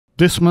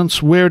This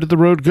month's Where Did the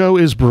Road Go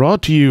is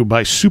brought to you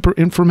by Super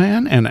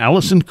Inframan and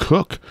Allison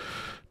Cook,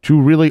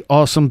 two really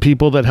awesome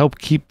people that help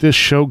keep this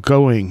show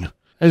going,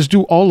 as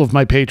do all of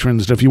my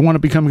patrons. If you want to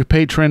become a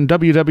patron,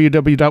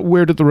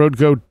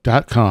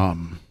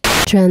 www.wheredidtheroadgo.com.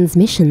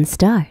 Transmission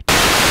start.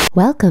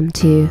 Welcome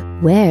to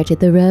Where Did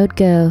the Road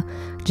Go?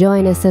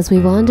 Join us as we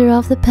wander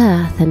off the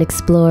path and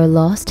explore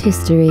lost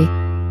history,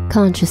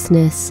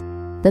 consciousness,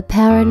 the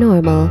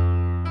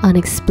paranormal,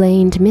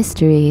 unexplained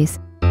mysteries,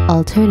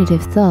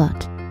 alternative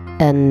thought,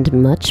 and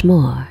much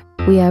more.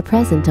 We are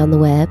present on the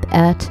web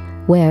at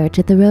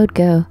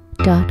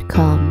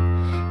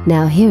wheredidtheroadgo.com.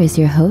 Now here is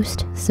your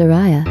host,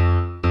 Soraya.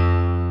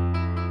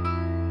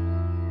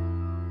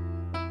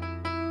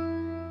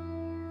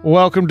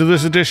 Welcome to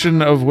this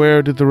edition of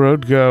Where Did the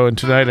Road Go? And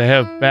tonight I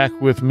have back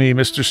with me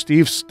Mr.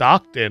 Steve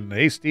Stockton.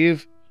 Hey,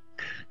 Steve.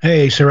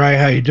 Hey, Soraya,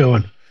 how you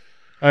doing?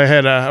 I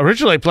had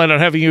originally planned on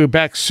having you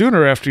back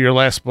sooner after your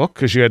last book,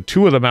 because you had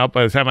two of them out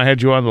by the time I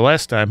had you on the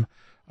last time.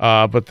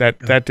 But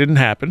that didn't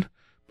happen.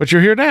 But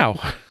you're here now.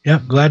 Yeah,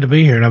 glad to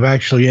be here. And I've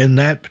actually, in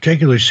that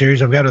particular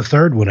series, I've got a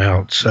third one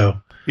out. So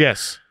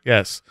Yes.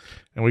 And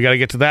we got to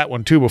get to that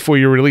one, too, before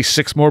you release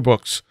 6 more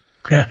books.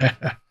 You're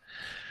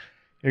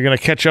going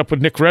to catch up with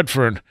Nick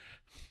Redfern.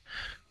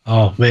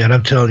 Oh, man,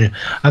 I'm telling you.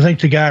 I think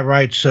the guy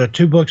writes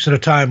 2 books at a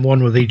time,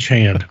 one with each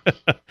hand.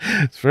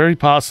 It's very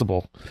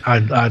possible.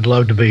 I'd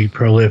love to be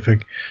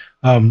prolific.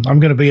 I'm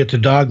going to be at the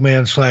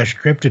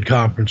Dogman/Cryptid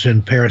Conference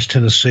in Paris,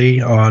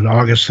 Tennessee on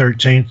August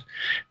 13th.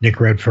 Nick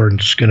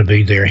Redfern's going to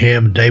be there.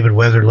 Him, David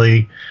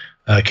Weatherly,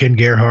 Ken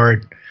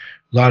Gerhardt,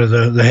 a lot of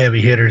the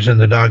heavy hitters in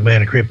the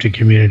Dogman and Cryptid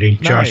community.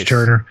 Nice. Josh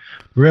Turner.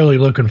 Really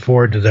looking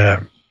forward to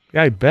that.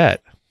 Yeah, I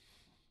bet.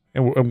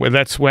 And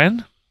that's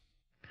when?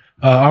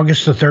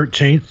 August the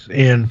 13th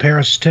in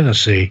Paris,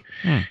 Tennessee.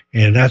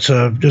 And that's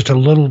just a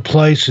little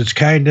place. It's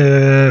kind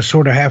of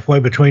sort of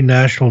halfway between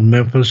Nashville and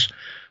Memphis,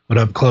 but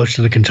up close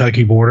to the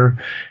Kentucky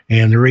border.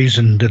 And the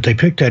reason that they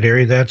picked that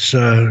area, that's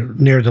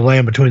near the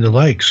land between the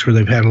lakes, where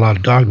they've had a lot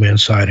of Dogman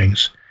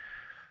sightings.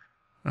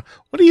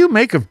 What do you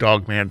make of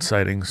Dogman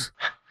sightings?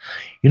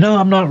 You know,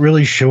 I'm not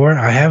really sure.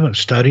 I haven't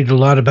studied a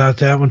lot about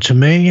that one. To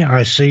me,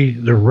 I see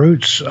the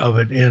roots of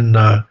it in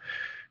the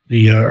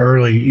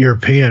early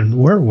European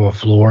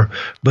werewolf lore,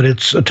 but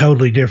it's a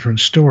totally different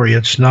story.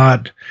 It's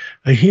not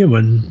a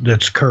human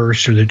that's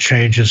cursed or that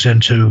changes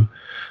into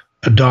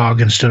a dog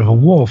instead of a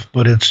wolf,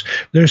 but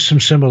there's some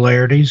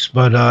similarities.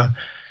 But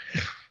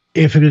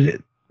if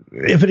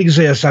it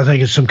exists, I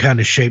think it's some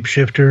kind of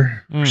shapeshifter,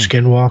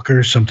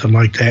 skinwalker, something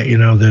like that. You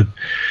know, that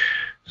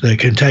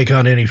can take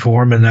on any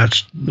form, and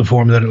that's the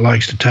form that it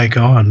likes to take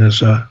on,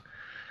 is a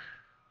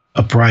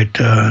upright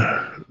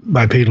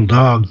bipedal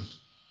dog.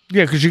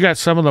 Yeah, because you got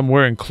some of them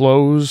wearing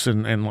clothes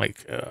and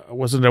like,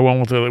 wasn't there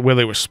one where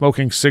they were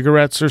smoking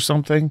cigarettes or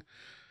something?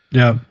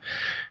 Yeah,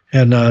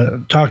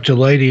 and talked to a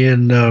lady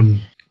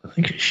in, I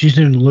think she's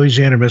in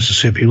Louisiana,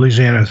 Mississippi.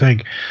 Louisiana, I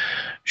think.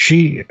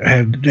 She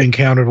had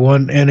encountered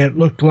one, and it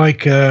looked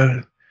like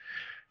an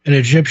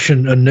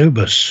Egyptian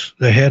Anubis.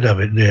 The head of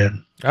it did.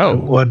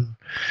 Oh,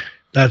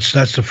 that's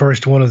the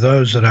first one of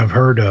those that I've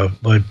heard of.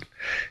 But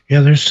yeah,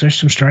 there's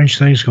some strange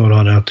things going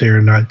on out there,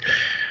 and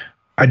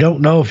I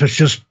don't know if it's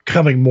just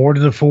coming more to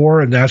the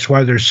fore, and that's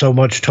why there's so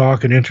much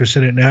talk and interest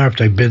in it now. If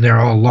they've been there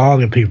all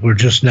along, and people are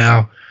just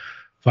now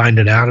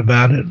finding out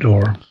about it,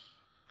 or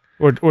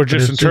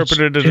just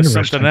interpreted it as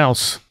something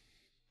else.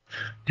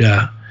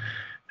 Yeah.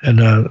 And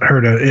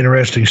heard an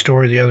interesting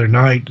story the other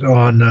night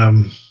on,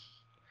 can't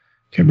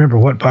remember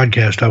what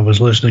podcast I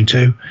was listening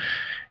to,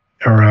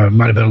 or it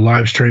might have been a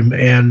live stream.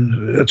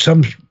 And at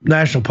some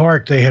national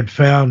park, they had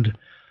found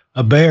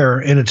a bear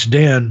in its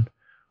den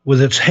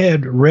with its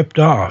head ripped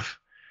off.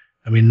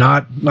 I mean,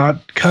 not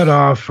cut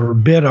off or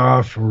bit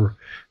off or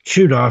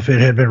chewed off. It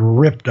had been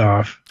ripped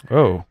off.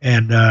 Oh.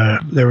 And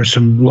there were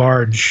some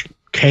large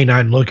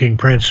canine-looking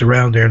prints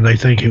around there, and they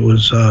think it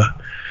was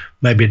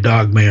maybe a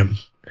dog man.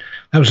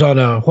 That was on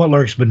What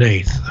Lurks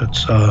Beneath.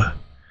 That's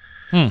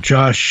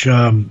Josh,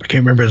 I can't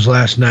remember his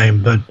last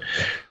name, but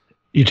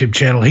YouTube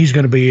channel. He's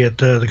going to be at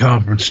the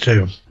conference,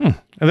 too. And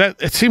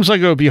it seems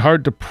like it would be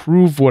hard to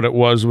prove what it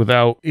was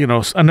without,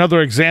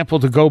 another example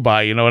to go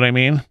by, you know what I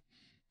mean?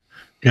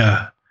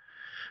 Yeah.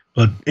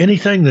 But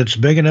anything that's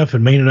big enough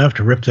and mean enough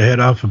to rip the head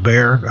off a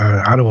bear,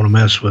 I don't want to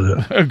mess with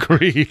it.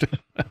 Agreed.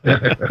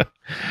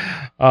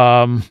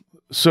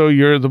 So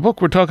the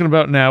book we're talking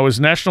about now is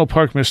National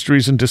Park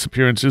Mysteries and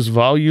Disappearances,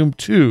 Volume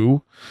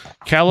 2,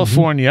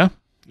 California,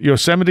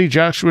 Yosemite,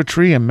 Joshua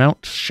Tree, and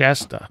Mount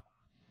Shasta.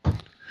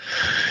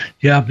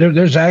 Yeah,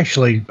 there's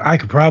actually, I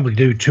could probably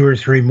do 2 or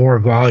 3 more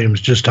volumes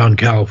just on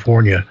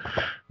California,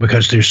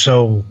 because there's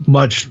so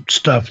much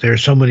stuff there,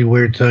 so many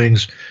weird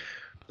things.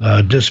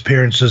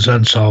 Disappearances,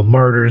 unsolved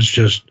murders,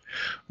 just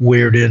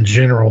weird in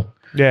general.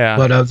 Yeah.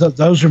 But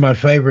those are my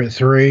favorite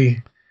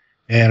 3,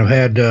 and I've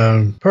had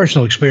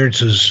personal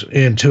experiences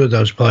in 2 of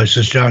those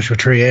places, Joshua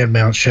Tree and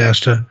Mount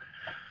Shasta.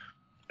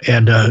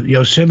 And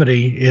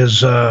Yosemite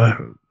is,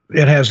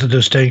 it has the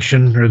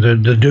distinction, or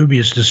the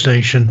dubious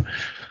distinction,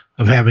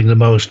 of having the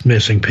most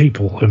missing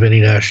people of any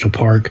national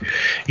park,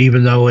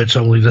 even though it's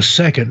only the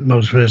second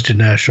most visited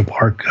national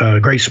park.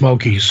 Great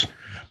Smokies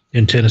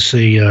in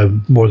Tennessee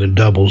more than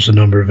doubles the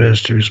number of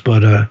visitors,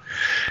 but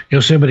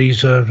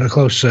Yosemite's a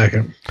close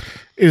second.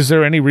 Is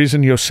there any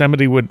reason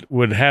Yosemite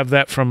would have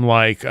that from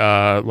like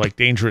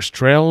dangerous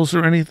trails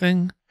or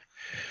anything?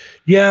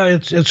 Yeah,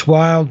 it's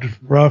wild,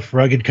 rough,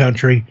 rugged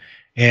country,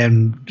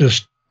 and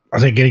just I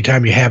think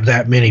anytime you have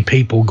that many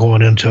people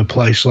going into a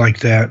place like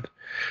that,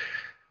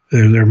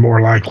 they're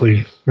more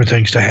likely for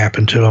things to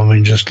happen to them. I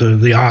mean, just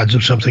the odds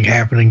of something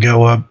happening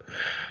go up.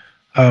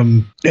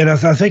 And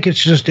I think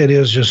it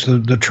is just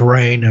the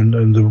terrain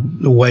and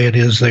the way it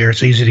is there.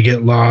 It's easy to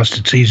get lost.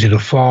 It's easy to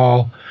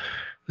fall.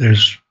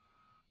 There's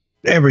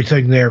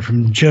everything there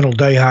from gentle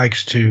day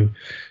hikes to,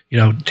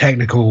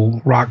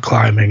 technical rock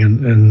climbing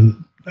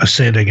and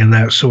ascending and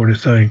that sort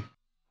of thing.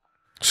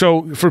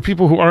 So for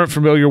people who aren't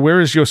familiar, where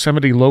is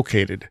Yosemite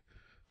located?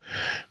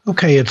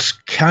 Okay, it's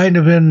kind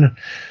of in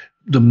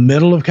the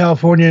middle of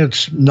California.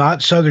 It's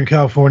not Southern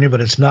California, but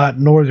it's not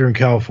Northern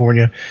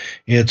California.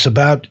 It's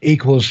about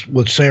equals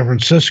with San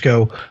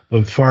Francisco,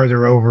 but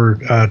farther over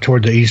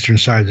toward the eastern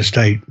side of the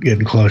state,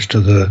 getting close to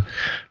the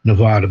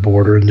Nevada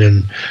border. And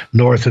then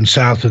north and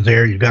south of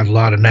there, you've got a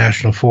lot of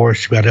national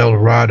forests. You've got El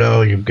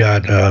Dorado. You've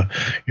got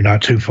you're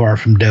not too far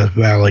from Death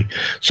Valley.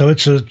 So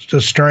it's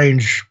a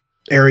strange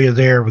area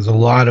there with a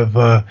lot of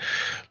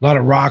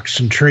rocks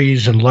and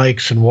trees and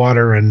lakes and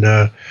water,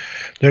 and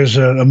there's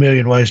a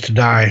million ways to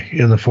die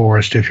in the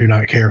forest if you're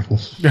not careful.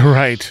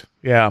 Right.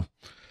 Yeah.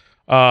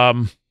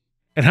 And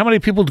how many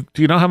people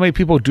do you know? How many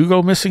people do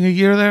go missing a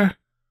year there?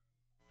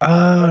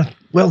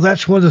 Well,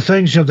 that's one of the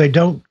things. They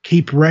don't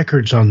keep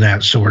records on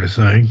that sort of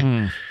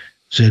thing.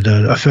 So it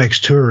affects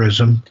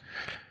tourism.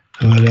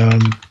 But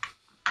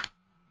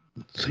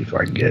let's see if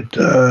I can get.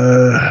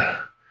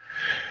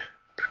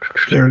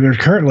 There's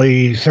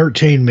currently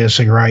 13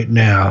 missing right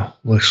now.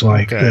 Looks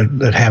like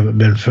that haven't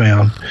been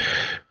found.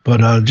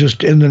 But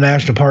just in the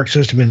national park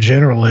system in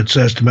general, it's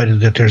estimated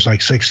that there's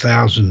like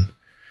 6,000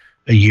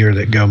 a year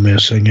that go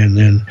missing. And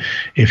then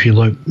if you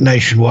look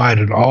nationwide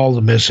at all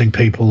the missing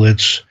people,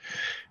 it's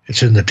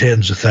in the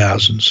tens of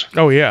thousands.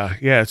 Oh, yeah.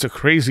 Yeah, it's a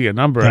crazy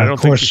number.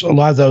 Of course, a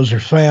lot of those are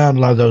found.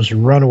 A lot of those are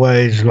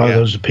runaways. A lot of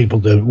those are people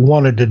that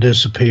wanted to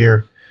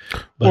disappear.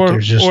 But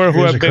there's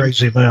a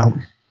crazy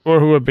amount. Or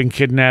who have been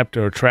kidnapped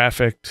or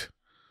trafficked.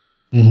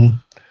 Mm-hmm.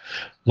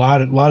 A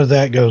lot of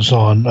that goes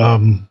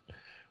on.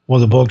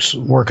 One of the books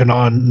working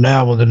on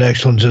now, one of the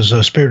next ones is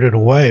Spirited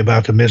Away,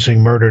 about the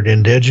missing, murdered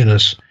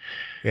indigenous.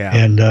 Yeah.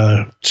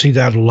 And see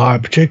that a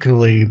lot,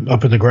 particularly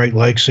up in the Great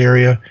Lakes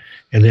area,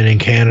 and then in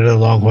Canada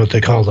along what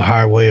they call the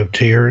Highway of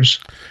Tears.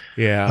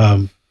 Yeah.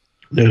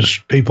 There's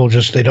people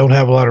they don't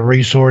have a lot of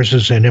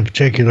resources, and in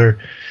particular,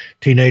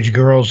 teenage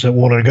girls that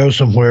want to go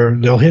somewhere,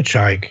 they'll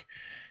hitchhike.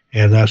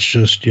 And that's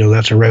just,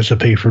 that's a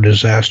recipe for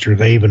disaster.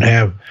 They even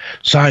have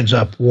signs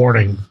up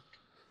warning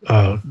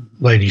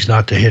ladies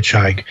not to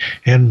hitchhike,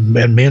 and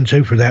men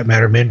too, for that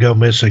matter. Men go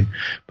missing,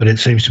 but it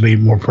seems to be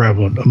more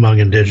prevalent among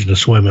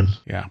indigenous women.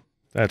 Yeah,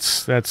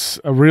 that's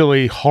a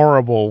really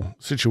horrible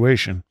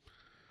situation.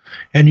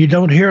 And you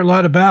don't hear a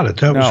lot about it.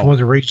 That was one of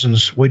the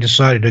reasons we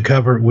decided to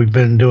cover it. We've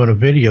been doing a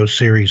video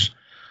series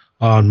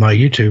on my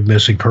YouTube,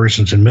 Missing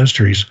Persons and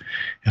Mysteries.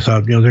 I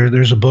thought,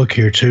 there's a book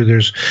here too.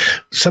 There's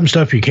some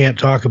stuff you can't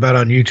talk about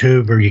on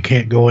YouTube, or you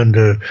can't go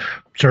into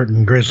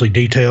certain grisly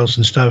details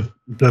and stuff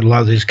that a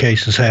lot of these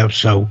cases have.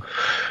 So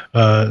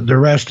the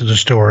rest of the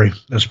story,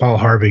 as Paul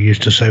Harvey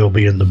used to say, will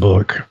be in the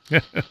book.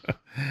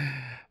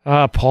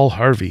 Paul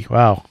Harvey.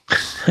 Wow.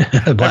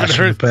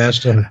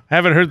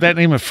 Haven't heard that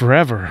name in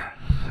forever.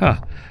 Huh.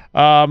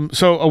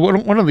 So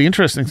one of the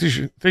interesting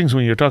things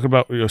when you're talking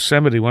about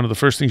Yosemite, one of the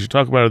first things you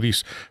talk about are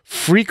these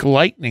freak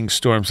lightning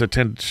storms that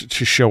tend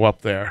to show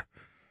up there.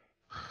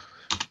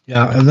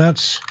 Yeah, and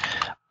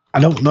I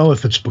don't know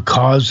if it's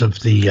because of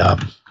the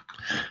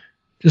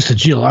just the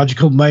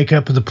geological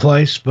makeup of the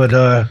place, but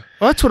well,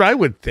 that's what I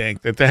would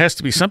think, that there has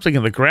to be something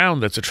in the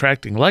ground that's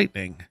attracting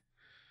lightning.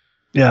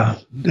 Yeah,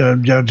 I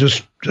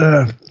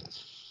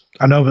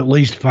know of at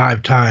least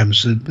 5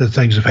 times that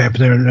things have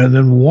happened there, and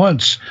then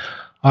once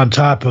on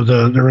top of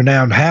the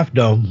renowned Half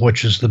Dome,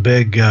 which is the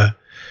big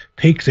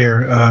peak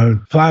there,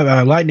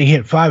 lightning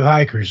hit 5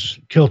 hikers,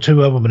 killed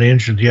 2 of them and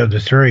injured the other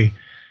 3,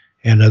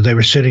 and they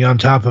were sitting on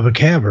top of a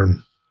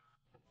cavern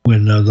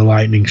when the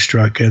lightning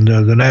struck. And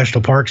the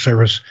National Park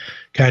Service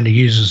kind of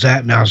uses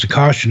that now as a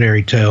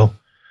cautionary tale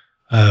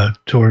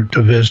to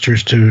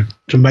visitors to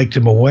make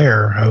them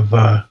aware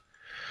of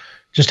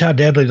just how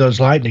deadly those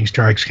lightning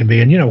strikes can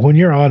be. And, when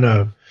you're on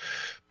a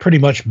pretty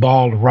much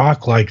bald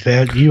rock like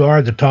that, you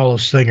are the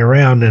tallest thing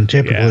around, and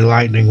typically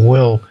lightning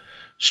will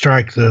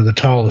strike the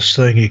tallest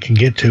thing it can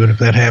get to. And if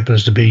that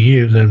happens to be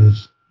you, then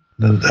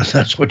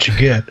that's what you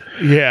get.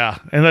 Yeah,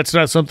 and that's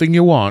not something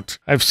you want.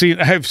 I've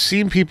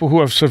seen people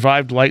who have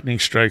survived lightning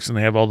strikes, and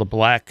they have all the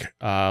black,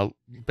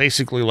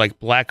 basically like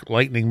black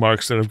lightning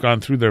marks that have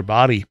gone through their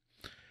body.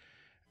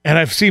 And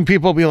I've seen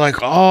people be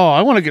like, "Oh,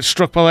 I want to get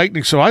struck by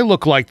lightning so I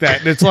look like that."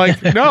 And it's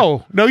like,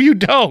 no, you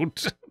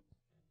don't.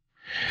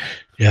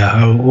 Yeah,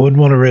 I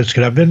wouldn't want to risk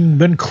it. I've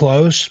been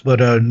close, but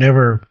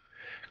never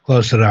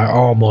close that I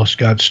almost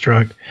got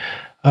struck.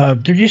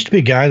 There used to be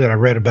a guy that I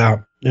read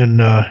about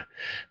in I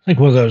think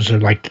one of those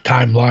like the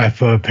Time Life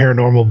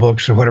paranormal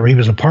books or whatever. He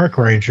was a park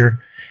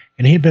ranger,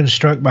 and he'd been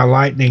struck by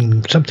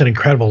lightning, something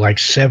incredible, like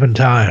 7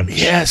 times.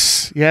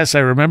 Yes, I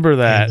remember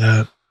that.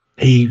 And,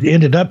 he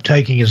ended up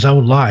taking his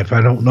own life.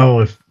 I don't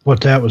know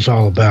what that was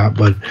all about,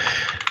 but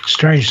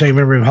strange thing. I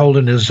remember him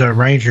holding his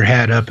ranger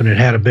hat up, and it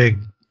had a big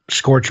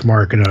scorch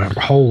mark and a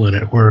hole in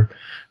it where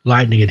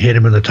lightning had hit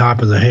him in the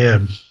top of the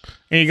head.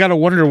 And you got to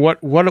wonder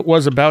what it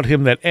was about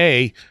him that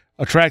A,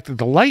 attracted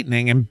the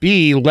lightning, and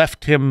B,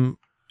 left him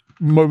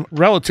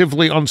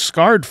relatively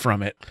unscarred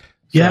from it.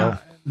 Yeah,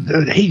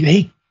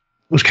 he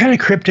was kind of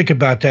cryptic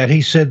about that.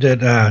 He said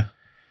that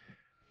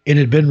it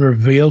had been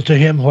revealed to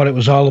him what it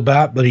was all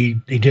about, but he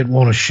didn't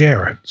want to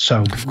share it.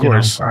 So, of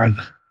course.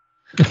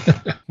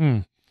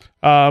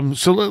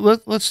 So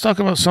let's talk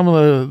about some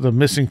of the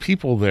missing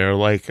people there.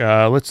 Like,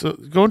 let's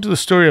go into the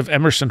story of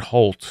Emerson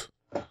Holt.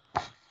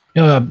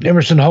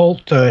 Emerson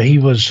Holt, he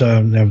was,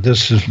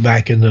 this is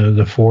back in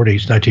the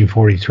 40s,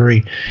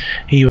 1943.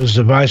 He was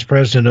the vice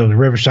president of the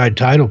Riverside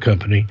Title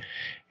Company,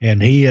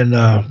 and he and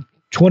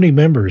 20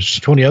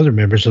 other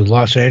members of the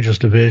Los Angeles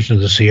division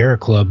of the Sierra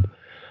Club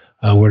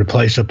were at a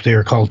place up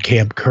there called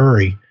Camp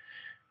Curry.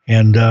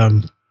 And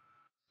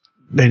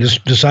they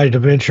just decided to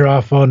venture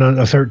off on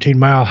a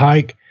 13-mile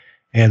hike,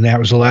 and that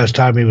was the last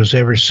time he was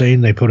ever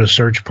seen. They put a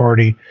search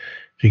party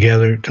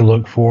together to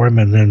look for him.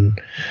 And then,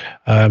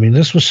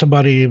 this was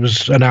somebody, he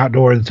was an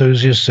outdoor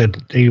enthusiast. That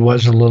he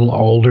was a little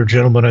older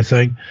gentleman, I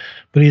think,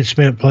 but he had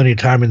spent plenty of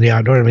time in the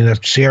outdoor. I mean,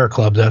 that's Sierra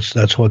Club.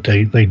 That's what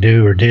they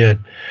do or did.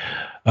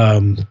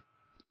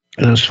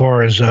 And as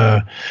far as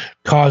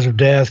cause of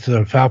death,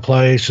 foul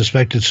play,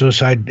 suspected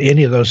suicide,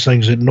 any of those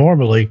things that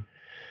normally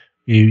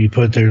you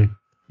put there,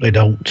 they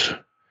don't,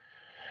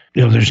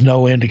 there's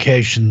no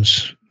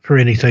indications for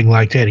anything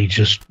like that. He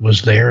just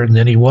was there, and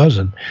then he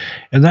wasn't.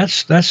 And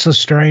that's the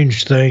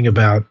strange thing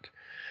about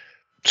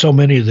so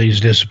many of these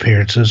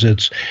disappearances.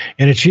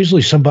 It's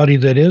usually somebody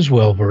that is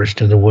well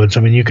versed in the woods.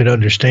 I mean, you could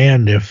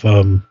understand if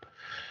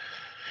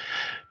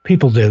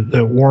people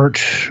that weren't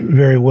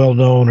very well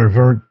known or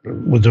weren't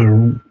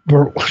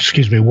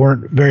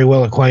very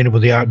well acquainted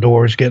with the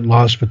outdoors getting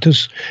lost, but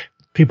this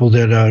people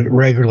that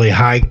regularly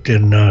hiked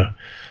and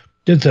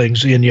did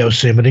things in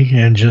Yosemite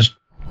and just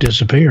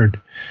disappeared.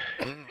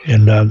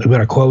 And I've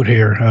got a quote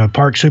here.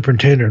 Park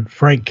Superintendent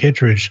Frank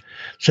Kittredge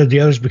said the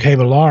others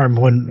became alarmed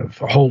when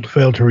Holt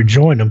failed to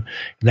rejoin them.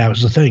 And that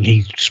was the thing.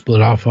 He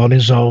split off on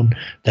his own.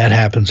 That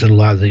happens in a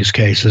lot of these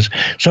cases.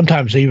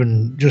 Sometimes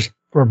even just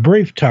for a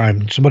brief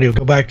time, somebody will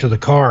go back to the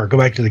car, go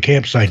back to the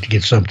campsite to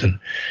get something,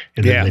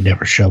 and then they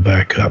never show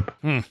back up.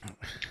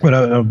 But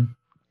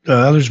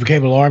others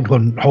became alarmed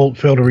when Holt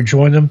failed to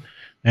rejoin them,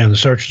 and the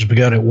search was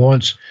begun at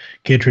once.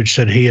 Kittredge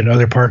said he and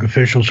other park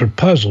officials are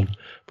puzzled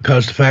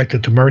because the fact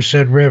that the Merced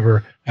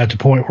River at the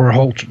point where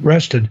Holt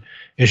rested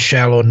is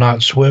shallow and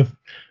not swift.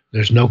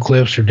 There's no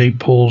cliffs or deep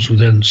pools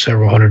within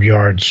several hundred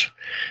yards.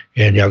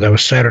 And that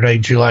was Saturday,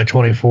 July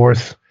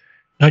 24th,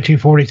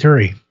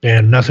 1943.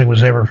 And nothing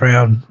was ever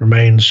found,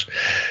 remains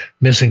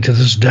missing to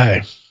this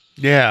day.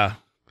 Yeah.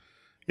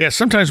 Yeah,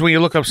 sometimes when you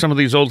look up some of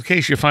these old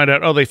cases, you find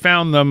out, they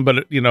found them,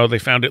 but, they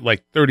found it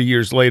like 30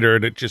 years later,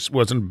 and it just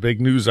wasn't a big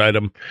news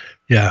item.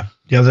 Yeah,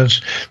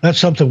 that's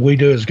something we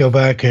do is go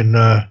back and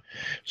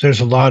there's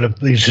a lot of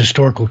these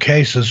historical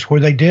cases where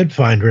they did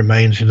find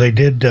remains, and they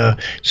did,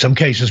 some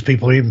cases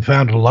people even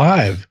found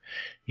alive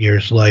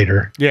years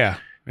later. Yeah.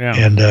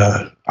 And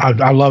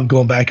I love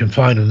going back and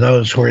finding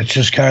those where it's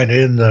just kind of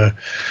in the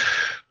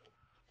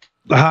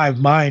hive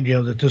mind,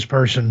 that this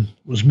person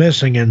was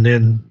missing, and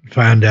then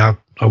find out,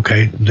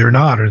 okay, they're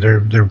not, or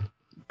they're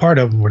part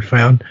of them were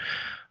found.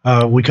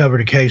 We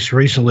covered a case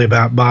recently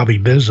about Bobby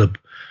Bizzop,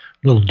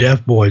 little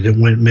deaf boy that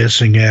went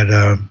missing at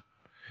a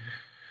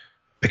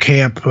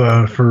camp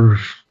for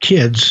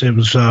kids. It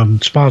was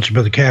sponsored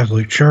by the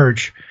Catholic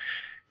Church,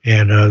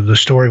 and the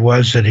story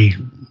was that he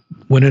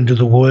went into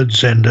the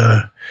woods, and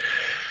I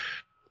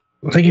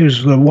think he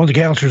was one of the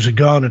counselors had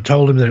gone and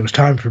told him that it was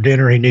time for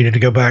dinner. He needed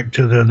to go back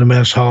to the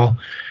mess hall,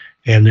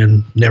 and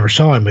then never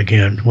saw him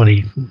again when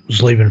he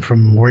was leaving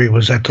from where he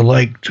was at the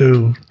lake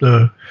to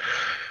the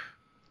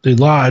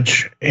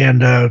lodge.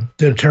 And then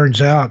it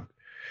turns out,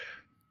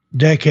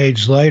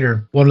 decades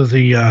later, one of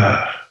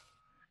the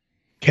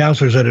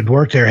counselors that had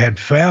worked there had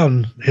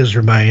found his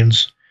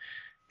remains,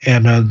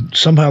 and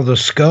somehow the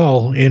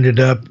skull ended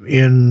up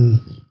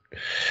in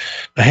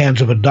the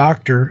hands of a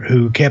doctor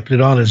who kept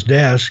it on his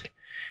desk.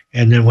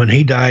 And then when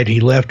he died,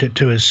 he left it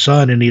to his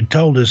son, and he had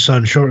told his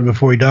son shortly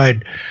before he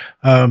died,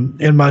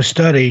 in my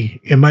study,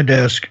 in my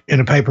desk,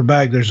 in a paper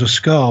bag, there's a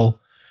skull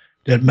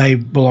that may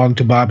belong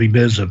to Bobby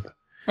Bizzop.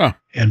 Huh.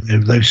 And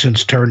they've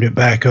since turned it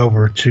back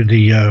over to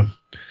the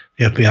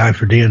FBI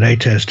for DNA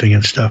testing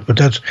and stuff. But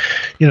that's,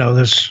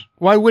 this.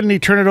 Why wouldn't he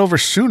turn it over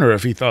sooner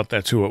if he thought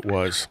that's who it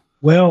was?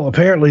 Well,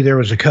 apparently there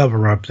was a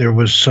cover-up. There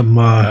was some,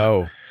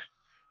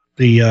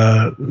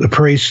 the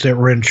priests that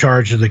were in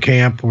charge of the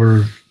camp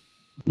were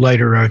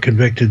later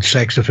convicted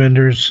sex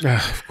offenders.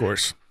 Of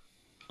course.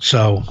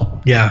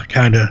 So, yeah,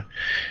 kind of.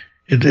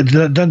 It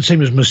doesn't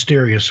seem as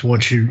mysterious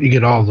once you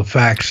get all the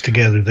facts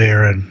together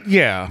there. And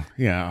yeah.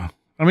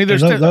 I mean,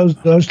 there's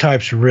those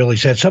types are really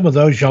sad. Some of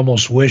those you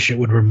almost wish it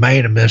would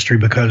remain a mystery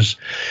because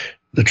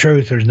the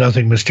truth, there's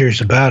nothing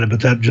mysterious about it.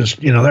 But that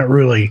just, that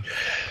really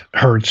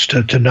hurts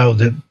to know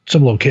that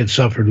some little kid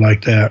suffered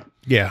like that.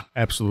 Yeah,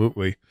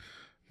 absolutely.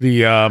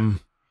 The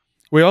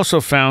we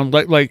also found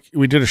like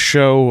we did a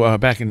show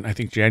back in I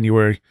think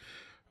January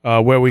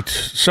where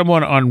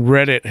someone on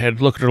Reddit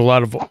had looked at a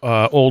lot of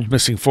old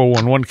missing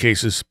 411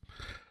 cases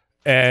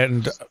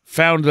and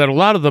found that a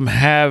lot of them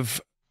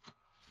have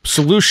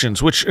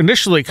solutions, which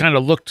initially kind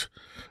of looked,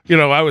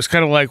 I was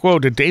kind of like, whoa,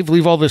 did Dave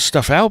leave all this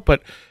stuff out?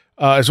 But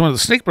as one of the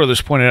Snake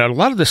Brothers pointed out, a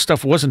lot of this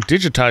stuff wasn't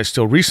digitized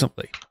till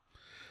recently.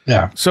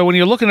 Yeah. So when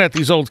you're looking at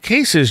these old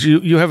cases,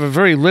 you have a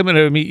very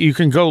limited. I mean, you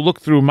can go look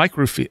through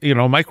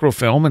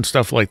microfilm and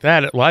stuff like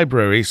that at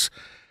libraries,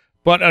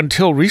 but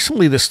until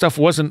recently, this stuff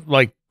wasn't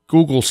like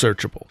Google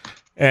searchable.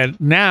 And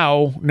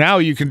now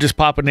you can just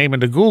pop a name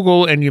into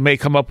Google, and you may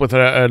come up with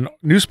a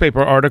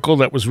newspaper article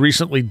that was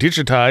recently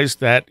digitized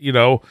that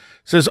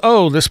says,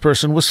 "Oh, this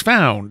person was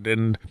found,"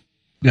 and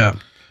yeah.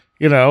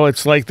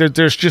 It's like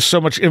there's just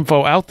so much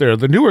info out there.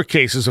 The newer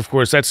cases, of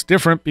course, that's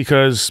different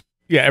because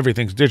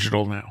everything's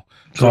digital now.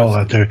 It's all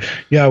out there.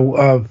 Yeah,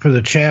 for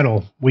the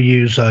channel, we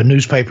use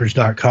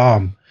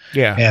newspapers.com.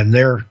 Yeah. And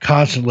they're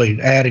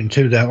constantly adding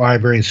to that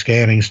library and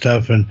scanning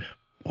stuff. And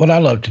what I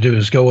love to do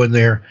is go in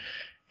there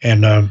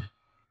and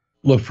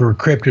look for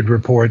cryptid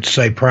reports,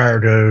 say,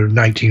 prior to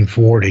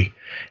 1940.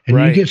 And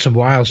you get some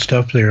wild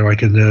stuff there,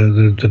 like in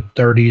the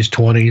 30s,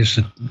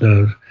 20s,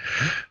 the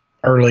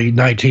early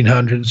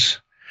 1900s.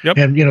 Yep.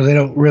 And, they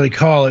don't really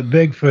call it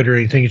Bigfoot or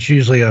anything. It's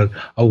usually a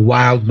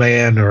wild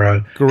man or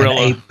a gorilla, an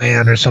ape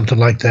man or something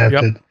like that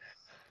that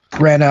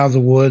ran out of the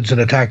woods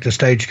and attacked a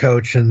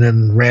stagecoach and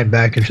then ran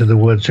back into the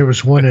woods. There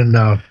was one in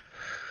the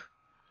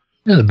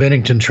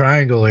Bennington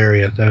Triangle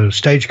area. The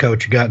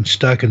stagecoach had gotten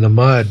stuck in the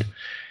mud,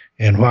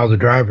 and while the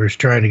driver was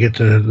trying to get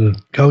the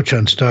coach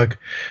unstuck,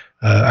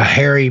 a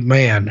hairy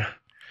man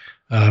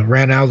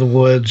ran out of the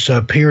woods,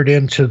 peered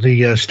into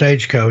the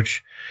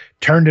stagecoach,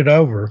 turned it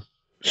over,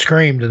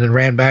 screamed, and then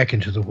ran back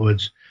into the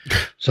woods.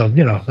 So,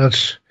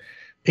 that's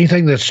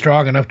anything that's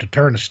strong enough to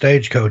turn a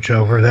stagecoach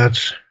over.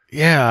 That's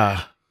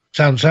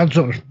sounds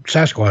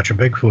Sasquatch or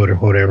Bigfoot or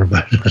whatever,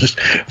 but it's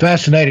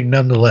fascinating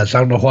nonetheless. I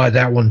don't know why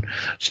that one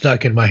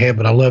stuck in my head,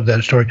 but I love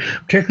that story,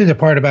 particularly the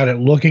part about it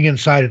looking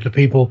inside at the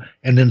people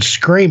and then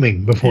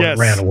screaming before it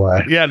ran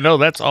away. Yeah, no,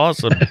 that's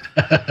awesome.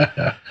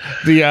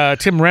 The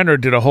Tim Renner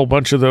did a whole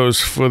bunch of those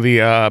for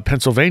the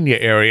Pennsylvania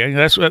area, and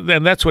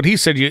that's what he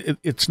said.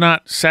 It's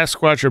not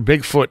Sasquatch or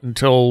Bigfoot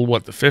until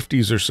the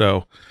 50s or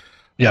so.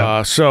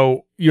 Yeah.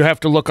 So you have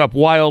to look up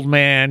wild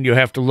man, you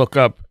have to look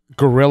up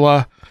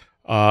gorilla.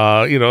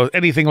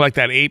 Anything like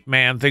that, ape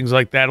man, things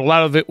like that. A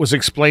lot of it was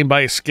explained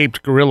by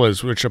escaped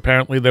gorillas, which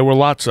apparently there were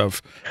lots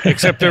of,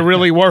 except there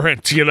really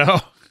weren't,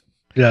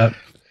 Yeah.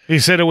 He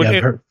said you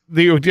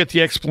would get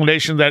the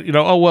explanation that,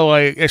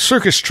 a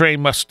circus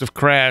train must have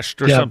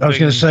crashed or something. I was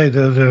going to say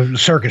the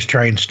circus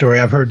train story.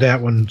 I've heard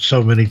that one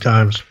so many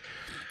times.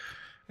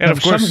 And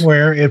of course,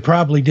 somewhere it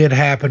probably did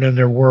happen and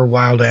there were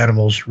wild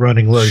animals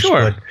running loose,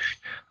 but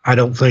I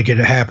don't think it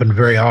happened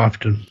very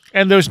often.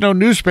 And there's no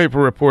newspaper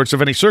reports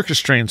of any circus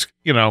trains,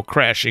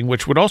 crashing,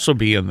 which would also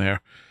be in there.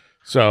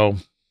 So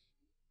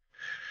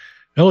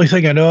the only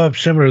thing I know of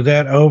similar to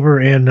that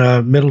over in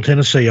Middle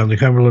Tennessee on the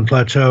Cumberland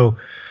Plateau,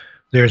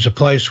 there's a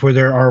place where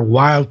there are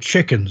wild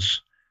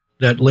chickens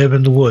that live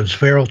in the woods,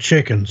 feral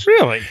chickens.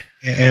 Really?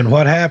 And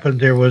what happened,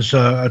 there was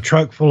a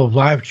truck full of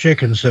live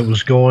chickens that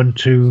was going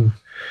to,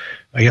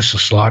 I guess, a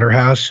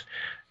slaughterhouse.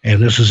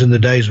 And this was in the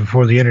days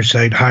before the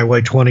interstate,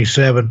 Highway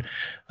 27.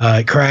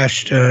 It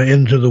crashed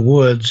into the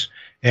woods,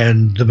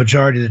 and the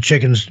majority of the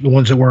chickens, the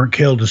ones that weren't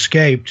killed,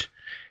 escaped,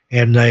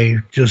 and they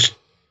just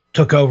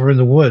took over in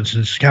the woods.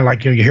 It's kind of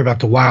like you hear about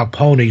the wild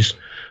ponies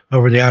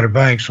over the Outer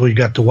Banks. Well, you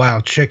got the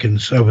wild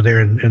chickens over there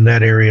in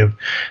that area. I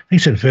think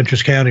it's in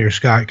Fentress County or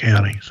Scott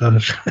County. So,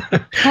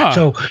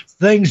 so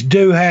things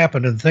do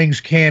happen, and things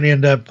can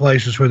end up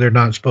places where they're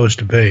not supposed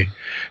to be.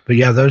 But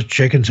yeah, those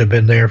chickens have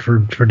been there for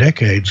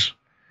decades.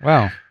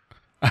 Wow.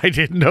 I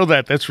didn't know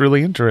that. That's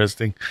really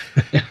interesting.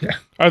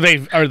 Do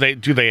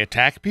they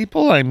attack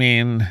people? I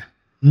mean,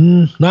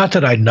 not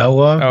that I know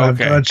of.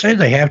 Okay. I'd say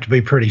they have to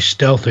be pretty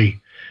stealthy.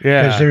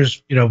 Yeah. Because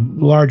there's,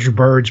 larger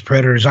birds,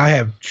 predators. I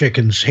have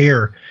chickens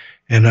here,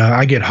 and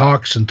I get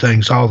hawks and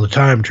things all the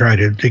time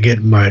trying to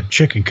get my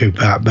chicken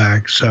coop out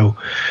back. So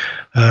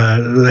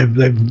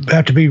they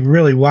have to be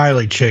really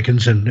wily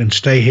chickens and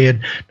stay hid.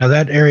 Now,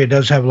 that area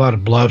does have a lot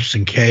of bluffs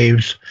and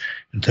caves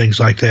and things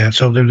like that.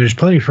 So there's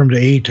plenty for them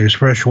to eat. There's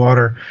fresh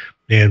water.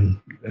 And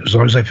as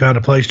long as they found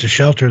a place to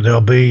shelter,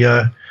 there'll be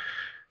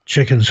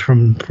chickens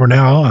from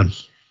now on.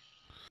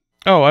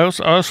 Oh, I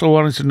also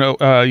wanted to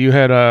know, you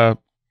had a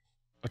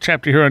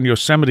chapter here on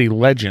Yosemite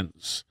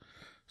legends.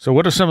 So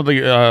what are some of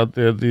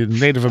the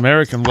Native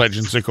American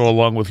legends that go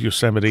along with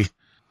Yosemite?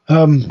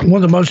 One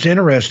of the most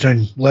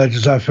interesting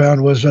legends I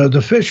found was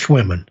the fish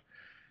women,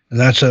 and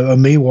that's a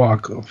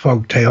Miwok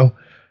folk tale.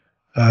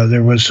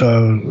 There was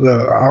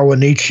the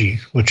Awanichi,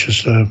 which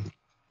is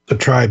the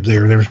tribe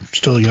there. They were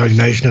still a young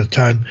nation at the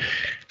time.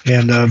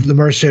 And the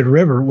Merced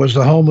River was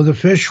the home of the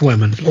fish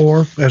women,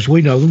 or as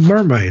we know them,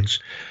 mermaids.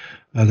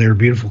 They were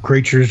beautiful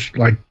creatures,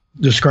 like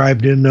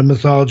described in the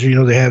mythology. You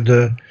know, they had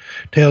the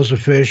tails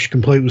of fish,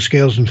 complete with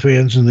scales and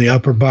fins, and the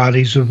upper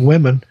bodies of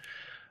women.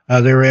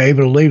 They were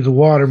able to leave the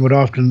water and would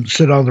often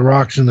sit on the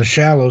rocks in the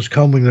shallows,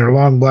 combing their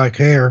long black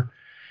hair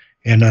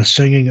and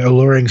singing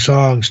alluring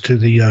songs to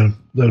the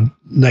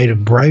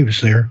native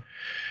braves there.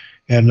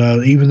 And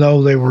even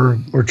though they were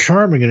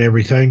charming and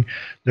everything,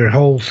 their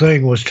whole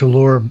thing was to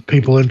lure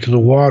people into the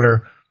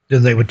water.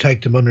 Then they would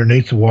take them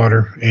underneath the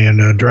water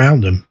and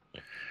drown them.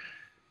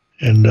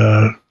 And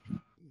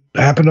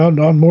happened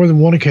on more than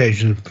one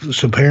occasion.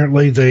 So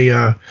apparently they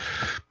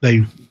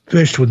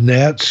fished with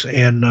nets,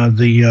 and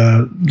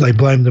they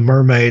blamed the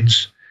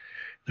mermaids,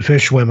 the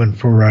fish women,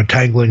 for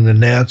tangling the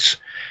nets.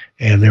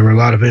 And there were a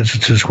lot of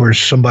instances where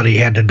somebody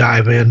had to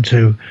dive in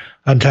to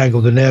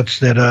untangle the nets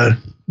that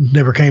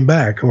never came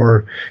back,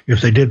 or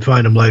if they did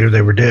find them later,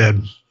 they were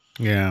dead.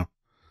 Yeah.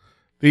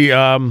 You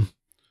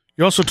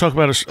also talk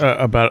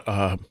about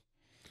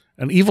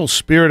an evil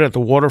spirit at the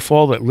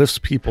waterfall that lifts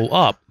people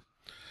up.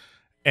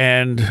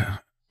 And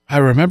I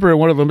remember in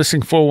one of the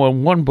Missing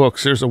 411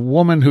 books, there's a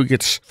woman who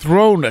gets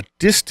thrown a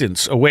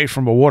distance away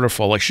from a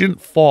waterfall. Like, she didn't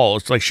fall.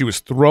 It's like she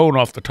was thrown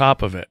off the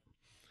top of it.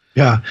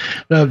 Yeah.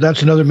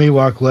 That's another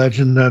Miwok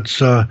legend. That's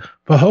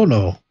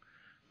Pahono.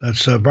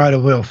 That's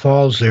Bridal Veil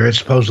Falls there. It's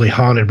supposedly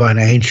haunted by an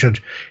ancient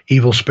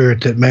evil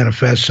spirit that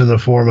manifests in the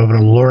form of an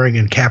alluring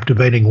and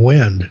captivating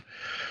wind.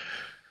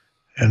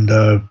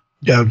 And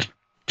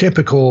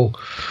typical,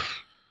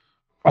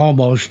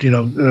 almost,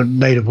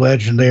 native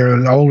legend there.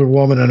 An older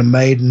woman and a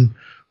maiden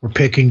were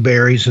picking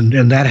berries, and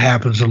that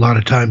happens a lot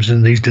of times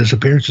in these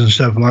disappearances and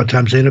stuff, a lot of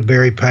times in a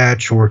berry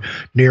patch or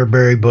near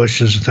berry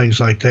bushes and things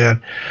like that.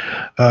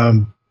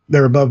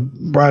 They're above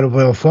Bridal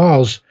Veil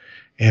Falls,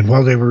 and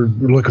while they were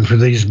looking for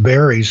these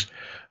berries,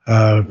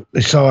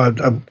 they saw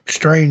a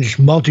strange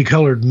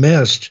multicolored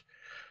mist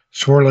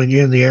swirling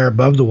in the air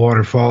above the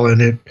waterfall,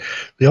 and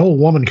the old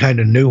woman kind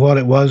of knew what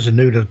it was and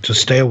knew to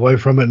stay away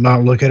from it and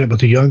not look at it, but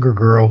the younger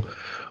girl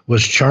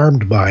was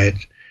charmed by it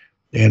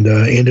and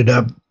ended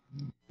up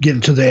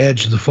getting to the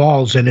edge of the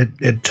falls, and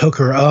it took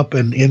her up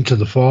and into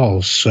the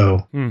falls.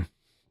 So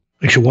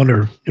makes you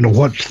wonder,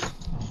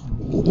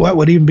 what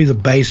would even be the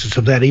basis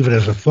of that, even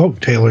as a folk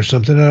tale or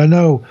something. And I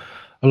know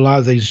a lot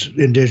of these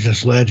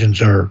indigenous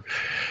legends are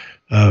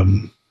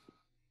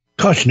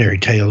cautionary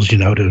tales,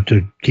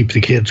 to keep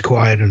the kids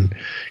quiet and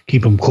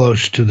keep them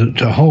close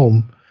to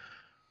home.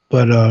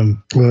 But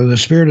the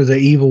spirit of the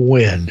evil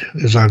wind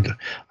is,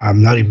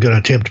 I'm not even going to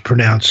attempt to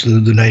pronounce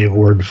the native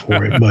word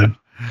for it, but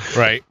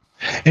right.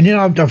 And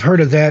I've heard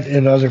of that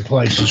in other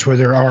places where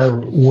there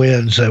are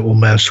winds that will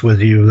mess with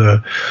you.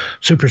 The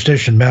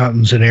Superstition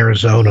Mountains in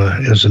Arizona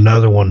is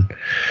another one.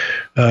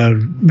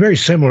 Very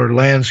similar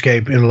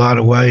landscape in a lot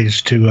of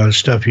ways to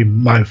stuff you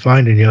might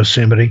find in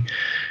Yosemite.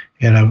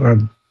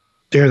 And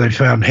there they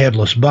found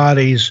headless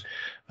bodies,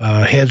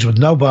 heads with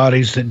no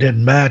bodies that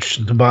didn't match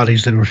the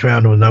bodies that were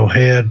found with no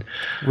head.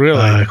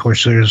 Really? Of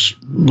course, there's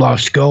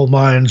lost gold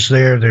mines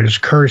there. There's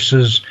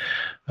curses.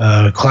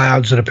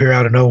 Clouds that appear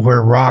out of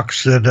nowhere,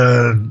 rocks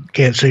that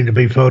can't seem to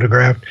be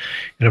photographed.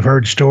 And I've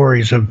heard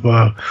stories of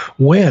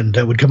wind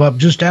that would come up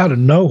just out of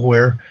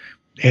nowhere,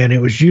 and it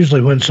was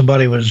usually when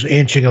somebody was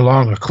inching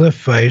along a cliff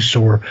face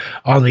or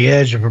on the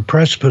edge of a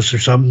precipice or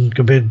something. It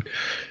could be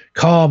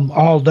calm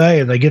all day,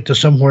 and they get to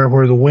somewhere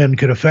where the wind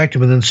could affect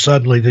them, and then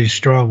suddenly these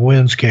strong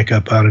winds kick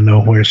up out of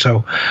nowhere.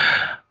 So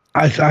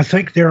I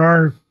think there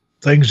are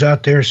things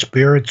out there,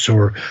 spirits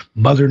or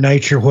Mother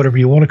Nature, whatever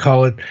you want to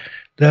call it,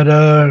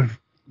 that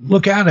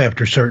look out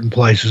after certain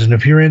places. And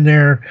if you're in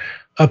there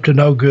up to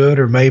no good,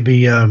 or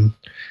maybe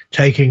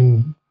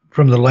taking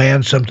from the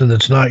land something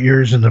that's not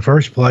yours in the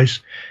first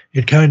place,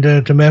 it kind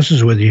of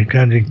messes with you,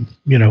 kind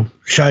of,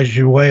 shies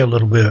you away a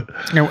little bit.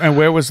 And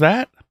where was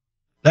that?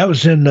 That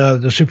was in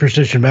the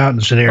Superstition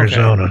Mountains in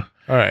Arizona. Okay.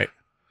 All right.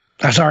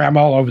 Sorry, I'm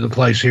all over the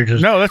place here.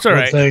 No, that's all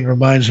right. One thing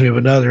reminds me of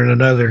another and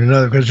another and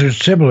another, because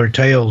there's similar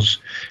tales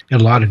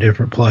in a lot of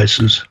different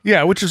places.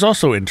 Yeah, which is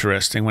also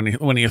interesting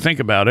when you think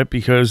about it,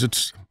 because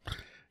it's,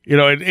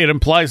 it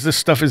implies this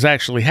stuff is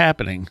actually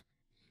happening.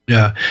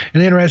 Yeah.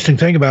 And the interesting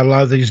thing about a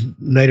lot of these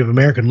Native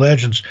American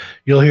legends,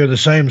 you'll hear the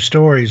same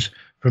stories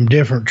from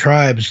different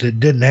tribes that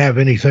didn't have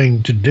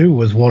anything to do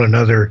with one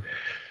another,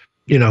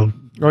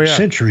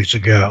 centuries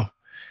ago.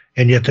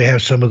 And yet they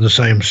have some of the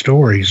same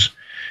stories.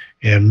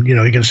 And,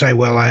 you can say,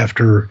 well,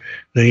 after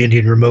the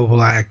Indian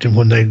Removal Act and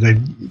when they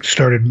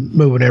started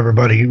moving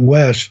everybody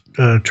west,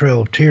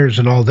 Trail of Tears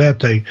and all that,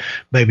 they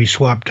maybe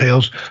swapped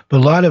tales. But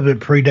a lot of it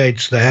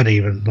predates that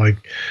even. Like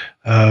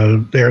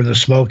there in the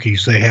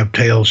Smokies, they have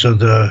tales of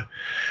the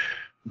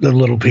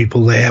little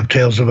people. They have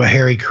tales of a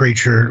hairy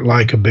creature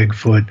like a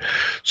Bigfoot.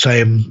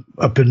 Same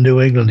up in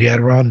New England, the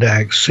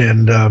Adirondacks.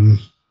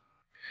 And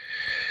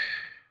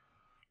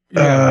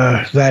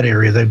that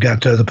area. They've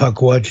got the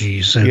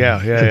Pukwudgies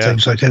and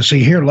things like that. So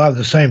you hear a lot of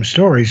the same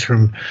stories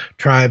from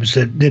tribes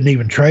that didn't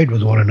even trade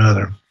with one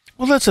another.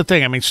 Well, that's the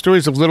thing. I mean,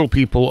 stories of little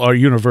people are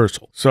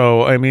universal.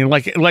 So, I mean,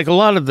 like a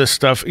lot of this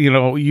stuff,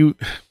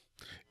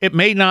 it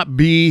may not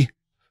be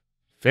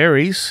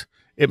fairies,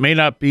 it may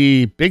not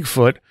be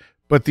Bigfoot,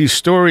 but these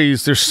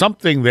stories, there's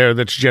something there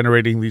that's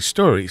generating these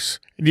stories.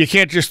 And you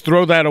can't just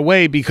throw that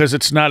away because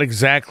it's not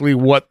exactly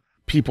what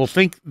people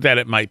think that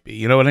it might be.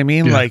 You know what I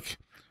mean?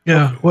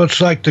 Yeah. Well,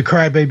 it's like the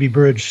Crybaby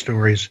Bridge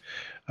stories,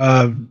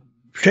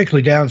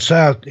 particularly down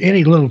south.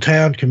 Any little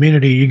town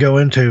community you go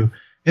into,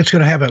 it's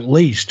going to have at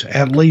least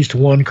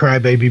one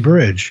Crybaby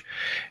Bridge.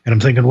 And I'm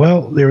thinking,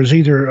 well, there was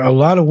either a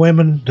lot of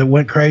women that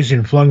went crazy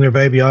and flung their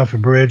baby off a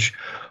bridge,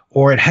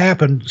 or it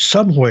happened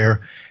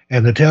somewhere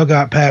and the tale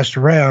got passed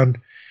around.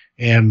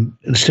 And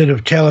instead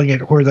of telling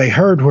it where they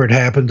heard where it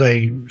happened,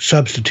 they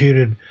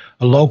substituted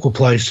a local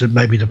place that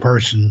maybe the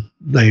person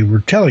they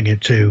were telling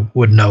it to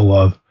would know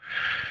of.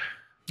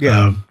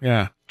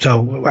 Yeah.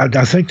 So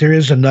I think there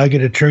is a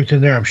nugget of truth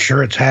in there. I'm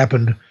sure it's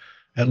happened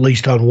at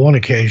least on one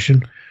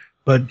occasion.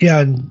 But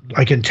yeah,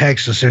 like in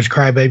Texas, there's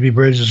Crybaby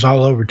Bridges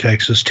all over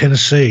Texas,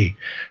 Tennessee,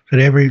 in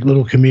every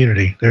little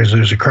community. There's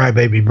a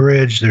Crybaby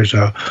Bridge. There's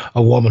a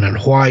woman in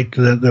white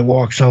that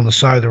walks on the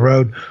side of the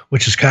road,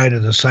 which is kind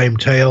of the same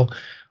tale.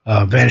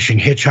 Vanishing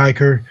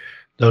Hitchhiker,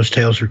 those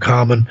tales are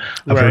common.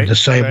 I've heard the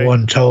same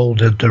one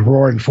told at the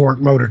Roaring Fork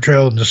Motor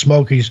Trail in the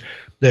Smokies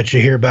that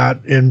you hear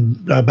about in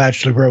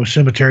Bachelor Grove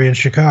Cemetery in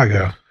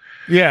Chicago.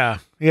 Yeah,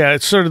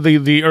 it's sort of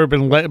the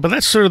urban, but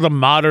that's sort of the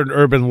modern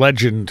urban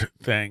legend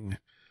thing,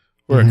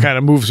 where it kind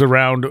of moves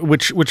around,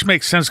 which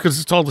makes sense because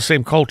it's all the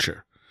same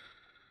culture.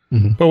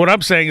 But what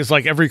I'm saying is,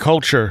 like, every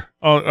culture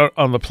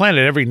on the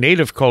planet, every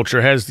native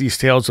culture has these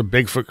tales of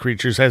Bigfoot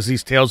creatures, has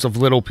these tales of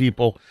little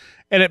people,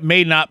 and it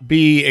may not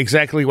be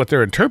exactly what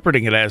they're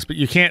interpreting it as, but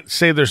you can't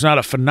say there's not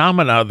a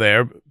phenomena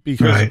there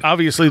because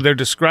obviously they're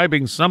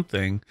describing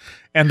something,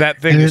 and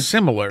that thing is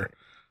similar.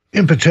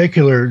 In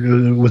particular,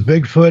 with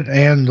Bigfoot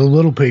and the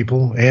little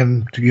people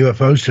and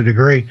UFOs to a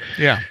degree,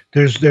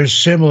 there's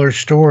similar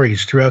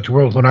stories throughout the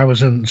world. When I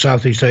was in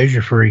Southeast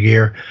Asia for a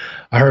year,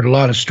 I heard a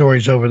lot of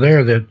stories over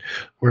there that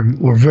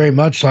were very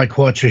much like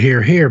what you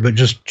hear here, but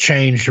just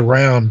changed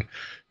around,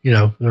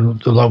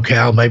 the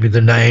locale, maybe the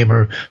name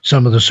or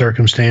some of the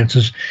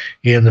circumstances.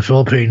 In the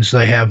Philippines,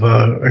 they have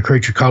a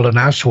creature called an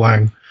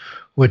aswang,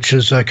 which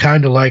is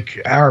kind of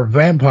like our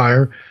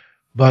vampire,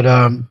 but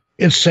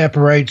it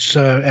separates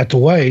at the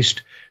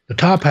waist. The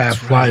top half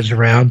flies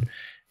around,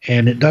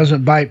 and it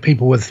doesn't bite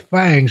people with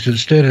fangs.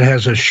 Instead, it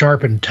has a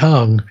sharpened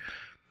tongue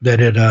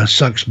that it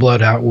sucks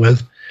blood out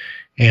with.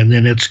 And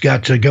then it's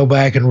got to go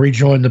back and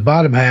rejoin the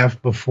bottom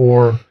half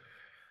before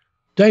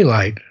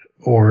daylight,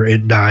 or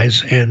it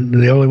dies.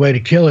 And the only way to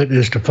kill it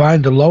is to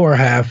find the lower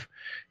half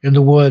in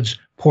the woods,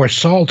 pour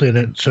salt in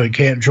it so it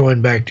can't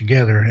join back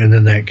together, and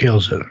then that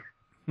kills it.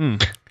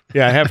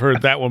 Yeah, I have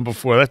heard that one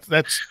before.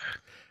 That's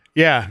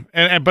yeah,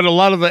 but a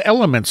lot of the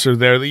elements are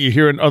there that you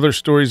hear in other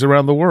stories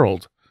around the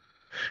world.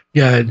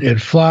 Yeah, it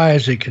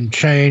flies, it can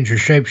change or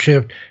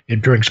shapeshift,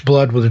 it drinks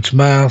blood with its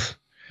mouth.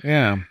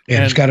 Yeah.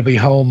 And it's got to be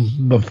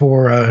home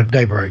before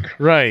daybreak.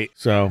 Right.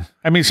 So,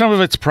 I mean, some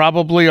of it's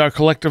probably our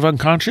collective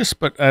unconscious,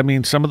 but I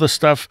mean, some of the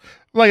stuff,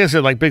 like I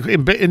said, like in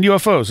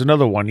UFOs,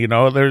 another one,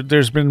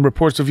 there's been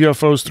reports of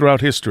UFOs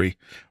throughout history.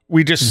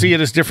 We just see it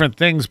as different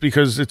things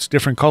because it's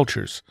different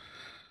cultures.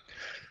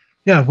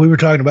 Yeah, we were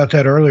talking about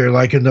that earlier,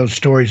 like in those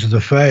stories of the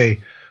Fae,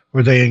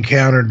 where they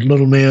encountered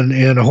little men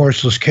in a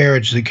horseless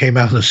carriage that came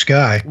out of the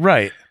sky.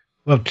 Right.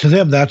 Well, to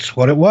them, that's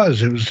what it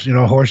was. It was,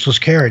 a horseless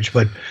carriage,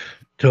 but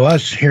to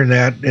us, hearing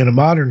that in a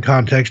modern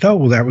context, oh,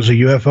 well, that was a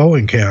UFO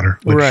encounter,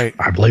 which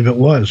I believe it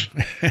was.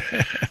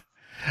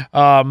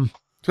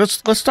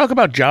 Let's talk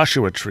about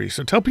Joshua Tree.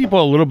 So tell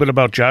people a little bit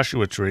about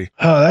Joshua Tree.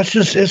 It's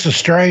a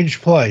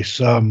strange place.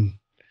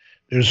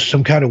 There's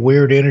some kind of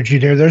weird energy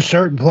there. There's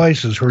certain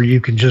places where you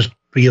can just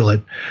feel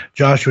it.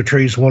 Joshua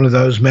Tree is one of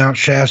those. Mount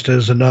Shasta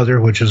is another,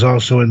 which is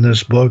also in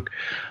this book.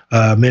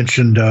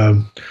 Mentioned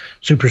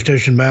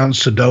Superstition Mountain,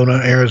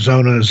 Sedona,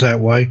 Arizona is that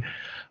way.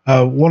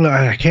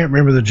 I can't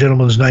remember the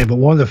gentleman's name, but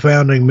one of the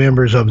founding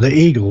members of the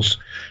Eagles,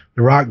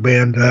 the rock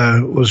band,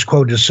 was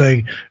quoted as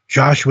saying,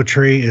 "Joshua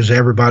Tree is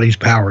everybody's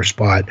power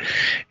spot."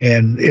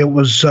 And it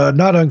was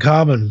not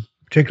uncommon,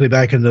 particularly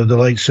back in the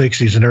late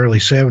 60s and early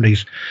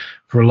 70s,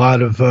 for a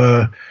lot of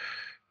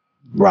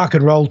rock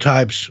and roll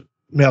types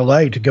in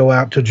LA to go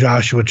out to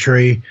Joshua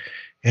Tree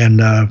and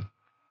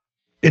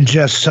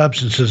ingest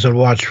substances and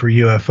watch for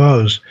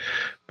UFOs.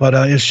 But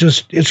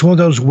it's one of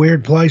those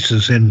weird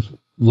places, and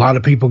a lot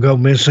of people go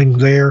missing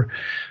there.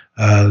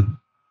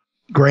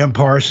 Graham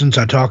Parsons,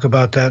 I talk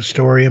about that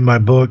story in my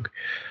book.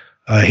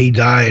 He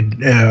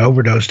died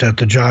overdosed at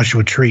the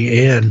Joshua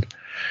Tree Inn,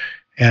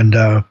 and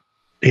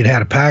he'd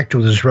had a pact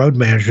with his road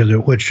manager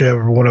that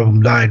whichever one of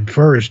them died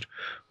first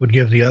would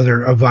give the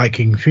other a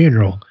Viking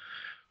funeral.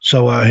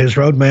 So his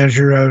road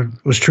manager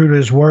was true to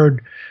his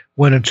word,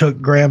 went and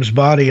took Graham's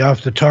body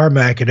off the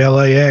tarmac at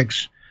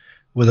LAX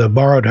with a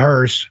borrowed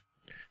hearse,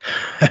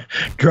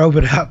 drove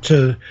it out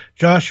to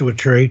Joshua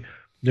Tree.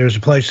 There's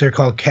a place there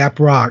called Cap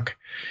Rock,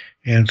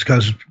 and it's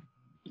because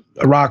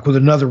a rock with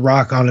another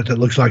rock on it that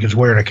looks like it's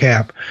wearing a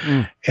cap.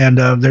 And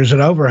there's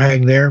an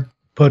overhang there.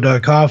 Put a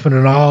coffin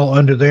and all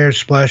under there,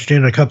 splashed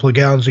in a couple of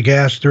gallons of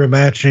gas, threw a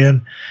match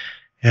in,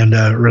 and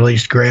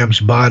released Graham's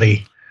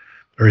body,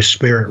 or his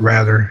spirit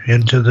rather,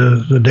 into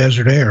the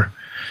desert air.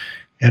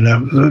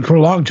 And for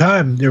a long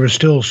time, there were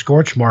still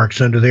scorch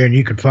marks under there, and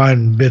you could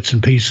find bits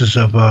and pieces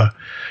of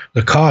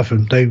the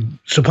coffin. They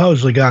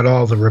supposedly got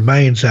all the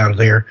remains out of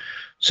there,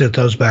 sent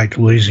those back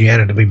to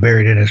Louisiana to be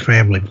buried in his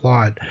family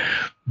plot.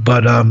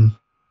 But I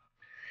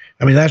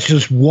mean, that's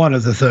just one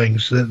of the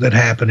things that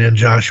happened in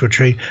Joshua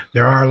Tree.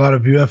 There are a lot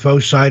of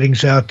UFO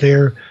sightings out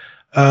there.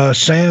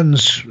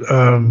 Sans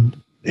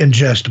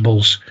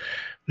ingestibles.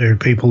 There are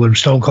people that are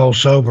stone cold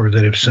sober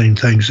that have seen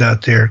things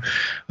out there.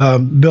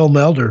 Bill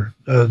Melder,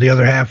 the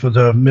other half of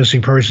the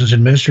Missing Persons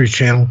and Mysteries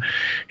channel,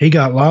 he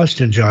got lost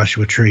in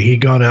Joshua Tree.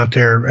 He'd gone out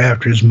there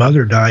after his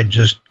mother died,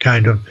 just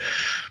kind of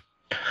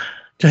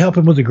to help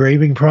him with the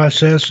grieving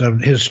process.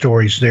 His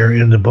stories there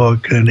in the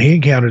book, and he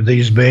encountered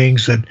these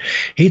beings that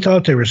he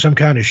thought they were some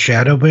kind of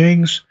shadow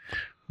beings,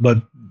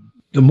 but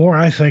the more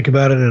I think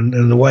about it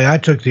and the way I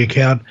took the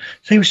account,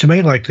 it seems to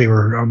me like they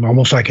were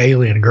almost like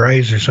alien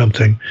grays or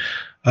something.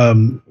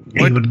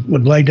 He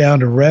would lay down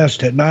to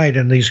rest at night,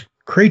 and these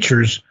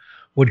creatures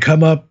would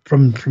come up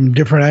from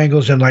different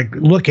angles and like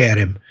look at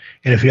him,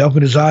 and if he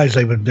opened his eyes,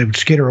 they would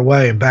skitter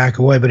away and back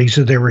away, but he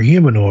said they were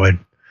humanoid.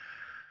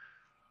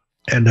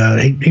 And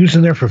he was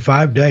in there for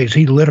 5 days.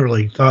 He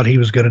literally thought he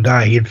was going to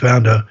die. He had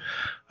found a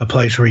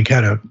place where he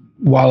kind of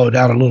wallowed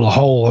out a little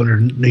hole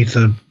underneath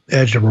the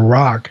edge of a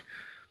rock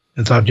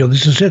and thought,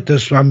 this is it.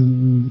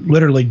 I'm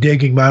literally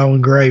digging my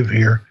own grave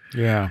here.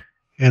 Yeah.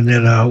 And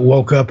then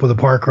woke up with a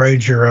park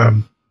ranger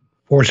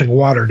forcing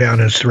water down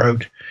his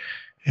throat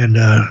and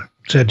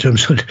said to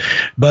him,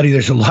 buddy,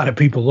 there's a lot of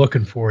people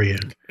looking for you.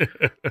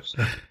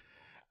 So.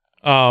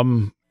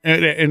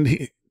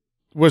 And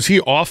was he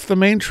off the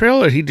main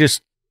trail, or he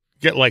just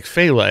get like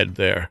Phaled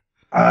there?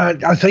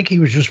 I think he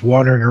was just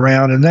wandering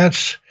around, and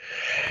that's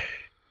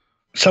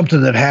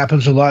something that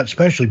happens a lot,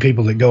 especially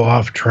people that go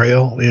off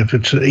trail.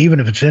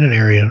 Even if it's in an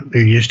area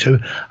they're used to.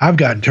 I've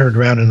gotten turned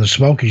around in the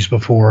Smokies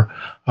before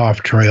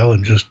off trail,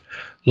 and just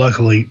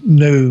luckily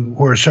knew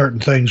where certain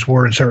things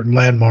were and certain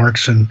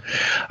landmarks. And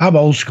I'm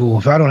old school.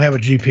 If I don't have a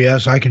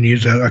GPS, I can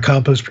use a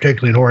compass,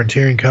 particularly an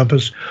orienteering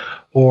compass,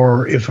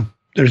 or if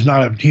there's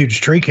not a huge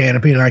tree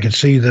canopy and I can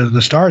see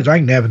the stars, I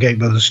can navigate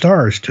by the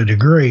stars to a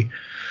degree.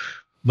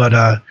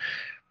 But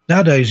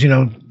nowadays,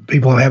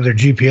 people have their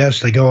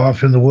GPS, they go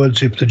off in the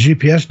woods. If the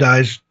GPS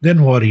dies,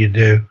 then what do you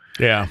do?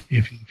 Yeah.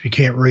 If you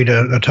can't read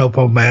a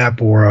topo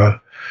map or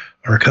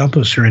a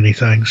compass or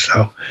anything.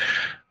 So,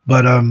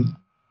 but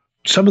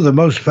some of the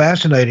most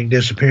fascinating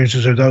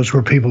disappearances are those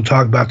where people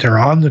talk about they're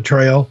on the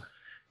trail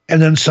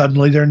and then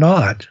suddenly they're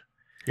not.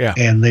 Yeah.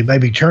 And they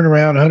maybe turn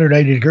around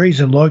 180 degrees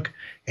and look,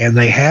 and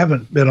they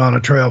haven't been on a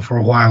trail for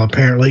a while,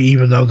 apparently,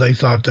 even though they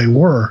thought they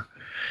were.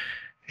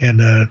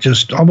 And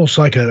just almost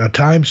like a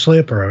time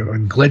slip or a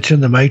glitch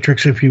in the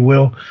matrix, if you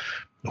will,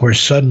 where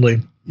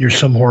suddenly you're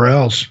somewhere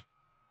else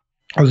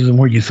other than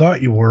where you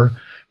thought you were.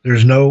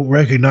 There's no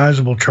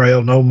recognizable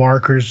trail, no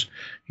markers.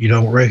 You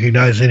don't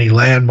recognize any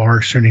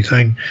landmarks or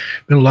anything.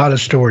 Been a lot of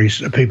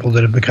stories of people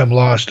that have become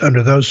lost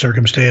under those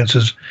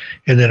circumstances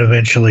and then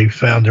eventually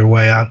found their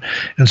way out.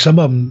 And some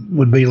of them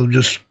would be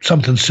just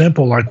something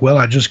simple like,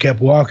 I just kept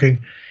walking,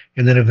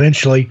 and then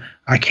eventually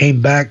I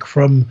came back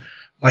from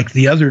like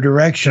the other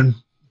direction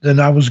than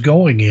I was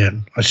going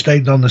in. I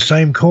stayed on the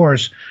same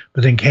course,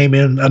 but then came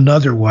in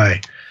another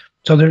way.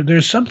 So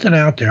there's something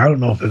out there. I don't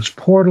know if it's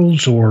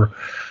portals or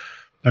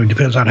it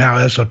depends on how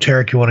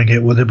esoteric you want to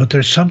get with it, but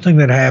there's something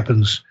that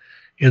happens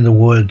in the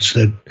woods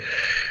that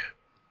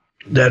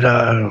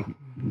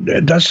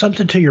does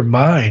something to your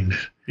mind.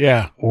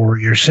 Yeah. Or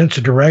your sense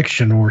of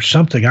direction or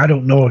something. I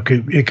don't know.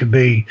 It could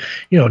be,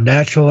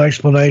 natural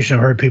explanation.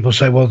 I've heard people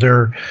say,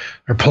 there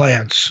are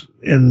plants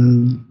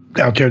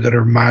out there that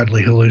are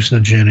mildly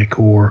hallucinogenic,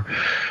 or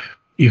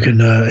you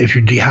can, if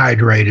you're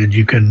dehydrated,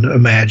 you can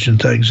imagine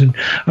things. And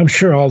I'm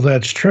sure all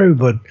that's true,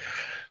 but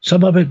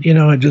some of it,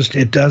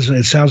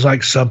 it sounds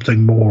like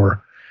something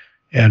more.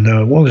 And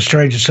one of the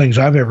strangest things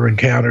I've ever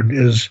encountered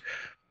is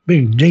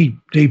being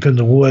deep in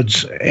the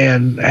woods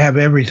and have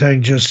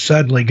everything just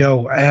suddenly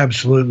go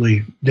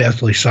absolutely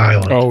deathly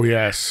silent. Oh,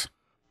 yes.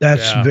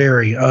 That's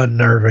very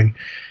unnerving.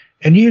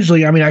 And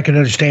usually, I can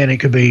understand it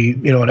could be,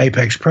 an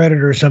apex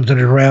predator or something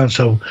around,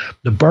 so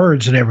the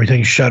birds and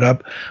everything shut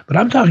up. But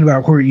I'm talking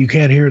about where you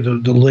can't hear the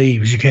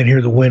leaves, you can't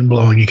hear the wind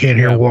blowing, you can't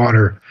hear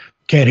water.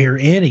 Can't hear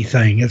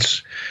anything.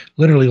 It's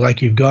literally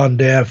like you've gone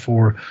deaf,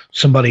 or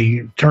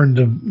somebody turned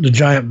the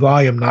giant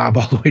volume knob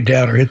all the way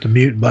down or hit the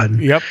mute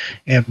button. Yep.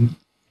 And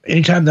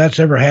anytime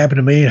that's ever happened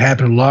to me, it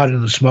happened a lot in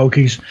the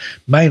Smokies,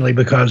 mainly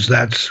because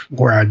that's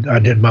where I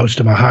did most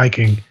of my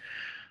hiking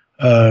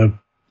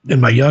in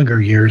my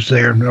younger years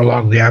there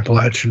along the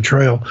Appalachian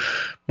Trail.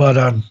 But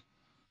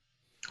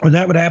when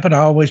that would happen, I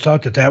always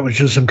thought that that was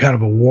just some kind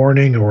of a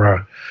warning or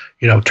a,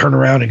 turn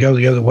around and go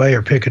the other way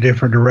or pick a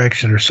different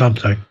direction or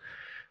something.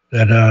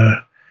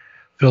 That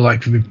feel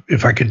like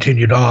if I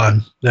continued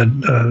on,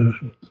 then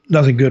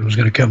nothing good was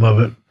going to come of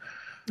it.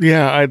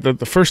 Yeah,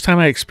 the first time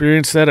I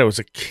experienced that, I was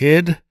a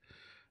kid.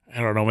 I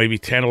don't know, maybe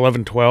 10,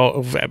 11,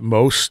 12 at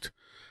most.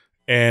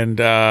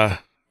 And I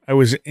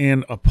was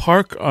in a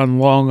park on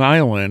Long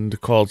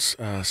Island called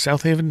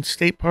South Haven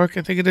State Park,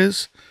 I think it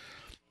is.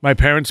 My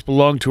parents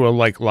belonged to a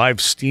live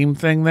steam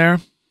thing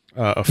there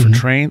for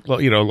train,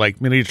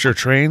 like miniature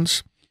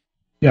trains.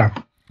 Yeah.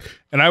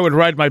 And I would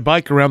ride my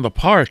bike around the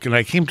park, and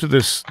I came to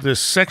this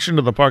section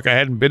of the park I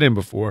hadn't been in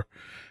before.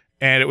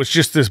 And it was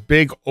just this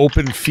big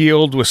open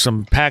field with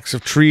some packs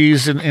of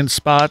trees in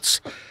spots.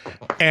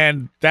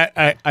 And that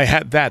I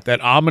had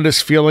that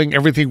ominous feeling.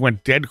 Everything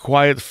went dead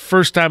quiet.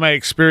 First time I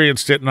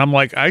experienced it, and I'm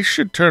like, I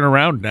should turn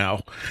around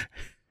now.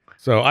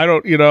 So I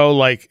don't,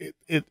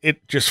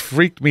 it just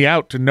freaked me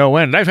out to no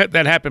end. I've had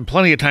that happen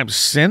plenty of times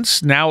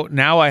since. Now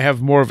I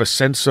have more of a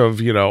sense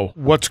of,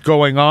 what's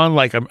going on.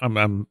 Like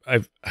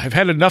I've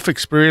had enough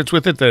experience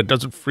with it that it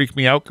doesn't freak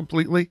me out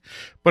completely,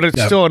 but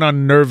it's still an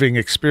unnerving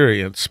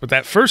experience. But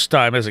that first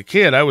time as a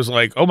kid, I was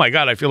like, oh my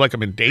God, I feel like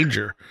I'm in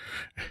danger.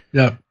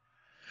 Yeah.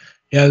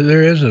 Yeah,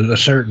 there is a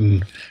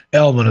certain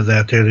element of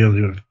that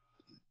there.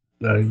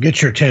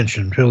 Get your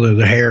attention, feel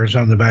the hairs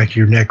on the back of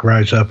your neck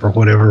rise up or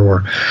whatever,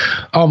 or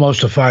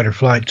almost a fight or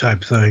flight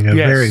type thing, a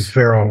very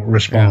feral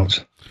response.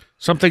 Yeah.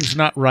 Something's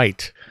not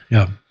right.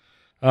 Yeah.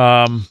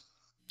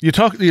 You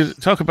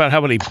talk about how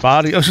many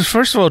bodies. Oh, so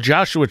first of all,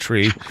 Joshua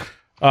Tree.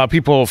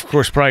 People, of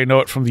course, probably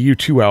know it from the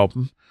U2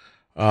 album.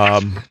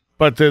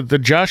 But the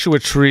Joshua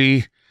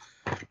Tree,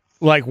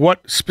 like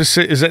what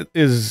specific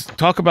is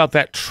talk about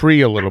that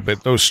tree a little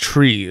bit, those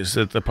trees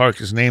that the park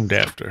is named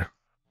after.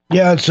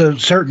 Yeah, it's a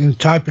certain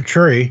type of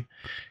tree,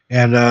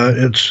 and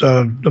it's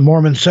the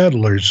Mormon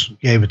settlers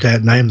gave it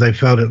that name. They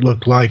felt it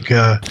looked like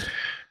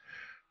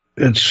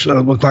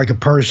looked like a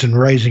person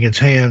raising its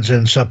hands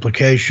in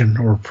supplication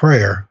or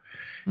prayer,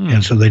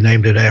 and so they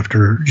named it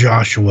after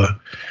Joshua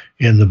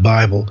in the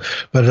Bible.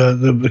 But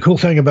the cool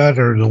thing about it,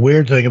 or the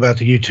weird thing about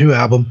the U2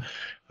 album,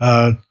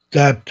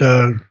 that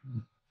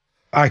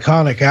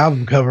iconic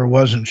album cover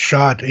wasn't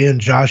shot in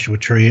Joshua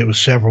Tree. It was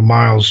several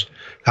miles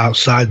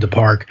outside the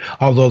park,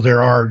 although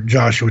there are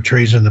Joshua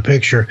trees in the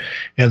picture.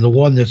 And the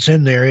one that's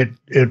in there, it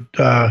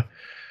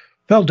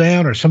fell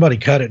down, or somebody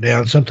cut it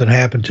down. Something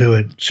happened to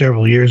it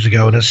several years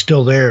ago, and it's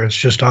still there. It's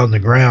just on the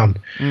ground.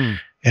 And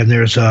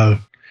there's a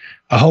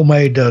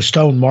homemade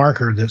stone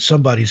marker that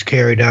somebody's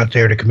carried out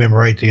there to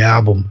commemorate the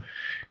album.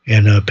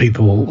 And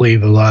people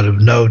leave a lot of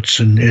notes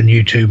and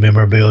YouTube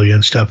memorabilia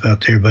and stuff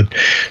out there, but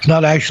it's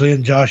not actually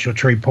in Joshua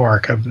Tree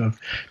Park. I've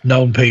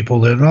known people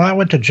that, well, I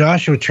went to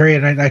Joshua Tree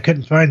and I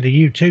couldn't find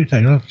the U2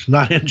 thing. Well, it's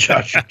not in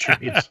Joshua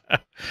Tree.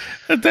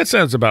 That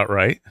sounds about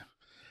right.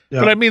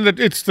 Yep. But I mean, that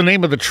it's the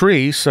name of the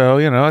tree, so,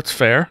 it's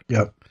fair.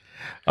 Yep.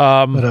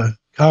 But a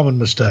common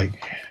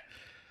mistake.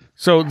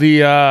 So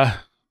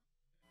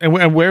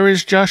and where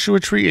is Joshua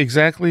Tree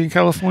exactly in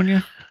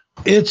California?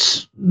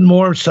 It's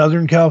more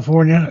Southern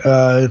California.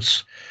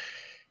 It's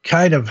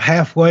kind of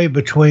halfway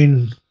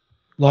between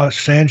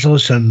Los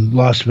Angeles and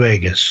Las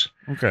Vegas.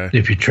 Okay.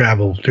 If you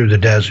travel through the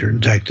desert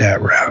and take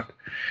that route.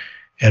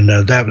 And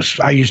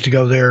I used to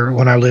go there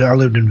when I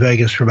lived in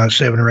Vegas for about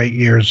 7 or 8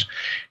 years.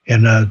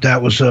 And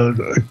that was a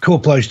cool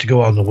place to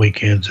go on the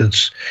weekends.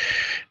 It's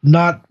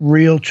not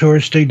real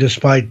touristy,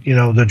 despite,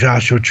 the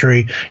Joshua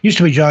Tree. Used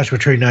to be Joshua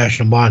Tree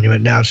National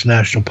Monument. Now it's a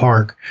national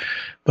park.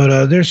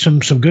 But there's some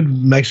good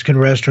Mexican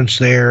restaurants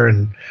there,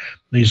 and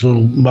these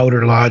little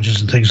motor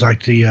lodges and things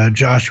like the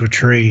Joshua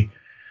Tree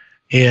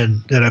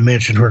Inn that I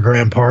mentioned where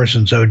Graham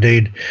Parsons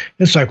OD'd.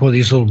 It's like one of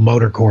these little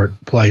motor court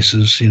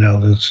places,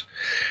 that's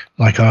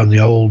like on the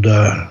old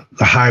the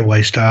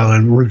highway style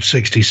and Route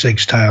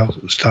 66 style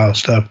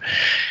stuff.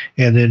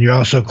 And then you're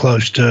also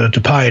close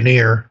to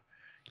Pioneer,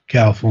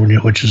 California,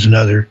 which is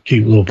another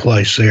cute little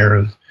place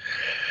there.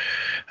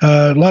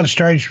 A lot of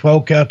strange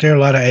folk out there, a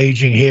lot of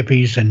aging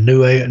hippies and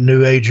new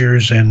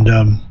agers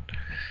and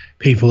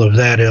people of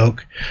that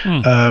ilk.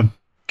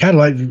 Kind of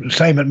like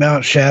same at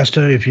Mount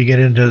Shasta. If you get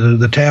into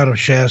the town of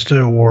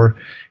Shasta or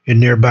in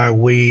nearby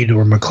Weed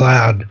or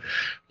McLeod, a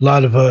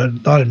lot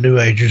of new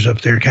agers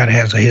up there. Kind of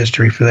has a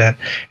history for that.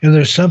 And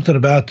there's something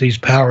about these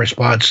power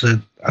spots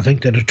that I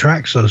think that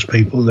attracts those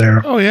people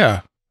there. Oh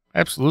yeah,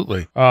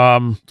 absolutely.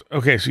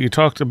 Okay, so you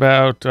talked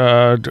about.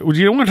 Would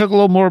you want to talk a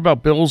little more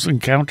about Bill's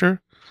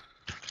encounter?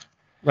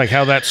 Like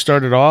how that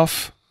started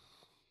off?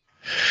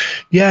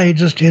 Yeah,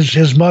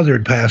 his mother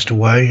had passed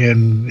away,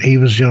 and he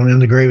was in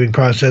the grieving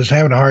process,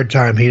 having a hard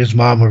time. He and his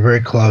mom were very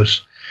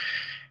close,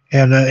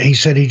 and he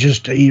said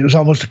he was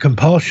almost a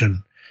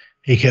compulsion.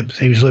 He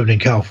was living in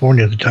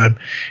California at the time,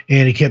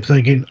 and he kept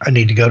thinking, I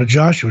need to go to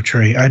Joshua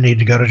Tree. I need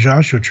to go to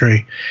Joshua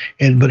Tree,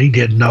 but he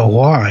didn't know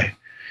why,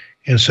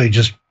 and so he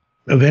just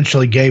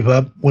eventually gave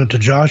up, went to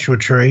Joshua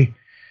Tree,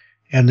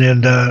 and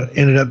then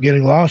ended up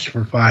getting lost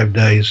for 5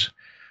 days.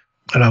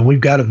 And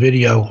we've got a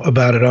video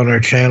about it on our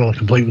channel,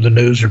 complete with the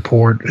news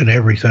report and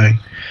everything.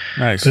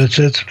 Nice. But it's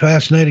a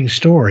fascinating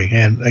story.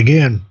 And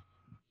again,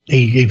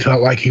 he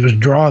felt like he was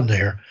drawn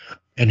there,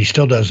 and he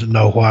still doesn't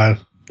know why,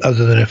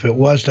 other than if it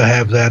was to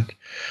have that,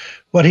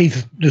 what he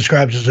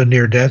describes as a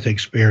near-death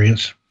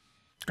experience.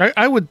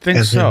 I would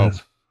think so.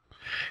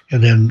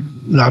 And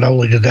then not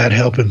only did that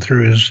help him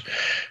through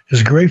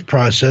his grief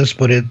process,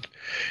 but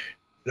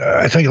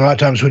I think a lot of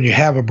times when you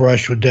have a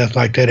brush with death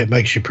like that, it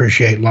makes you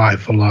appreciate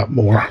life a lot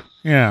more.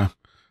 Yeah.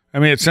 I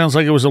mean, it sounds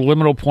like it was a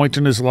liminal point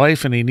in his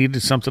life, and he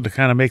needed something to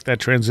kind of make that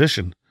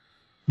transition.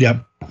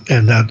 Yep,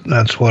 and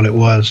that's what it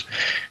was.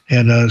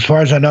 And as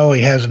far as I know,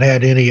 he hasn't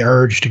had any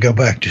urge to go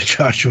back to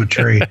Joshua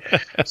Tree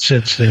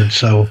since then.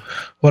 So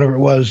whatever it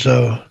was,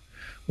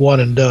 one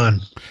and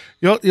done.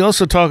 You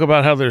also talk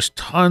about how there's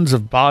tons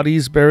of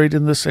bodies buried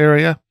in this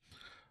area,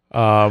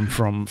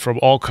 from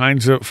all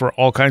kinds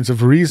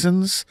of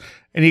reasons,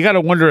 and you got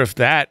to wonder if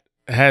that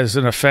has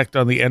an effect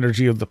on the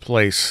energy of the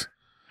place.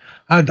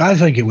 I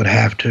think it would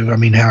have to. I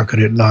mean, how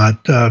could it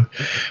not?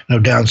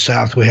 Down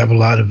south we have a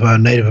lot of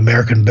Native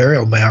American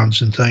burial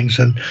mounds and things,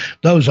 and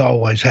those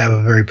always have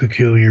a very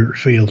peculiar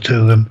feel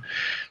to them.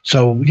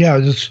 So, yeah,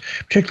 it's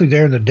particularly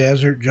there in the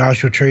desert,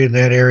 Joshua Tree in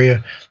that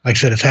area. Like I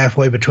said, it's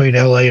halfway between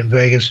L.A. and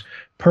Vegas.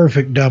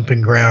 Perfect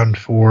dumping ground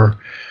for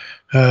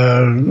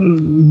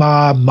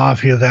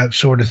mafia, that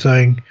sort of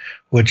thing,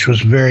 which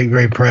was very,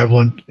 very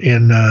prevalent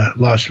in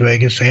Las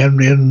Vegas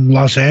and in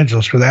Los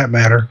Angeles, for that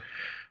matter,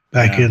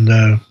 back in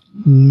the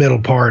middle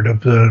part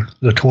of the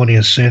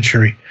 20th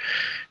century.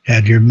 You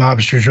had your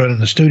mobsters running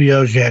the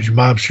studios, you had your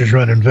mobsters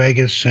running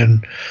Vegas,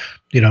 and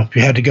if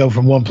you had to go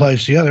from one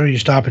place to the other, you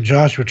stop in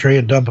Joshua Tree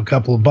and dump a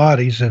couple of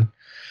bodies. And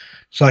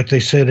it's like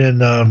they said in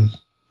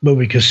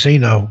movie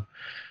Casino,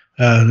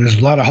 there's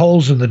a lot of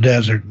holes in the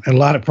desert and a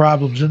lot of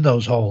problems in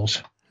those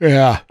holes.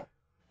 Yeah.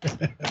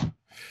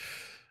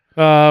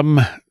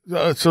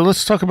 So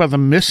let's talk about the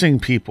missing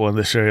people in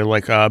this area,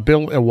 like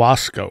Bill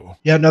Owasco.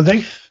 Yeah, no,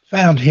 they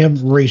found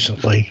him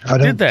recently.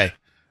 Did they?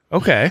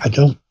 Okay. I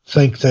don't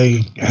think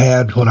they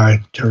had when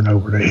I turn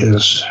over to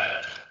his.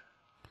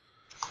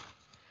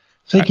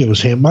 I think it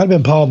was him. Might have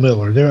been Paul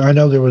Miller. I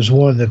know there was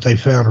one that they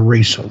found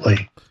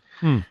recently.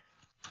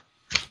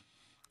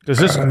 Does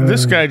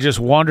this guy just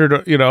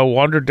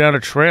wandered down a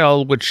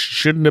trail, which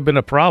shouldn't have been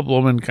a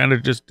problem, and kind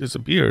of just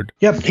disappeared?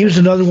 Yep, he was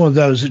another one of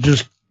those that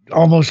just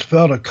almost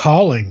felt a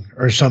calling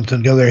or something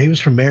to go there. He was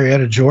from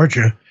Marietta,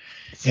 Georgia,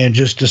 and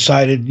just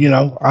decided,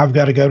 I've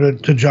got to go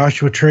to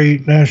Joshua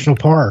Tree National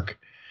Park.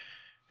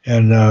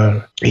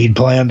 And he'd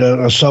planned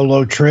a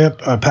solo trip,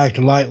 packed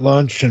a light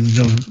lunch and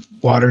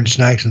water and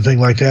snacks and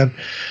things like that.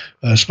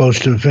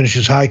 Supposed to finish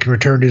his hike and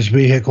return to his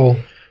vehicle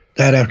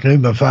that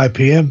afternoon by 5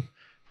 p.m.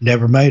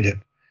 Never made it.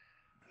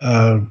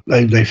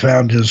 They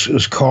found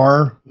his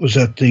car was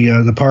at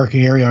the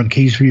parking area on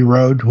Keysview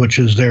Road, which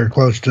is there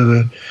close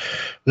to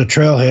the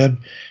trailhead.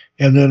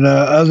 And then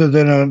other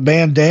than a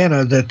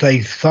bandana that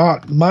they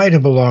thought might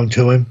have belonged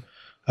to him,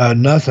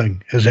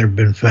 nothing has ever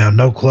been found.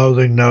 No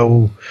clothing,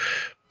 no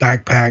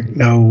backpack,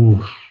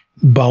 no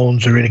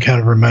bones or any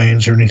kind of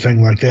remains or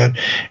anything like that.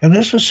 And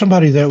this was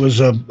somebody that was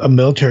a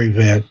military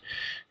vet.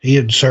 He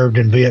had served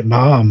in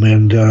Vietnam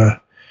and,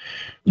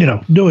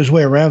 knew his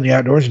way around the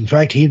outdoors. In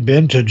fact, he'd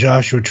been to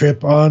Joshua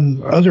Trip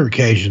on other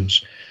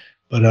occasions.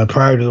 But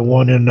prior to the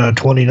one in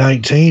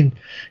 2019,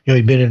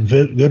 he'd been in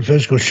good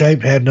physical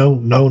shape, had no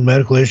known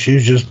medical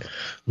issues, just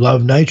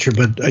loved nature.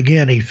 But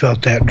again, he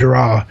felt that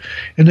draw.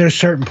 And there's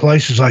certain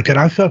places like that.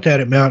 I felt that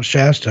at Mount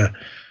Shasta.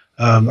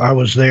 I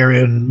was there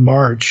in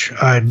March.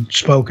 I'd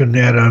spoken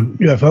at a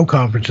UFO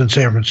conference in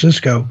San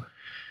Francisco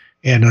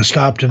and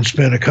stopped and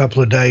spent a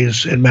couple of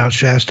days in Mount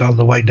Shasta on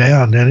the way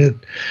down. And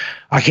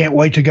I can't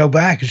wait to go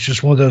back. It's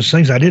just one of those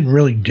things. I didn't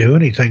really do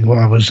anything while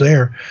I was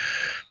there.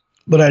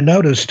 But I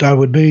noticed I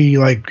would be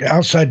like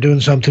outside doing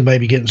something,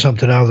 maybe getting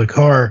something out of the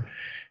car,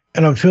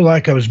 and I would feel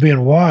like I was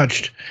being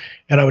watched.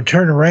 And I would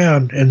turn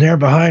around, and there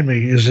behind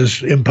me is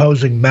this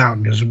imposing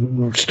mountain. Because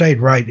we stayed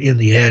right in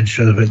the edge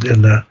of it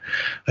in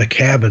a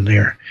cabin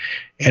there,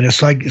 and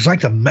it's like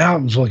the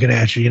mountain's looking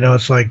at you.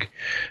 It's like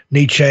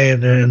Nietzsche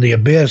and the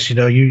abyss.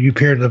 You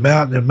peer into the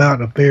mountain, and the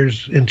mountain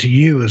appears into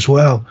you as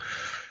well.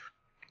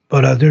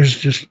 But there's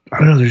just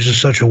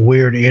such a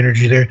weird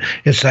energy there.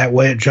 It's that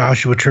way at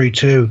Joshua Tree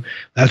too.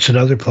 That's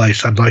another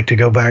place I'd like to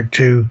go back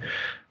to.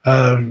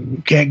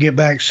 Can't get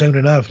back soon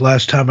enough.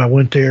 Last time I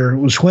went there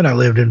was when I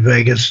lived in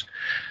Vegas.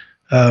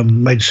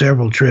 Made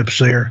several trips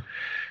there.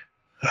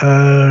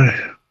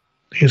 I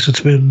guess it's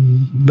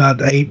been about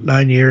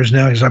 8-9 years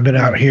now because I've been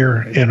out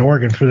here in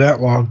Oregon for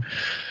that long.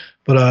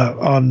 But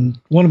on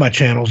one of my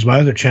channels, my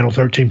other channel,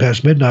 13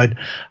 Past Midnight,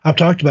 I've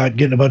talked about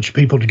getting a bunch of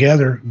people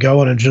together,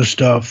 going and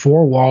just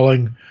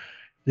four-walling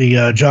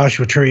the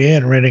Joshua Tree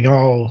Inn, renting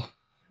all,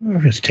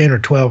 it's 10 or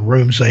 12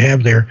 rooms they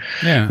have there.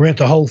 Yeah. Rent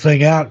the whole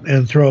thing out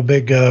and throw a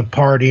big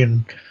party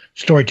and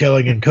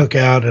storytelling and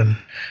cookout and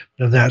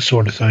that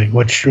sort of thing,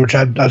 which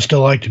I'd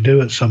still like to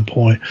do at some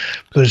point.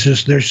 But it's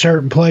just there's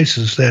certain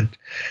places that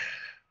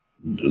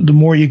the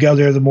more you go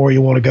there, the more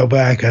you want to go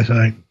back, I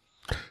think.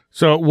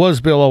 So it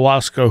was Bill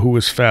Owasco who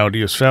was found.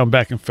 He was found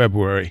back in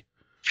February.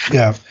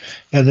 Yeah.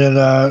 And then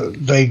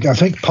I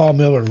think Paul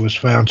Miller was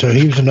found too.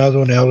 He was another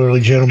one,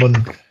 elderly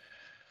gentleman,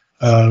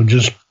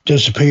 just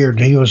disappeared.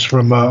 He was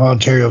from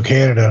Ontario,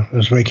 Canada.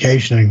 Was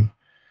vacationing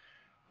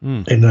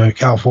in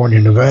California,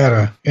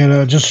 Nevada,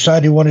 and just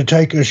decided he wanted to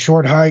take a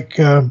short hike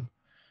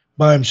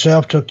by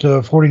himself. Took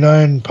the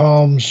 49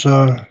 Palms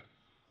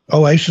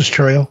Oasis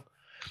Trail.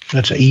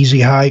 That's an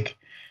easy hike.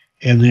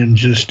 And then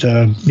just,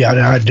 I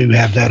do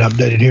have that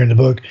updated here in the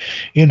book.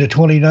 Into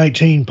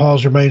 2019,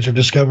 Paul's remains are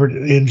discovered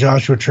in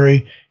Joshua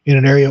Tree in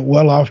an area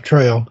well off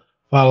trail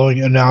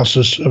following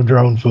analysis of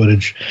drone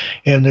footage.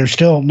 And they're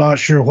still not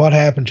sure what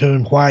happened to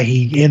him, why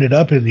he ended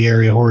up in the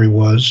area where he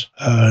was.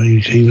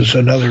 He was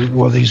another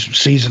one of these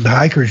seasoned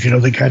hikers,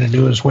 they kind of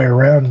knew his way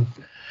around.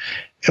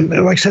 And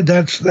like I said,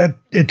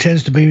 it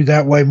tends to be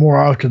that way more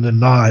often than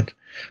not.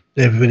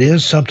 If it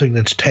is something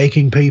that's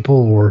taking people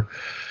or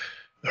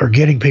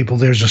getting people,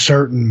 there's a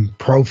certain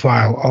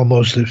profile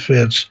almost that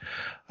fits.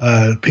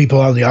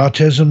 People on the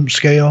autism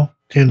scale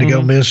tend to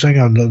go missing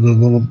on the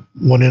little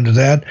one end of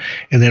that.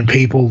 And then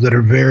people that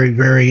are very,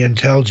 very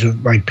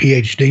intelligent, like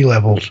PhD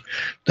levels,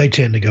 they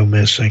tend to go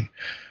missing.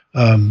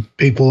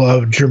 People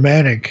of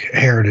Germanic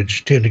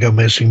heritage tend to go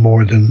missing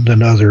more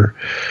than other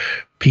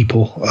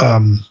people.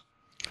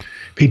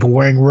 People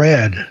wearing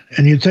red.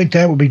 And you'd think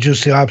that would be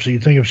just the opposite.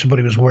 You'd think if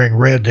somebody was wearing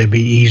red, they'd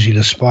be easy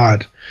to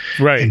spot.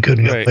 Right. And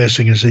couldn't go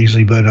missing as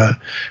easily. But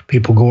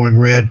people going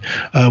red.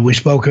 We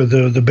spoke of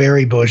the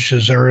berry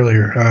bushes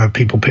earlier.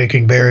 People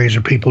picking berries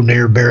or people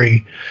near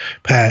berry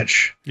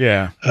patch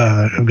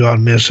have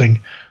gone missing.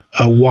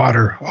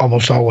 Water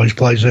almost always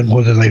plays in,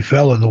 whether they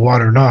fell in the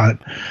water or not.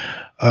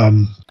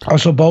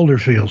 Also boulder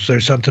fields.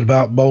 There's something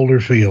about boulder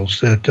fields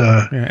that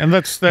and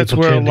that's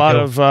where a lot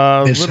of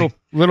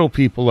little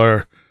people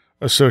are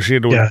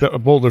associated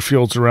with boulder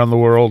fields around the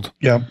world.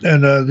 Yeah,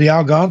 and the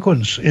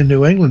Algonquins in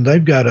New England,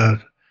 they've got a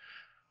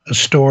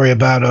story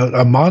about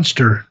a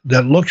monster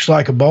that looks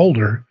like a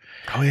boulder.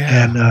 Oh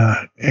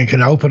yeah, and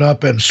can open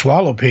up and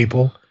swallow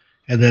people,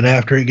 and then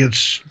after it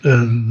gets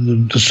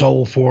the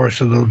soul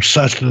force or the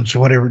sustenance or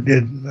whatever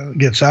it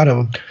gets out of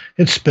them,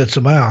 it spits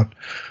them out.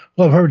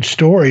 Well, I've heard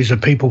stories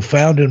of people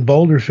found in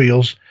boulder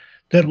fields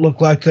that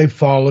look like they've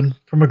fallen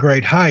from a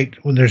great height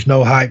when there's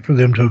no height for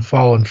them to have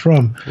fallen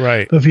from.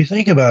 Right. But if you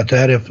think about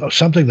that, if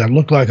something that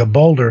looked like a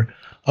boulder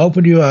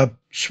opened you up,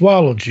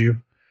 swallowed you,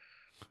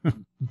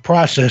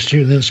 processed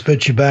you, and then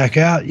spit you back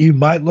out, you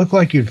might look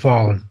like you'd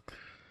fallen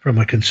from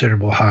a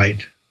considerable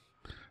height.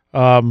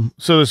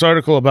 So this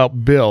article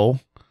about Bill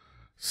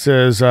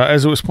says,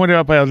 as it was pointed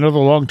out by another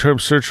long-term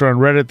searcher on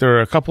Reddit, there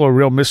are a couple of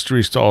real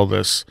mysteries to all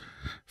this.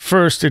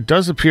 First, it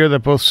does appear that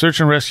both search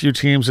and rescue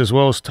teams, as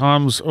well as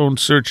Tom's own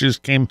searches,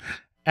 came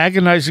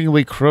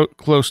agonizingly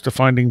close to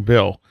finding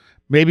Bill,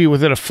 maybe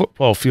within a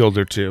football field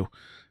or two.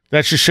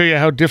 That should show you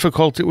how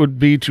difficult it would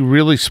be to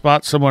really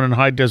spot someone in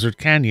high desert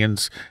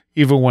canyons,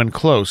 even when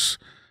close.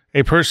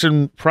 A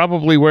person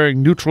probably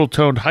wearing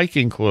neutral-toned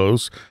hiking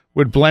clothes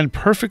would blend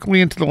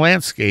perfectly into the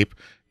landscape.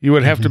 You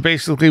would have to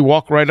basically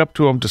walk right up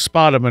to him to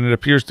spot him, and it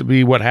appears to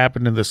be what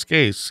happened in this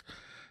case.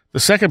 The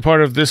second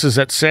part of this is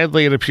that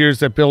sadly it appears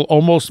that Bill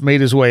almost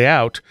made his way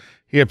out.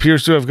 He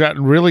appears to have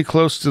gotten really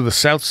close to the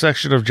south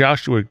section of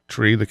Joshua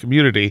Tree, the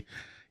community.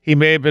 He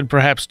may have been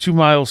perhaps 2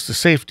 miles to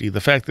safety.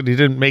 The fact that he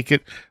didn't make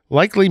it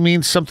likely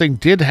means something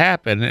did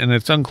happen, and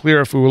it's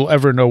unclear if we will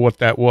ever know what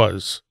that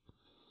was.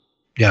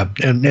 Yeah,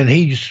 and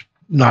he's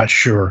not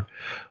sure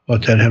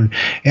what that happened.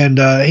 And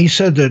he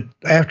said that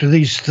after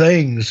these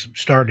things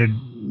started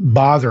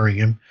bothering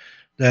him,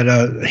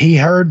 that he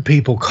heard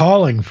people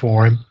calling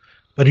for him,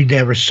 but he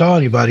never saw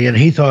anybody, and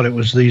he thought it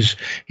was these,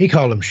 he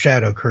called them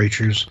shadow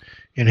creatures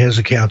in his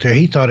account there.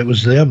 He thought it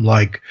was them,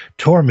 like,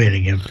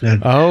 tormenting him.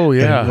 That,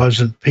 that it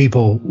wasn't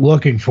people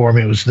looking for him.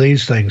 It was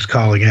these things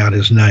calling out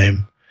his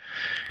name.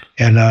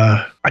 And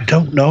I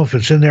don't know if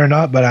it's in there or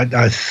not, but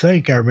I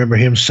think I remember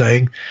him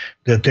saying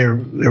that there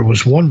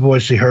was one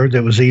voice he heard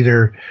that was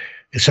either,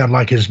 it sounded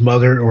like his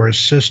mother or his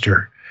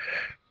sister,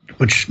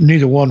 which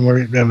neither one were.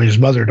 I mean, his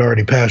mother had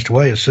already passed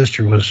away. His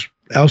sister was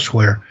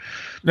elsewhere.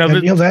 Now,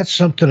 and, that's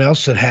something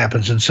else that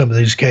happens in some of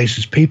these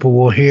cases. People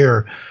will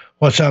hear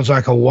what sounds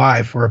like a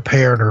wife or a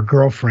parent or a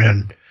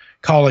girlfriend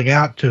calling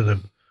out to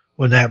them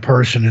when that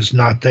person is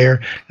not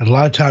there. And a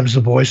lot of times the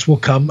voice will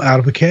come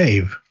out of a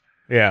cave.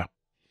 Yeah.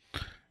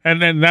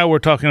 And then now we're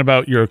talking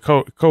about your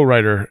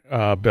co-writer,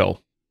 Bill.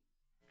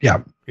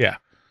 Yeah. Yeah.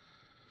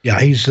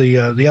 Yeah, he's the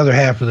other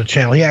half of the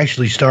channel. He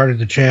actually started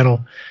the channel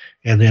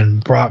and then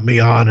brought me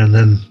on, and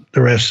then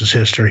the rest is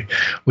history.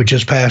 We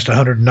just passed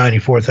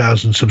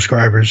 194,000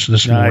 subscribers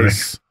this morning.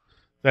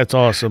 That's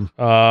awesome.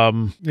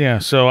 Yeah,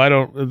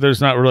 so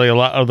there's not really a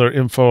lot other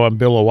info on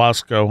Bill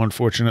Owasco,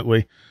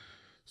 unfortunately.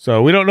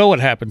 So we don't know what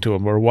happened to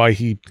him or why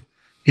he...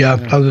 Yeah,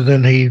 other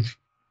than he,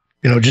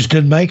 just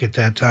didn't make it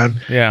that time.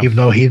 Yeah. Even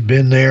though he'd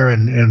been there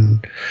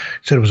and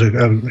said it was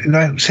and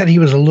I said he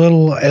was a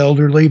little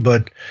elderly,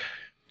 but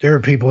there are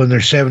people in their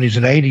 70s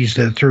and 80s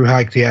that through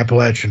hike the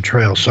Appalachian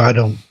Trail, so I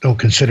don't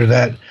consider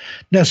that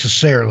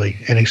necessarily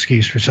an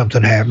excuse for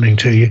something happening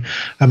to you.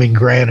 I mean,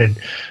 granted,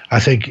 I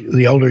think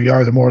the older you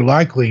are, the more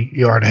likely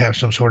you are to have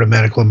some sort of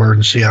medical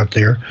emergency out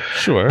there.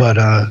 Sure.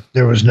 But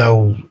there was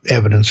no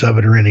evidence of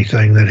it or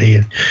anything that he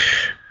had,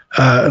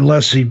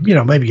 unless he,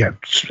 maybe got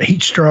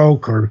heat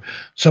stroke or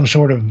some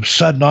sort of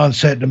sudden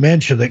onset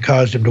dementia that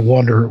caused him to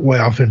wander way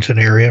off into an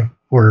area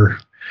where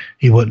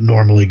he wouldn't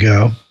normally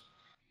go.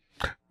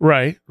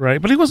 Right.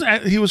 But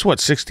he was what,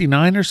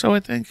 69 or so, I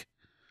think?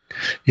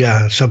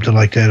 Yeah, something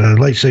like that,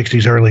 late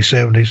 60s, early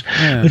 70s.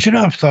 Yeah. But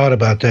I've thought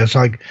about that. It's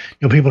like,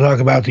 people talk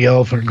about the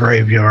elephant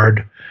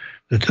graveyard,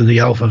 that the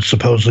elephants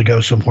supposedly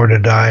go somewhere to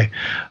die.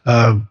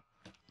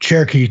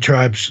 Cherokee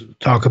tribes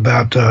talk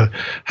about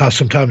how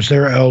sometimes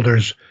their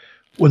elders,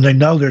 when they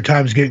know their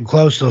time's getting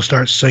close, they'll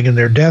start singing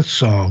their death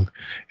song,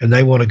 and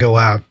they want to go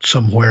out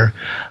somewhere.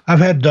 I've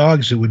had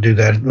dogs that would do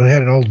that. I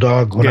had an old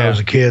dog when I was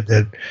a kid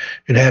that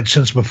it had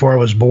since before I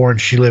was born.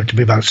 She lived to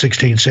be about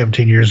 16,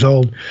 17 years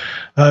old.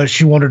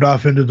 She wandered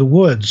off into the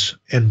woods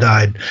and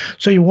died.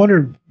 So you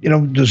wonder,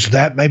 does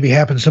that maybe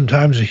happen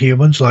sometimes to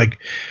humans? Like,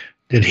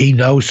 did he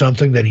know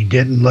something that he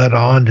didn't let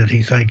on? Did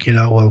he think,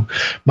 well,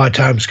 my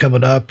time's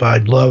coming up. I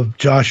love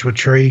Joshua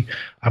Tree.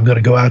 I'm going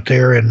to go out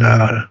there and,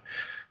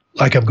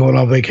 like I'm going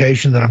on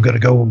vacation, then I'm going to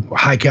go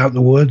hike out in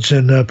the woods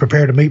and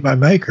prepare to meet my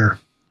maker.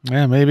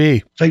 Yeah,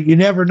 maybe. So you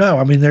never know.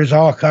 I mean, there's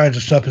all kinds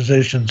of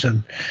suppositions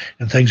and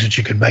things that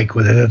you can make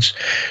with it. It's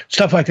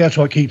stuff like that's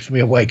what keeps me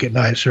awake at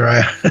night,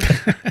 sir.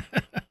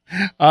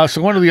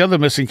 So one of the other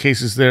missing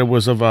cases there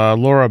was of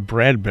Laura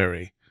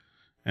Bradbury,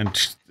 and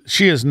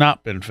she has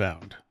not been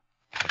found.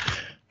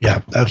 Yeah,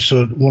 that's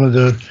one of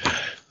the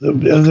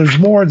there's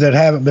more that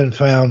haven't been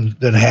found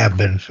than have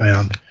been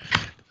found.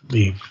 Let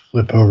me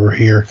flip over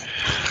here.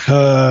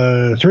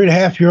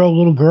 3.5-year-old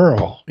little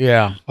girl.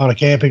 Yeah. On a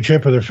camping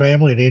trip with her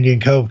family at Indian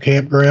Cove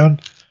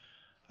Campground.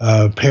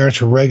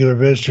 Parents were regular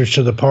visitors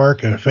to the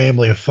park, a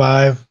family of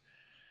 5.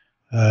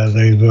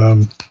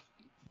 They've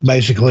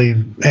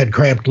basically had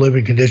cramped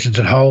living conditions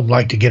at home,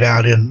 like to get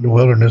out in the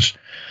wilderness.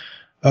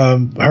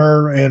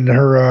 Her and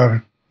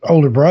her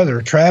older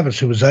brother, Travis,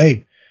 who was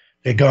 8,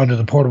 had gone to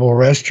the portable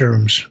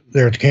restrooms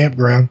there at the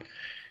campground.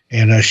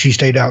 And she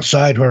stayed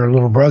outside where her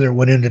little brother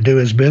went in to do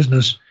his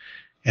business.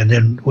 And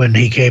then when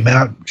he came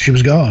out, she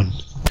was gone.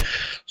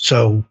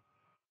 So,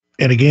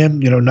 and again,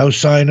 no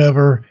sign of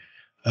her,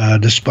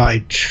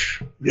 despite,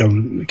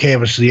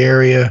 canvass the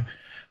area.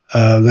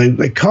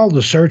 They called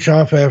the search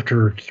off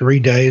after 3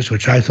 days,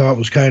 which I thought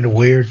was kind of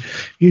weird.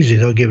 Usually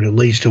they'll give it at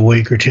least a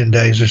week or 10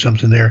 days or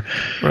something there.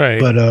 Right.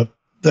 But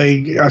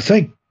I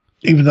think,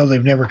 even though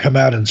they've never come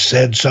out and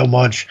said so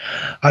much,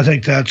 I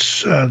think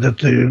that's that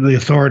the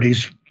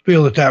authorities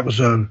feel that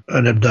was an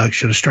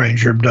abduction, a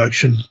stranger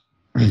abduction.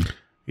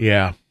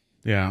 Yeah,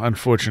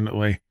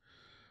 unfortunately.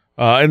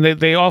 And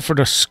they offered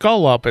a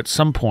skull up at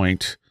some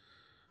point,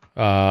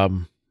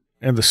 and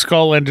the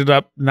skull ended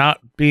up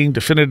not being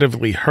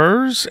definitively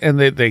hers, and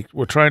they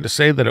were trying to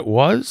say that it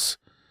was.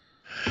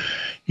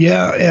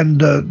 Yeah,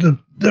 and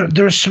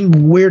there's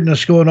some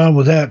weirdness going on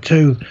with that,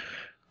 too.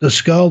 The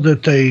skull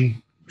that they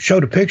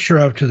showed a picture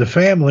of to the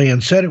family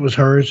and said it was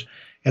hers,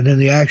 and then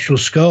the actual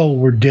skull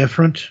were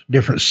different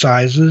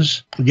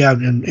sizes. Yeah,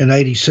 in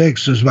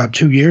 86, it was about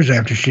 2 years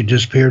after she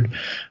disappeared,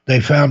 they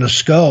found a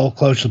skull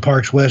close to the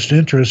park's west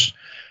entrance,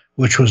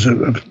 which was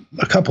a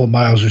couple of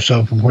miles or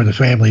so from where the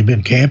family had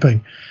been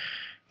camping.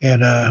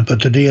 And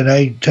but the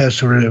DNA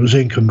tests it was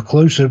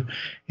inconclusive.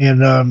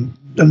 And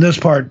this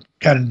part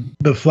kind of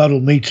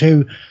befuddled me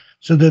too,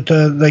 so that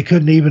they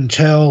couldn't even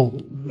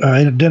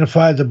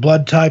identify the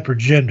blood type or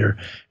gender.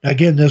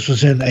 Again, this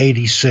was in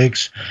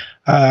 86.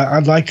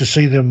 I'd like to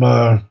see them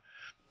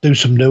do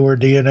some newer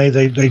DNA.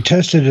 They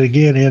tested it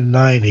again in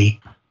 90.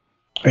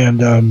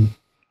 And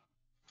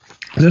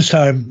this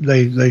time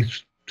they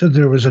said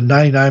there was a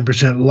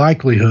 99%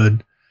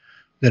 likelihood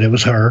that it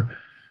was her.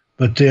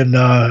 But then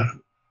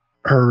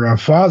her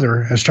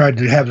father has tried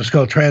to have the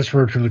skull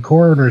transferred from the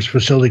coroner's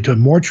facility to a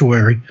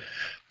mortuary.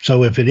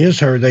 So if it is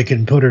her, they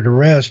can put her to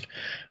rest.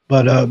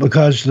 But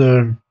because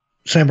the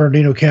San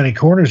Bernardino County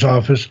Coroner's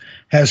Office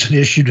hasn't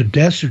issued a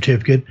death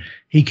certificate,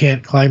 he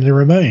can't claim the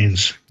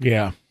remains.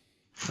 Yeah.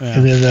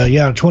 And then, in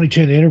a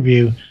 2010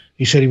 interview,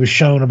 he said he was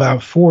shown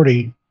about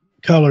 40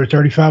 color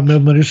 35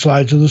 millimeter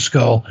slides of the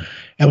skull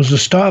and was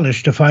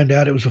astonished to find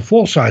out it was a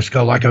full-size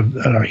skull, like a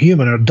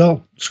human, an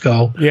adult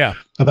skull. Yeah.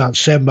 About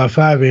 7 by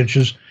 5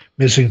 inches,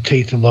 missing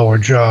teeth and lower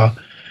jaw.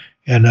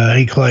 And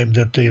he claimed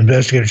that the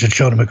investigators had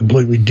shown him a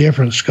completely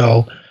different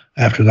skull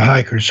after the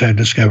hikers had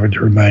discovered the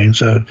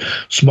remains, a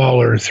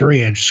smaller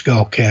 3-inch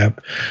skull cap.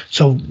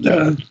 So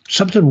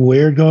something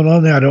weird going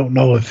on there. I don't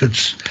know if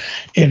it's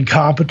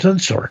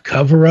incompetence or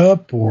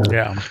cover-up or...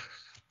 Yeah.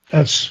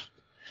 That's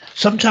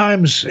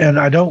sometimes, and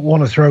I don't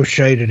want to throw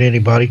shade at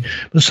anybody,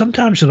 but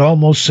sometimes it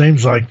almost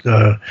seems like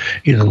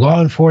either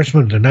law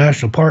enforcement, the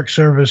National Park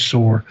Service,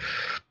 or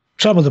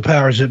some of the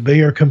powers that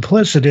be are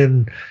complicit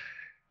in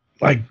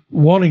like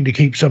wanting to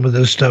keep some of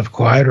this stuff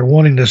quiet, or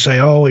wanting to say,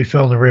 oh, he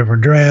fell in the river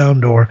and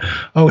drowned, or,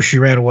 oh, she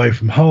ran away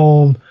from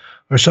home,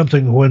 or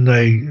something, when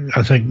they,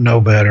 I think, know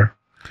better.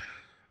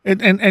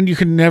 And you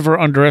can never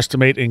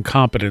underestimate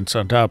incompetence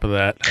on top of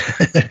that.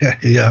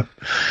 Yeah.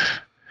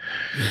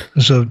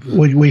 So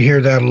we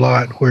hear that a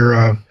lot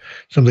where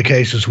some of the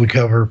cases we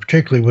cover,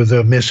 particularly with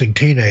missing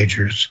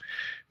teenagers,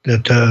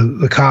 that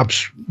the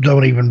cops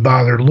don't even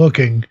bother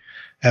looking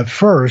at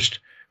first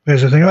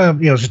because they think, oh,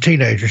 it's a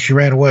teenager. She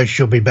ran away.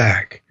 She'll be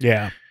back.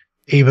 Yeah.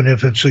 Even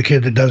if it's a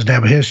kid that doesn't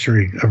have a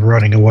history of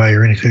running away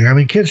or anything. I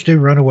mean, kids do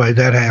run away.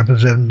 That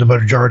happens, and the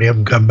majority of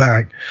them come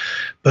back.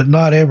 But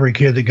not every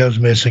kid that goes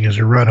missing is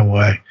a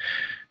runaway.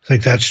 I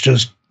think that's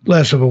just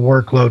less of a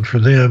workload for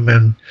them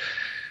and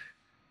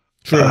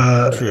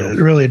True.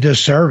 really a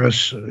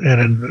disservice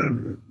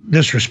and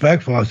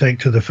disrespectful, I think,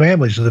 to the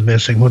families of the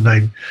missing when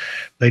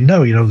they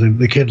know,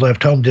 the kid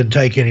left home, didn't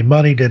take any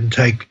money, didn't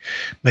take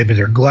maybe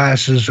their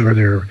glasses or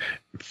their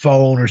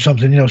phone or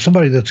something.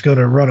 Somebody that's going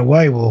to run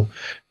away will,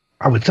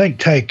 I would think,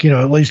 take,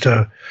 at least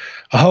a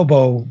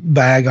hobo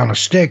bag on a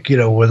stick,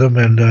 with them,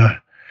 and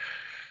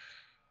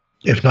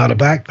if not a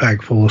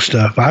backpack full of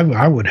stuff.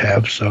 I would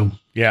have, so.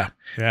 Yeah.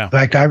 In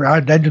fact, I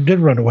did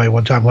run away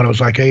one time when I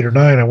was like 8 or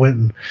 9. I went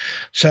and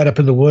sat up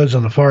in the woods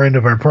on the far end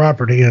of our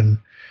property, and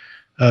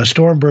a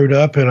storm brewed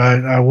up, and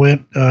I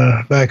went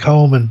back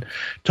home and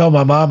told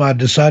my mom I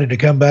decided to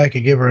come back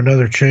and give her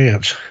another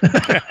chance.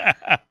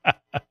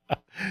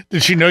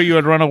 Did she know you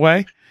had run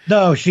away?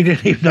 No, she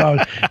didn't even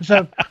know.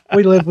 So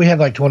we had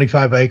like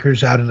 25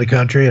 acres out in the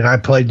country, and I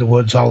played in the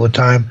woods all the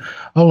time.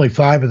 Only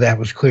 5 of that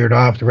was cleared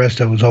off. The rest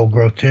of it was old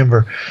growth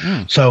timber.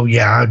 So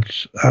yeah,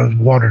 I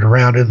wandered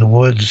around in the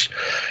woods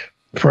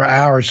for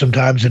hours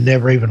sometimes and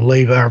never even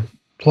leave our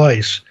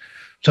place.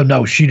 So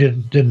no, she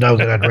didn't know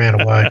that I'd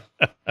ran away.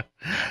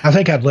 I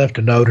think I'd left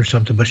a note or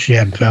something, but she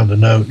hadn't found the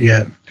note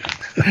yet.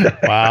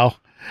 Wow.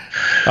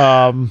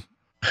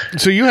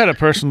 So you had a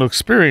personal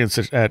experience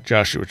at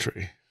Joshua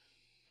Tree.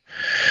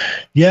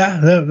 Yeah,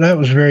 that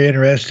was very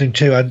interesting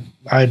too.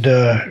 I'd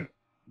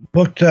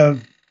booked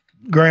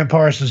Graham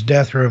Parsons'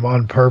 death room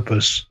on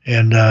purpose,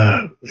 and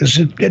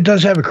it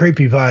does have a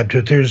creepy vibe to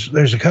it.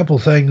 There's a couple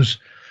things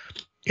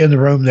in the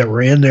room that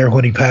were in there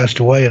when he passed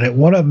away, and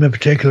one of them in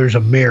particular is a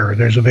mirror.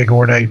 There's a big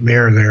ornate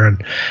mirror there,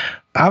 and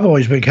I've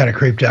always been kind of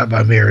creeped out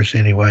by mirrors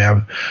anyway.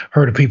 I've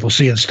heard of people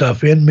seeing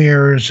stuff in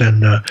mirrors,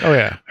 and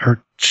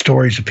heard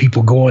stories of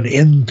people going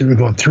through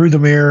the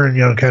mirror,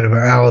 and kind of an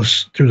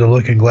Alice through the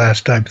looking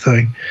glass type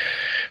thing.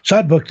 So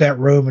I'd booked that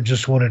room and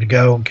just wanted to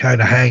go and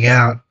kind of hang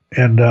out.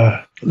 And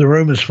the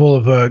room is full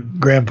of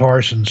Graham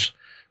Parsons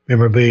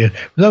memorabilia.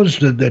 For those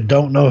that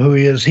don't know who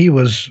he is, he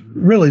was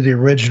really the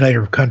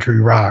originator of country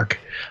rock,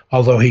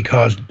 although he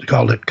called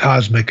it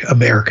cosmic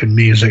American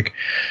music.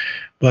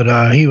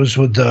 But he was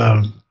with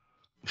the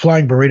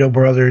Flying Burrito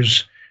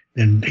Brothers,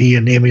 and he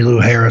and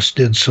Emmylou Harris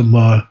did some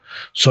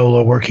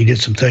solo work. He did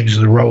some things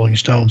with the Rolling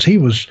Stones. He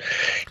was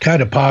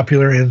kind of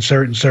popular in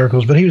certain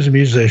circles, but he was a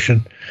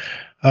musician.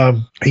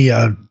 He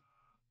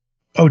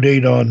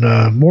OD'd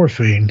on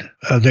morphine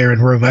there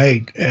in room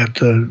 8 at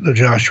the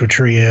Joshua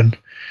Tree Inn.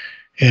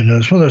 And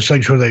it's one of those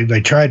things where they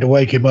tried to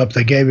wake him up.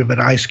 They gave him an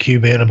ice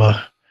cube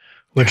enema,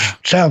 which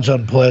sounds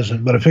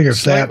unpleasant, but I figure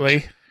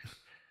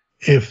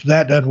if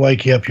that doesn't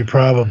wake you up, you're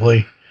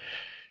probably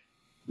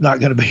not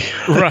going to be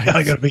not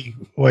going to be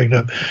waking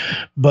up.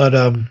 But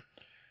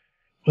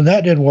when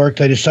that didn't work,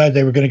 they decided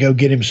they were going to go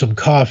get him some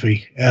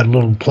coffee at a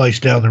little place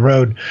down the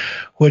road,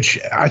 which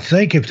I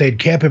think if they'd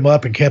kept him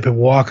up and kept him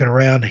walking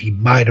around, he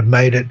might have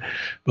made it.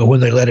 But when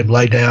they let him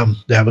lay down,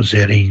 that was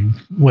it. He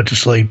went to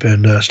sleep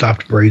and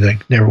stopped breathing,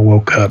 never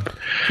woke up.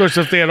 Of course,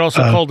 if they had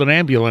also called an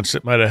ambulance,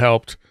 it might have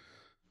helped.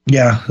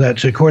 Yeah,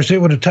 of course, it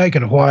would have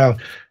taken a while.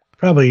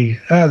 Probably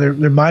there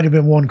might have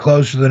been one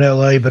closer than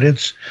L.A., but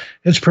it's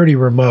pretty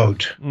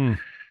remote.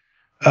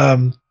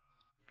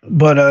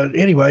 But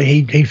anyway,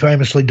 he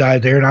famously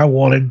died there, and I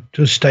wanted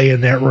to stay in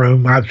that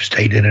room. I've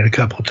stayed in it a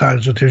couple of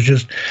times, but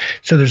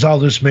there's all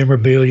this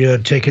memorabilia,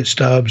 ticket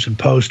stubs, and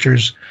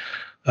posters.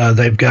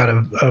 They've got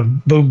a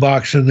boom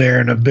box in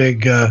there and a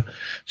big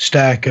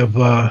stack of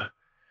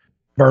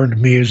burned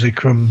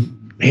music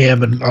from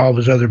him and all of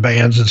his other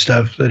bands and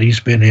stuff that he's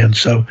been in.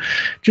 So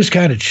just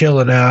kind of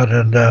chilling out,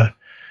 and I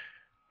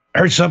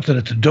heard something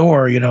at the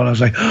door, and I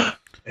was like, and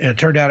it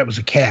turned out it was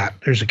a cat.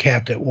 There's a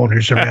cat that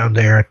wanders around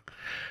there.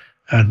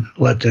 And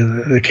let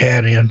the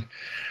cat in.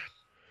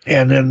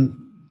 And then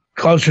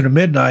closer to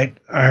midnight,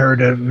 I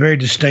heard a very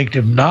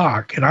distinctive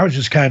knock, and I was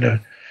just kind of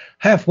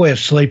halfway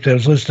asleep. I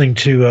was listening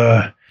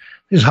to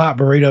his Hot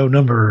Burrito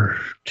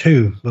number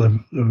 2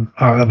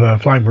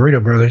 of Flying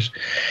Burrito Brothers.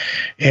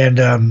 And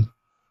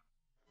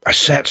I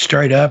sat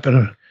straight up,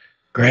 and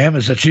Graham,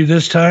 is that you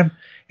this time?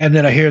 And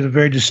then I hear the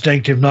very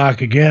distinctive knock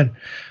again.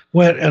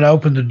 Went and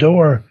opened the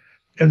door,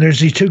 and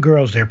there's these 2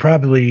 girls there,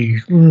 probably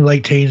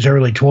late teens,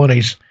 early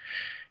 20s.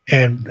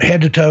 And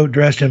head to toe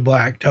dressed in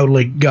black,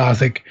 totally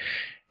gothic.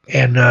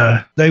 And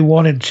they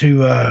wanted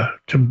to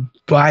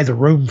buy the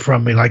room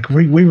from me. Like,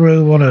 we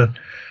really want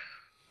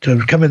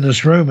to come in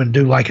this room and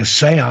do like a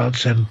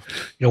seance, and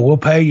we'll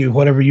pay you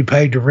whatever you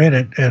paid to rent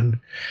it. And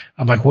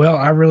I'm like, well,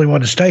 I really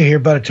want to stay here,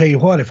 but I tell you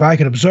what, if I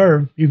can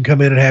observe, you can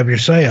come in and have your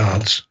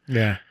seance.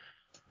 Yeah.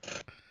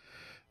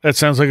 That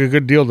sounds like a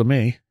good deal to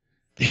me.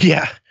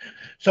 Yeah.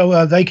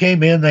 So they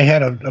came in. They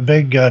had a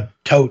big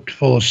tote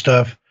full of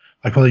stuff,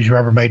 like one of these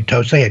Rubbermaid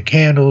totes. They had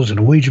candles and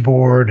a Ouija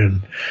board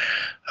and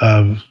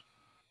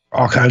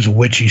all kinds of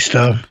witchy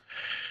stuff.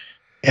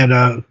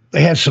 And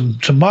they had some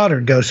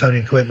modern ghost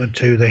hunting equipment,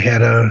 too. They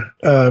had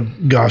a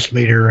gauss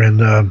meter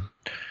and a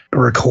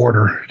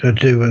recorder to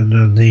do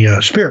in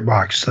the spirit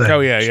box thing. Oh,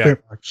 yeah,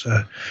 spirit box.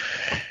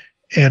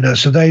 And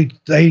so they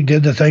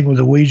did the thing with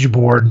the Ouija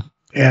board,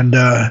 and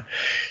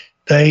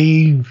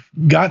they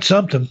got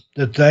something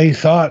that they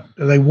thought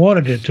they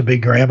wanted it to be,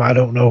 Graham. I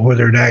don't know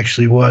whether it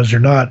actually was or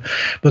not.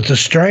 But the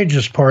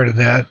strangest part of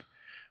that,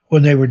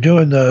 when they were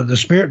doing the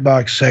spirit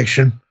box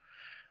section,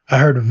 I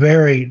heard a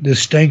very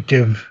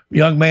distinctive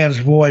young man's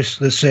voice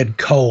that said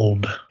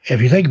cold. If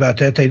you think about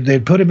that,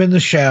 they'd put him in the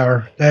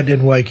shower. That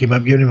didn't wake him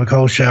up, giving him a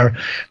cold shower.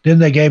 Then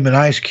they gave him an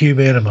ice cube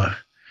enema.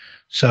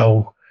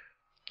 So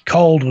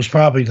cold was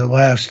probably the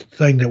last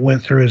thing that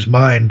went through his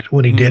mind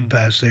when he did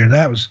pass there. And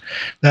that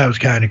was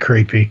kind of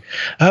creepy.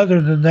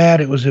 Other than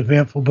that, it was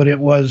eventful, but it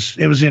was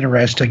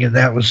interesting. And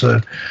that was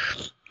the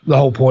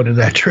whole point of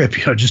that trip,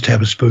 just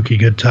have a spooky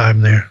good time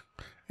there.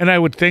 And I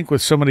would think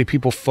with so many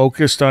people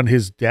focused on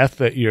his death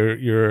that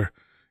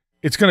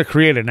it's going to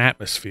create an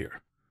atmosphere.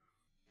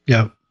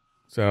 Yeah.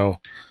 So.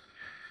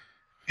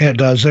 It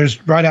does.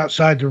 There's right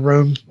outside the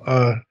room,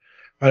 right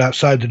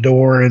outside the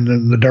door, and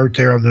then the dirt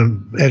there on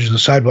the edge of the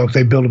sidewalk,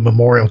 they built a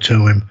memorial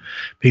to him.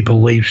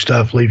 People leave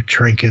stuff, leave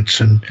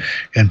trinkets and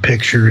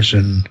pictures,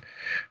 and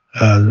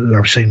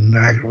I've seen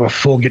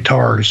full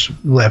guitars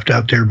left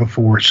out there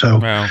before. So.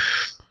 Wow.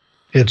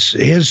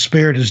 His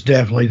spirit is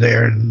definitely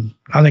there, and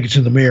I think it's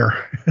in the mirror.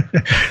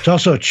 There's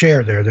also a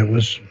chair there that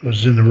was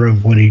in the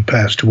room when he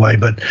passed away,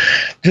 but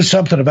just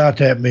something about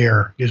that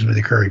mirror gives me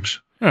the creeps.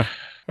 Huh.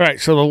 All right,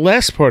 so the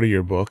last part of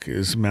your book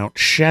is Mount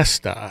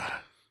Shasta,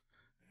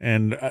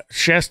 and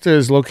Shasta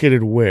is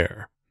located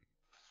where?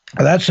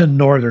 That's in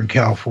Northern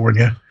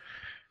California.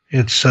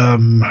 It's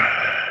trying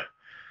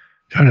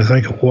to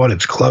think of what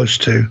it's close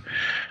to.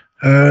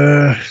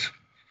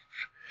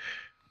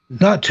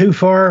 Not too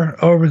far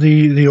over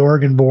the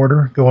Oregon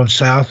border, going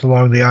south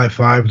along the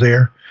I-5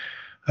 there.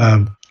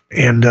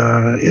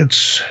 It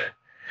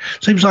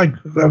seems like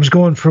I was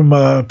going from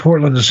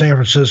Portland to San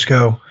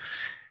Francisco,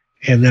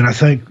 and then I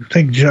think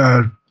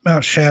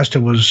Mount Shasta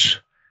was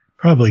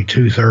probably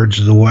 2/3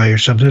 of the way or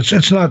something.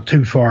 It's not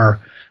too far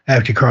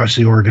after you cross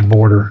the Oregon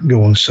border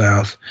going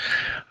south.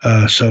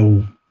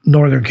 So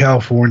Northern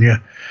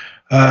California,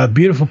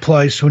 beautiful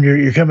place. When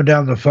you're coming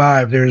down the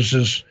 5, there's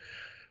this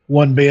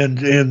one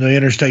bend in the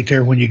interstate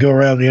there. When you go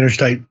around the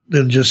interstate,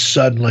 then just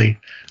suddenly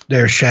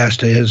there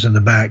Shasta is in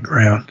the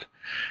background.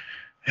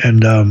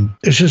 And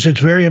it's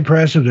very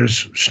impressive.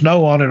 There's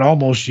snow on it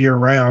almost year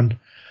round.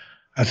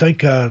 I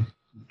think maybe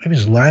it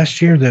was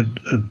last year that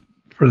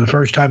for the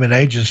first time in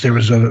ages, there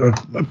was a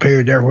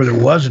period there where there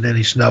wasn't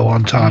any snow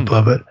on top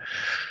of it.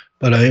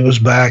 But it was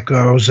back.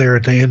 I was there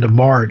at the end of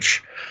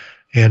March,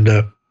 and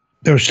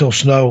there was still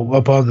snow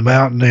up on the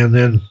mountain, and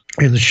then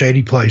in the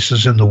shady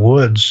places in the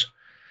woods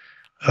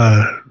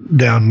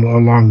down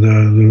along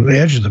the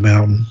edge of the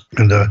mountain.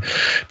 And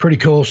pretty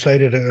cool.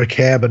 Stayed at a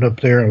cabin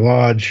up there, a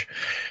lodge.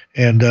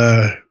 And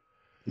the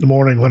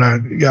morning when I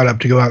got up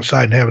to go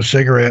outside and have a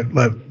cigarette,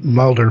 let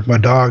Mulder, my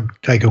dog,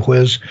 take a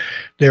whiz,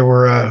 there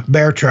were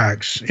bear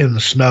tracks in the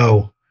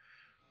snow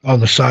on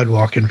the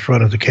sidewalk in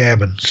front of the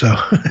cabin. So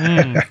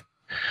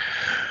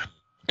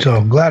so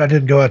I'm glad I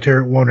didn't go out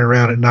there wandering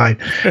around at night.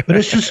 But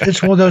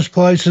it's one of those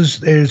places,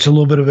 it's a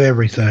little bit of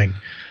everything.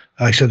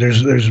 Like I said,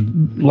 there's a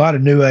lot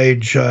of New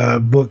Age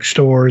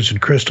bookstores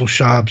and crystal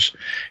shops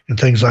and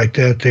things like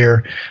that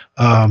there.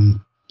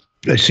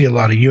 I see a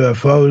lot of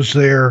UFOs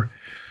there.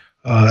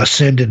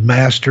 Ascended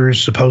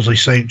Masters, supposedly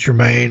Saint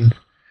Germain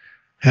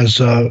has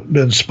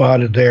been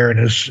spotted there and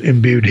has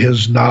imbued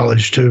his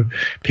knowledge to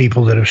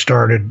people that have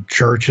started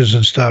churches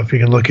and stuff. You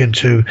can look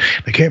into,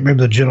 I can't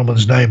remember the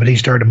gentleman's name, but he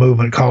started a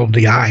movement called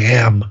the I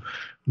Am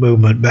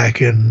movement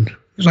back in,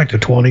 it was like the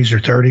 20s or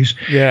 30s.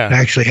 Yeah. And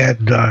actually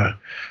had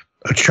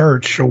a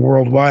church, a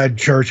worldwide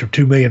church of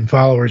 2 million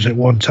followers at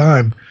one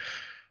time,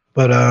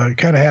 but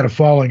kind of had a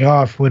falling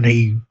off when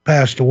he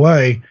passed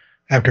away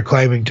after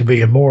claiming to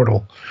be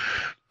immortal.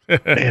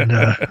 And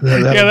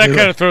that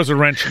kind of throws a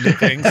wrench into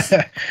things.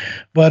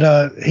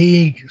 But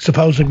he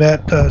supposedly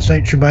met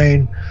Saint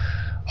Germain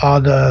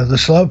on the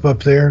slope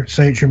up there.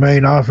 Saint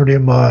Germain offered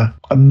him a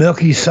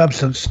milky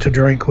substance to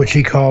drink, which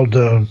he called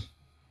the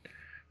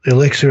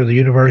elixir of the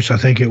universe, I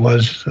think it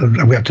was.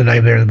 I've got the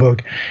name there in the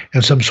book,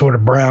 and some sort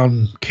of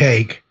brown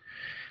cake.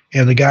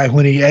 And the guy,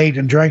 when he ate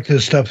and drank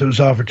this stuff that was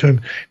offered to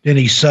him, then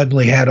he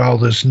suddenly had all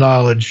this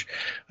knowledge.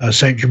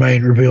 Saint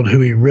Germain revealed who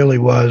he really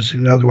was,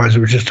 and otherwise it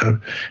was just a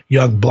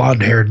young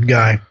blonde-haired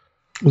guy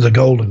with a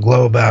golden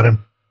glow about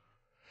him.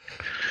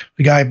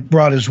 The guy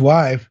brought his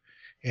wife,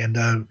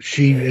 and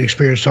she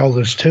experienced all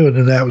this too, and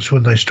then that was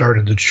when they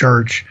started the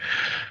church.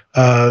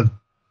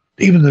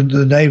 Even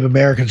the Native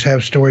Americans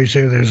have stories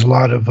there. There's a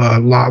lot of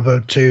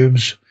lava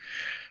tubes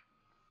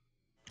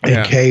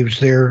and caves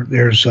there.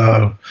 There's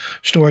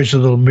stories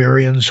of the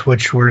Lemurians,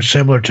 which were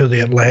similar to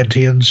the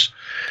Atlanteans,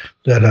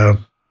 that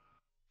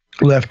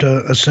left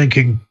a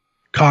sinking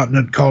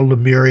continent called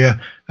Lemuria.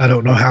 I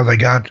don't know how they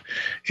got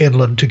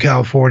inland to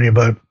California,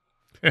 but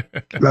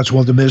that's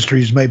one of the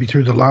mysteries, maybe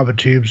through the lava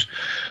tubes.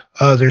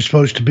 There's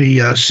supposed to be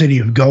a city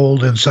of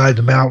gold inside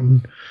the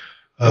mountain.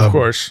 Of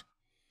course.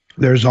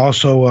 There's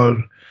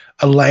also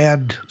a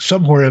land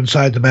somewhere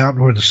inside the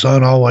mountain where the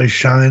sun always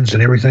shines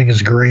and everything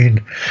is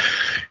green.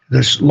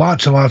 There's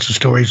lots and lots of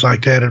stories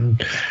like that,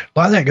 and a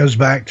lot of that goes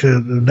back to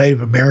the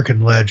Native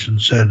American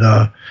legends, and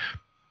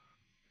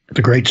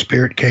the Great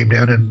Spirit came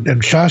down,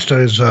 and Shasta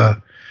is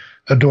a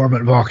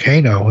dormant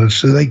volcano. And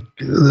so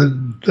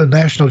the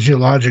National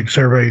Geologic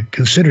Survey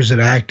considers it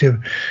active,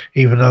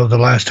 even though the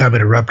last time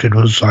it erupted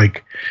was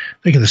like,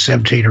 I think in the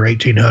 17 or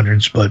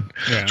 1800s, but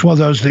it's one of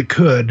those that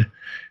could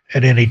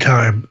at any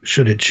time,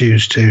 should it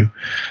choose to.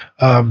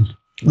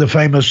 The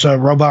famous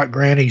Robot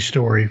Granny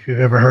story, if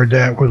you've ever heard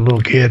that, where the little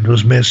kid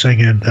was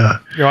missing. And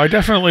I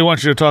definitely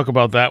want you to talk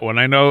about that one.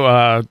 I know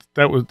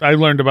I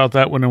learned about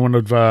that one in one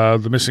of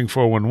the Missing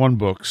 411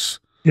 books.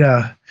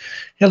 Yeah,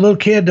 a little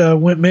kid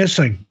went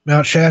missing,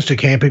 Mount Shasta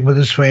camping with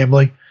his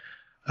family,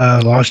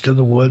 lost in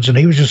the woods, and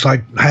he was just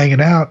like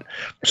hanging out.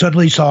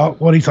 Suddenly he saw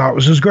what he thought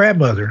was his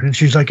grandmother, and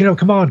she's like,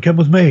 come on, come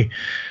with me.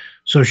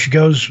 So he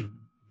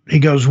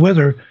goes with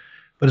her,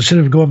 but instead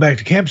of going back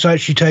to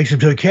campsite, she takes him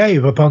to a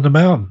cave up on the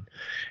mountain.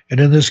 And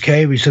in this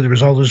cave, he said there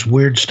was all this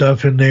weird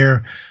stuff in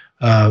there.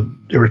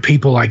 There were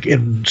people like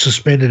in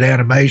suspended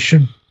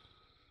animation.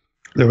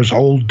 There was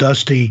old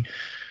dusty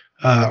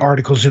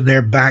articles in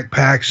there,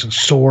 backpacks and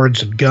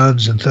swords and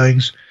guns and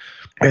things.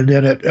 And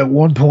then at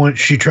one point,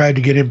 she tried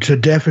to get him to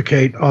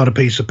defecate on a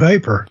piece of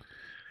paper.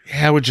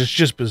 Yeah, which is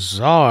just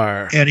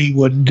bizarre. And he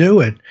wouldn't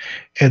do it.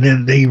 And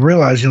then he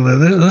realized,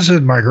 this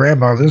isn't my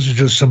grandma. This is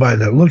just somebody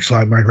that looks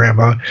like my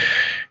grandma.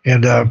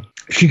 And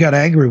she got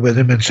angry with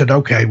him and said,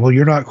 okay, well,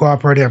 you're not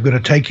cooperating. I'm going to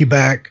take you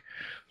back.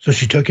 So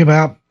she took him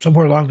out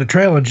somewhere along the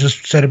trail and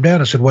just set him down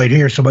and said, wait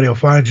here, somebody will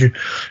find you.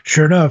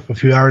 Sure enough, a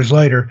few hours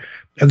later,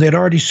 and they'd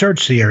already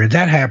searched the area.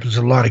 That happens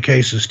in a lot of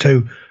cases,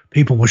 too.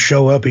 People will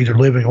show up, either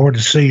living or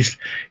deceased,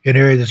 in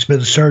an area that's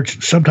been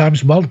searched,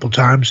 sometimes multiple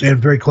times, and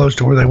very close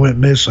to where they went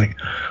missing,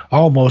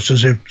 almost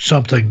as if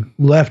something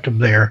left them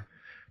there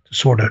to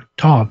sort of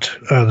taunt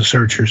the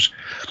searchers.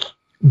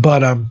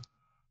 But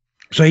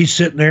so he's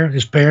sitting there.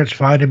 His parents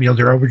find him.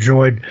 They're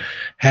overjoyed,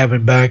 have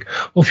him back.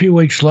 Well, a few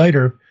weeks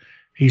later,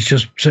 he's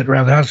just sitting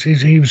around the house.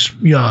 He was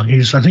young.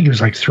 I think he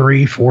was like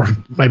 3, 4,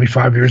 maybe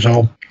 5 years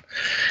old.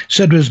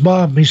 Said to his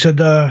mom, he said,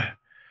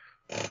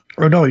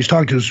 or no, he's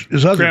talking to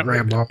his other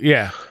grandma.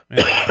 Yeah.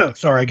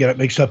 Sorry, I get it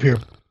mixed up here.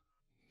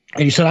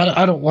 And he said,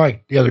 I don't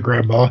like the other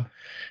grandma.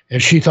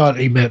 And she thought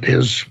he meant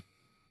his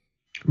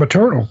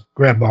maternal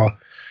grandma. And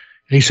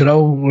he said,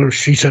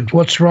 she said,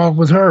 what's wrong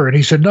with her? And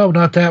he said, no,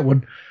 not that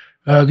one.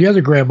 The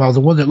other grandma, the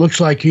one that looks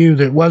like you,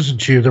 that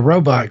wasn't you, the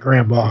robot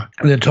grandma.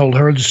 And then told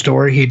her the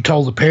story. He'd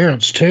told the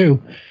parents,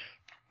 too.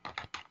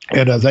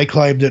 And they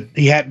claimed that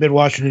he hadn't been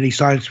watching any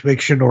science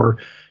fiction or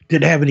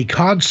didn't have any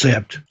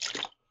concept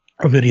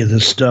of any of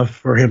this stuff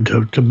for him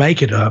to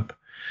make it up.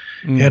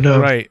 And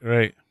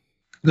right.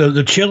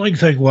 The chilling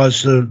thing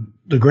was the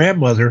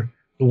grandmother,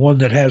 the one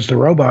that has the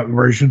robot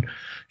version,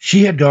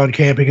 she had gone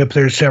camping up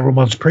there several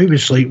months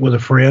previously with a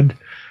friend.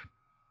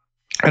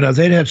 And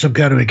they'd had some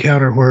kind of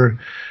encounter where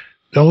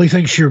the only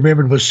thing she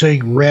remembered was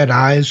seeing red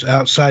eyes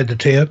outside the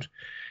tent.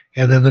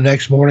 And then the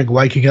next morning,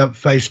 waking up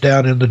face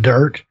down in the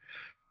dirt.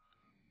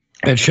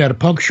 And she had a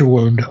puncture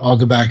wound on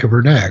the back of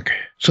her neck.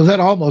 So that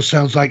almost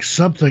sounds like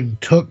something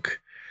took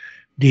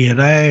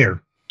DNA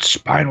or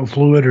spinal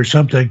fluid or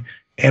something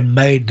and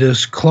made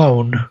this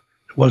clone.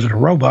 It wasn't a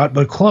robot,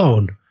 but a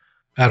clone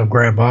out of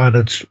Grandma, and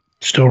it's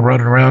still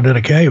running around in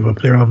a cave up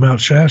there on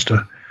Mount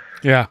Shasta.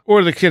 Yeah,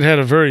 or the kid had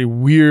a very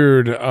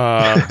weird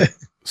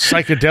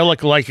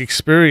psychedelic-like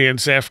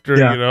experience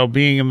after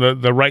being in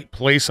the right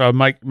place on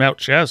Mount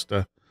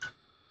Shasta.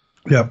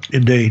 Yep,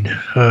 indeed.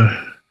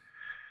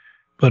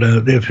 But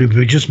if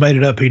he just made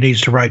it up, he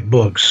needs to write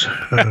books,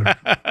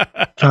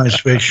 science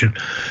fiction.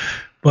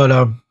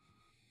 But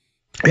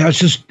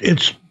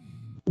it's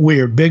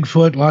weird.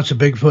 Bigfoot, lots of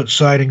Bigfoot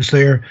sightings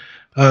there.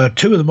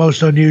 Two of the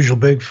most unusual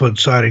Bigfoot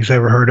sightings I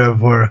ever heard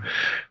of were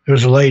there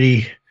was a lady,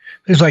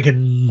 it was like I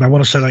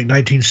want to say like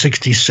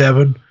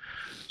 1967,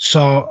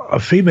 saw a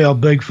female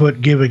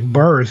Bigfoot giving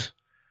birth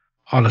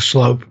on a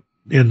slope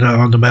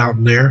on the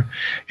mountain there.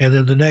 And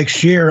then the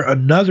next year,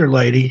 another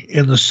lady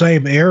in the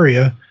same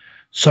area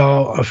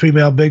saw a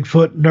female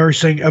Bigfoot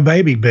nursing a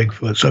baby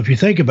Bigfoot. So if you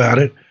think about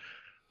it,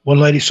 one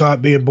lady saw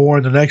it being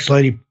born, the next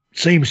lady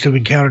seems to have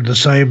encountered the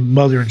same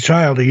mother and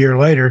child a year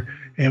later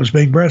and was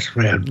being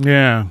breastfed.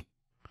 Yeah.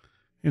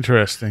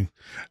 Interesting.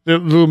 The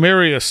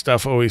Lemuria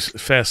stuff always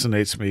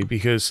fascinates me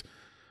because,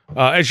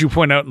 as you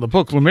point out in the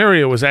book,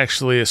 Lemuria was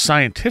actually a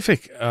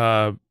scientific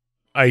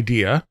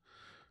idea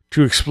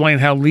to explain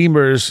how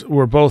lemurs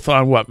were both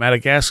on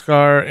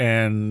Madagascar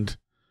and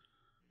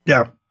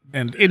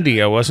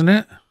India, wasn't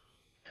it?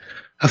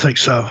 I think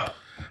so.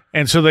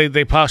 And so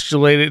they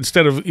postulated,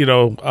 instead of,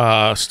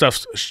 the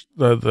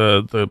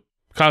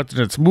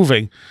continents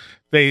moving,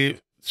 they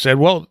said,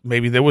 well,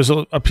 maybe there was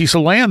a piece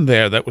of land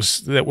there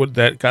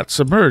that got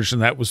submerged,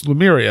 and that was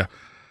Lemuria.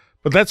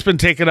 But that's been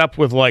taken up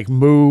with like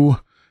Mu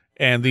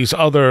and these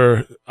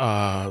other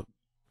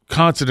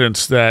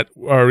continents that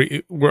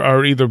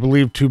are either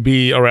believed to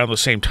be around the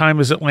same time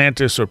as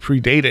Atlantis or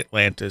predate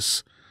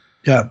Atlantis.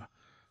 Yeah.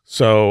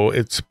 So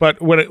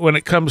but when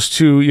it comes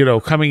to,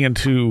 coming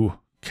into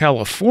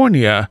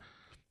California,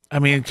 I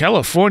mean,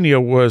 California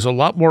was a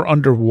lot more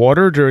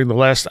underwater during the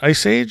last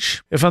ice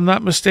age, if I'm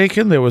not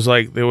mistaken. There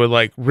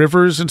were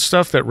rivers and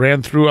stuff that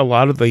ran through a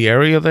lot of the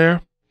area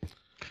there.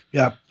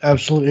 Yeah,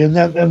 absolutely. And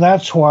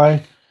that's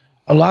why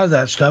a lot of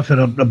that stuff in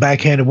a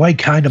backhanded way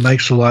kind of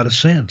makes a lot of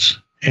sense.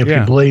 If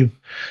you believe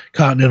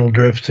continental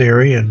drift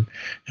theory and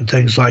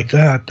things like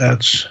that,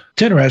 it's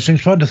interesting.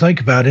 It's fun to think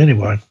about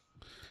anyway.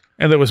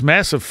 And there was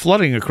massive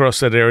flooding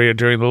across that area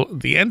during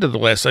the end of the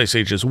last ice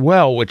age as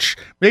well, which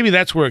maybe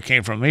that's where it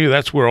came from. Maybe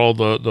that's where all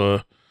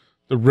the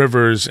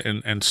rivers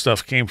and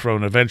stuff came from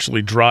and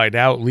eventually dried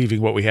out,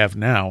 leaving what we have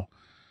now.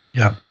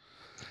 Yeah.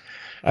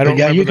 I don't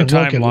remember you can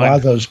look at a lot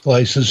of those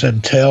places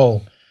and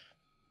tell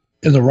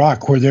in the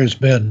rock where there's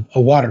been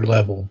a water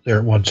level there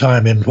at one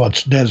time in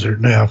what's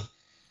desert now.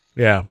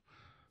 Yeah.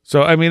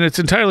 So, I mean, it's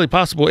entirely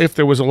possible if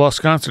there was a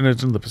lost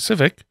continent in the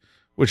Pacific,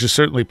 which is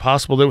certainly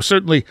possible. There was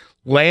certainly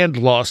land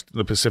lost in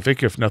the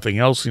Pacific, if nothing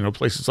else.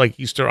 Places like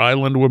Easter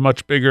Island were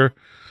much bigger.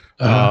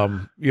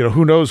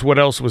 Who knows what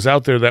else was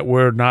out there that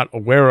we're not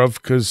aware of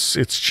because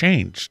it's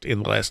changed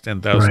in the last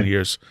 10,000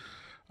 years.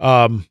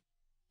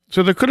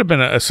 So there could have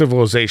been a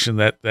civilization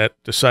that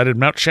decided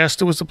Mount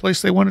Shasta was the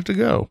place they wanted to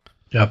go.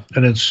 Yeah,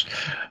 and it's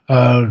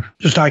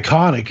just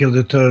iconic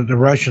that the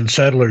Russian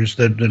settlers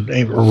that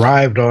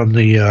arrived on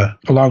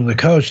along the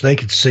coast, they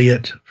could see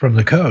it from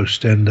the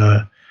coast, and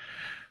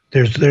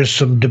there's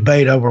some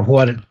debate over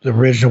what the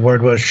original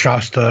word was,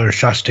 Shasta or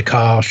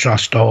Shastika,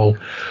 Shastol,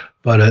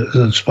 but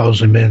it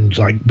supposedly means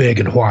like big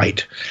and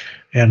white.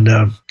 And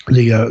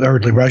the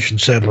early Russian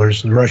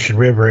settlers in the Russian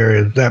River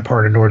area, that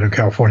part of Northern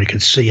California,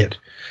 could see it,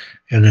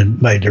 and then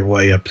made their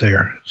way up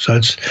there. So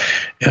it's,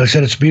 like I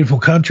said, it's a beautiful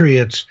country.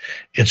 It's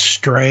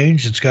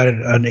strange. It's got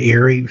an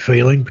eerie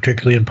feeling,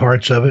 particularly in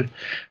parts of it,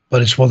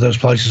 but it's one of those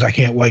places I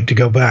can't wait to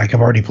go back. I'm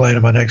already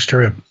planning my next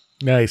trip.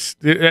 Nice.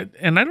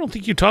 And I don't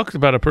think you talked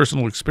about a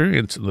personal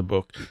experience in the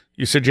book.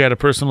 You said you had a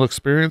personal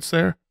experience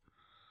there?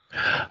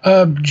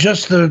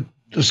 Just the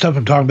stuff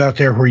I'm talking about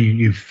there where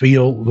you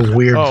feel the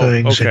weird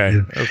things.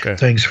 Okay. And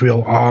things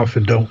feel off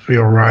and don't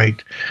feel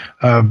right.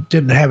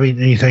 Didn't have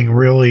anything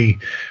really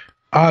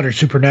odd or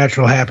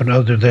supernatural happen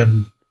other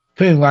than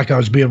feeling like I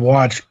was being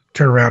watched,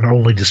 turn around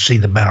only to see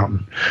the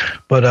mountain.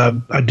 But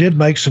I did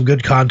make some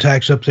good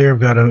contacts up there. I've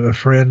got a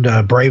friend,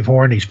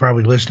 Bravehorn. He's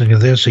probably listening to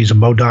this. He's a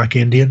Modoc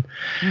Indian.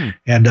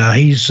 And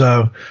he's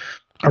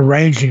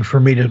arranging for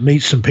me to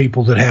meet some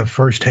people that have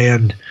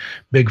firsthand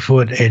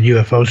Bigfoot and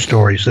UFO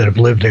stories that have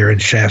lived there in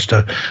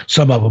Shasta,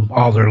 some of them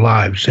all their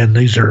lives. And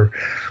these are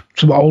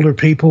some older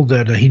people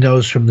that he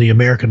knows from the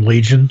American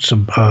Legion,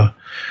 some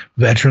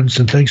veterans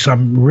and things. So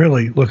I'm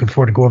really looking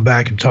forward to going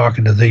back and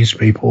talking to these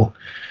people.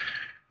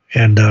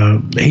 And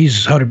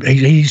he's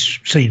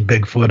seen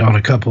Bigfoot on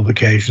a couple of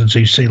occasions.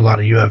 He's seen a lot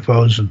of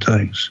UFOs and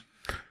things.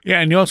 Yeah,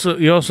 and you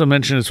also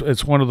mentioned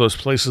it's one of those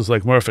places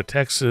like Marfa,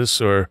 Texas,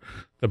 or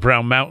the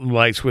Brown Mountain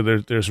Lights, where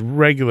there's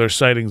regular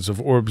sightings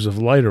of orbs of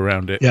light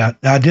around it. Yeah,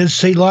 I did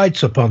see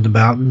lights up on the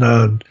mountain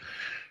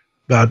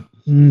about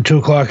 2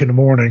 o'clock in the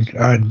morning.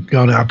 I'd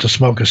gone out to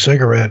smoke a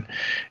cigarette,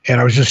 and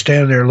I was just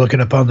standing there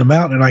looking up on the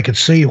mountain, and I could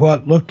see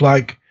what looked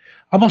like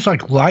almost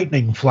like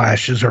lightning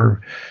flashes or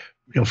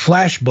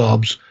flash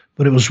bulbs,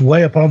 but it was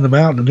way up on the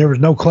mountain, and there was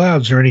no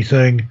clouds or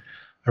anything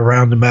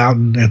around the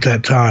mountain at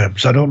that time.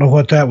 So I don't know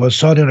what that was.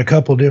 Saw it in a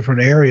couple of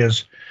different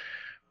areas,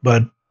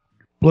 but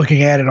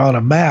looking at it on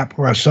a map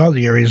where I saw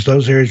the areas,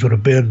 those areas would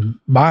have been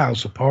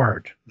miles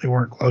apart. They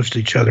weren't close to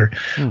each other.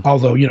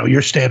 Although,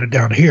 you're standing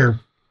down here,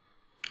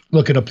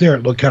 looking up there,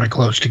 it looked kind of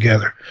close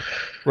together.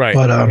 Right,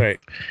 but, right.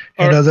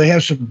 They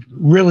have some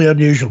really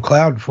unusual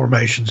cloud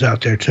formations out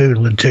there, too,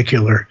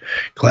 lenticular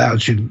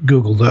clouds. You can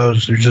Google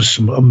those. There's just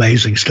some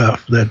amazing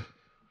stuff that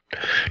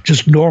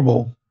just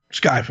normal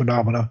sky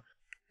phenomena.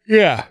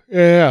 Yeah.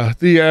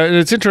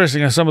 It's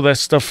interesting how some of that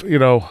stuff,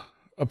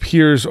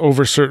 appears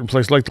over certain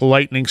places, like the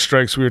lightning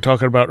strikes we were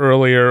talking about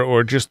earlier,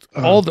 or just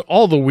all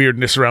the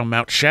weirdness around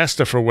Mount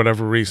Shasta for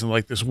whatever reason.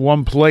 Like this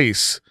one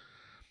place,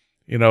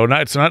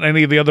 it's not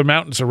any of the other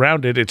mountains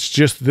around it. It's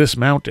just this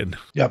mountain.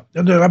 Yeah,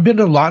 and I've been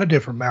to a lot of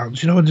different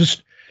mountains. And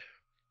just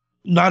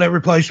not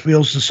every place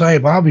feels the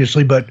same,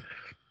 obviously, but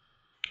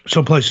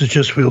some places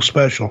just feel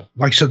special.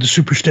 Like I said, the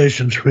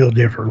superstitions feel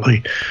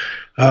differently.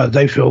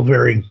 They feel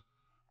very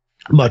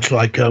much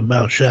like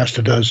Mount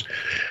Shasta does.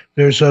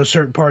 There's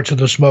certain parts of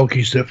the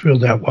Smokies that feel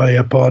that way.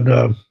 Up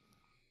on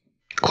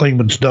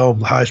Klingman's Dome,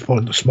 the highest point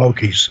in the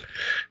Smokies,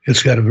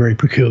 it's got a very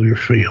peculiar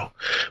feel.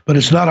 But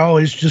it's not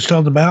always just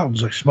on the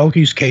mountains. Like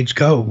Smokies, Cades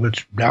Cove,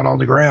 it's down on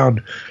the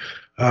ground.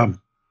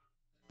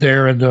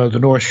 there in the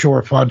North Shore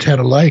of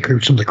Fontana Lake are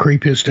some of the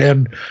creepiest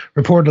and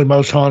reportedly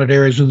most haunted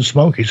areas in the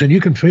Smokies. And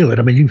you can feel it.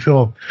 I mean, you can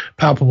feel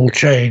palpable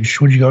change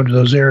when you go into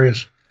those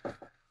areas.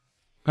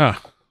 Huh.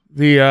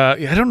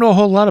 I don't know a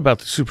whole lot about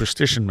the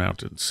Superstition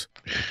Mountains.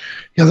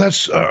 Yeah,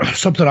 that's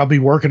something I'll be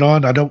working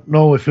on. I don't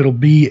know if it'll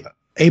be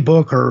a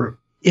book or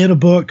in a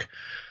book.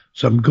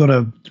 So I'm going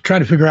to try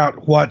to figure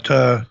out what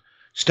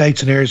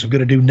states and areas I'm going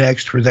to do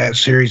next for that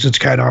series. It's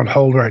kind of on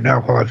hold right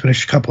now while I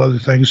finish a couple other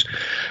things.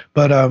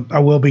 But I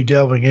will be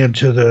delving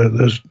into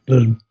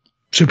the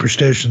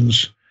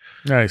superstitions.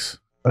 Nice.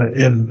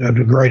 In a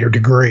greater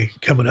degree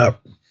coming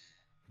up.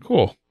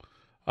 Cool.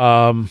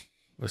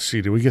 Let's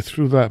see. Did we get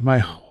through that?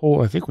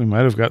 I think we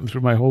might have gotten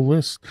through my whole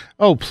list.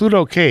 Oh,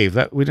 Pluto Cave.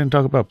 That we didn't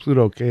talk about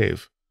Pluto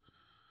Cave.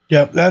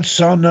 Yep, that's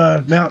on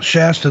Mount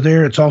Shasta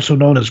there. It's also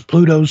known as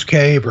Pluto's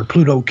Cave or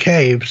Pluto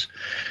Caves.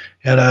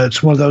 And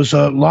it's one of those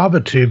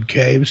lava tube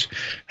caves.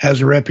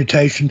 Has a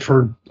reputation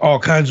for all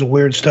kinds of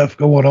weird stuff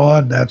going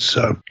on. That's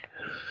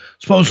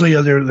supposedly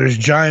there's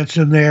giants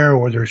in there,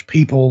 or there's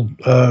people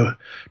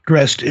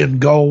dressed in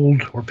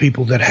gold, or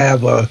people that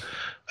have a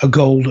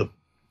gold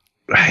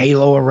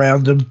halo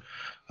around them.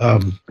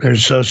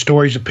 There's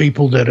stories of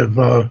people that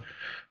have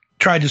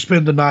tried to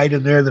spend the night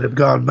in there that have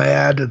gone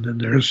mad, and then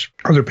there's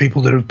other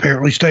people that have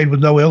apparently stayed with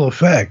no ill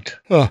effect.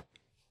 Also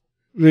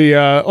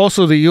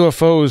the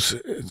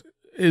UFOs.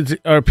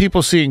 Are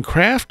people seeing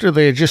craft, or are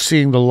they just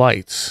seeing the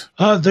lights?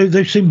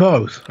 They've seen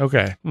both.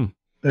 Okay.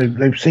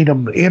 They've seen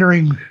them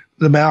entering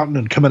the mountain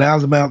and coming out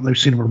of the mountain. They've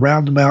seen them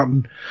around the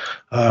mountain,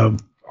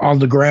 on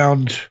the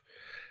ground,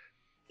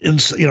 on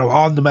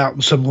the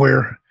mountain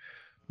somewhere.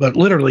 But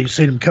literally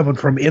seen them coming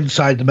from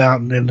inside the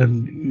mountain and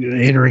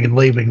then entering and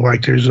leaving,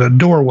 like there's a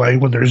doorway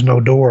when there's no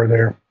door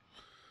there.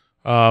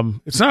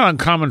 It's not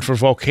uncommon for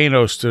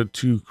volcanoes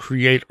to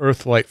create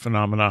earth-light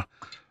phenomena.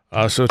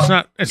 So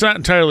it's not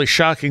entirely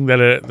shocking that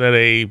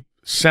a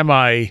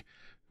semi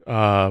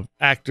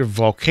active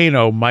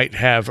volcano might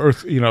have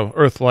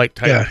earth-like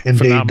type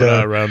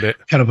phenomena around it.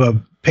 Kind of a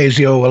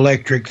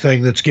piezoelectric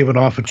thing that's given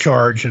off a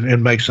charge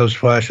and makes those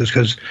flashes,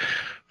 because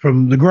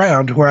from the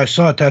ground where I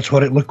saw it, that's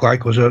what it looked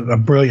like, was a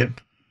brilliant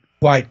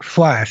white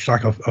flash,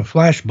 like a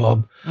flash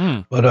bulb,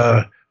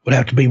 but would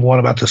have to be one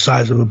about the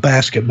size of a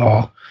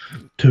basketball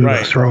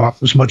to throw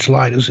off as much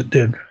light as it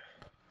did.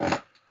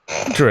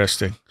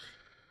 Interesting.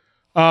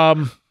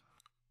 All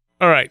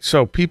right,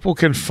 so people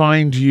can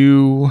find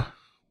you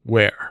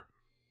where?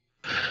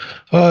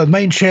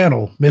 Main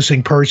channel,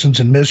 Missing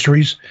Persons and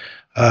Mysteries.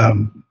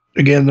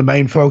 Again, the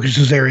main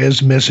focus there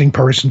is missing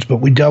persons, but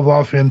we delve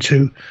off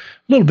into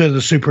a little bit of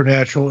the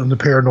supernatural and the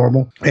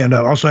paranormal, and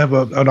also have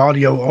an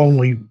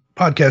audio-only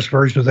podcast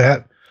version of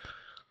that,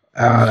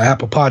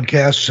 Apple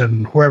Podcasts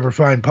and wherever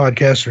fine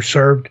podcasts are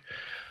served.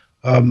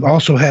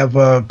 Also have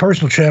a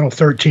personal channel,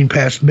 13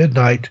 Past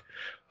Midnight,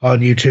 on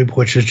YouTube,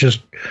 which is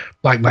just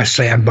like my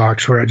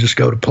sandbox where I just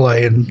go to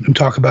play and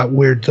talk about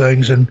weird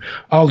things and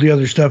all the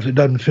other stuff that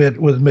doesn't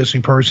fit with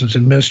Missing Persons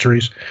and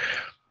Mysteries.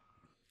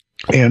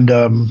 And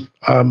I'm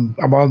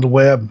on the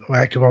web. I'm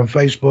active on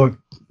Facebook,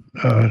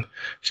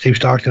 Steve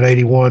Stockton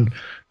 81.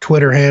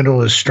 Twitter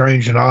handle is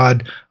Strange and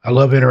Odd. I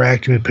love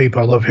interacting with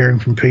people. I love hearing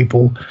from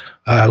people.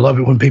 I love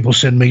it when people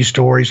send me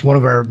stories. One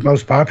of our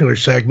most popular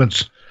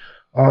segments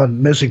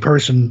on Missing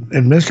Person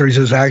and Mysteries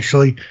is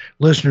actually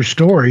listener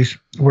stories,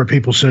 where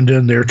people send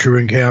in their true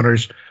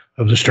encounters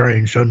of the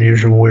strange,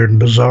 unusual, weird, and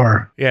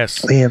bizarre.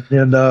 Yes.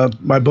 And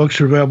my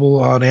books are available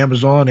on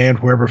Amazon and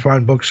wherever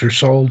fine books are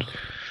sold.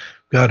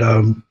 Got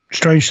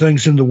Strange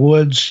Things in the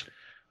Woods.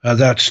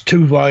 That's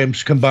 2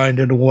 volumes combined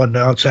into one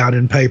now. It's out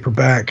in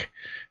paperback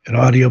and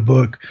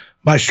audiobook.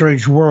 My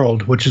Strange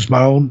World, which is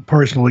my own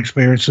personal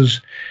experiences.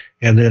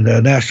 And then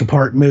National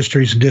Park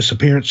Mysteries and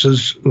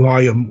Disappearances,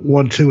 volume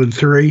 1, 2, and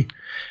 3.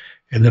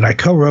 And then I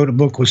co-wrote a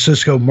book with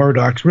Cisco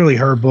Murdoch. It's really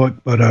her book,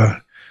 but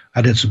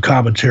I did some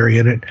commentary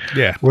in it.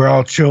 Yeah. We're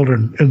All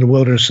Children in the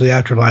Wilderness of the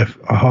Afterlife,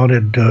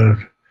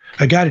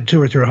 a guided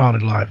tour through a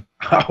haunted life.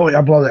 Oh, I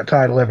blow that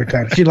title every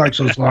time. She likes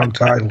those long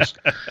titles.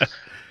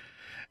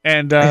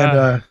 And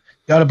got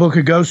a book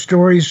of ghost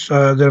stories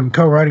that I'm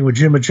co-writing with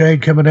Jim and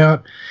Jade coming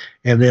out.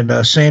 And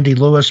then Sandy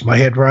Lewis, my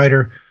head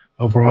writer,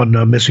 over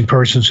on Missing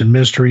Persons and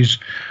Mysteries.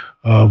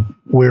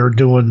 We're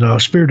doing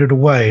Spirited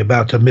Away,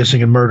 about the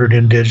missing and murdered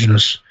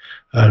indigenous.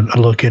 A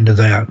look into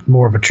that,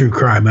 more of a true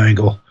crime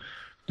angle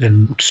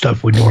than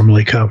stuff we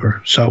normally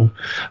cover. So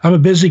I'm a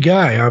busy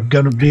guy. I'm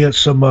going to be at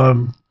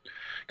some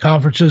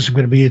conferences. I'm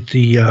going to be at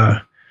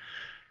the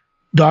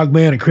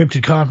Dogman and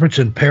Cryptid Conference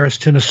in Paris,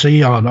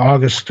 Tennessee on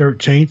August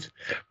 13th.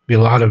 Be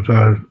a lot of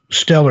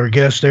stellar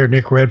guests there.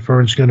 Nick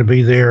Redfern's going to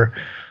be there.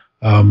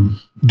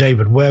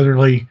 David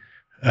Weatherly.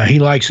 He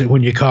likes it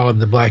when you call him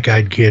the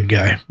black-eyed kid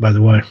guy, by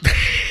the way.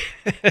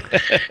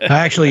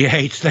 Actually, he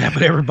hates that,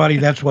 but everybody,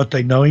 that's what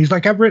they know. He's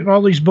like, I've written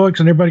all these books,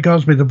 and everybody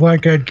calls me the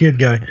black-eyed kid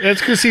guy. That's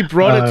because he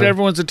brought it to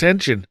everyone's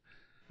attention.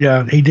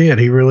 Yeah, he did.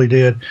 He really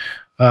did.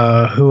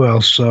 Who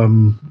else?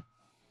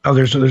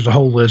 There's a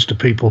whole list of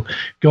people.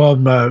 Go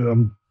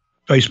on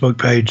Facebook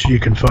page, you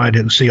can find it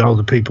and see all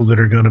the people that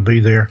are going to be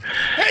there.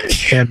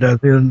 And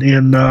then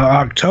in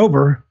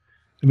October,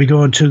 we'll be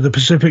going to the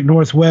Pacific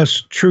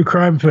Northwest True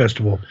Crime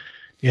Festival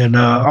in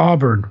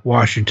Auburn,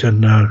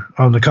 Washington,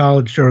 on the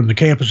college or on the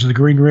campus of the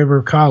Green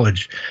River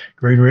College,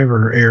 Green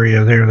River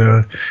area.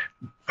 They're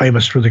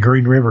famous for the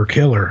Green River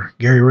Killer,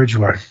 Gary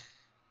Ridgway.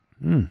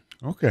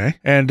 Okay.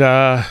 And,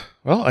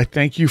 well, I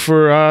thank you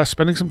for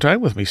spending some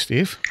time with me,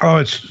 Steve. Oh,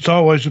 it's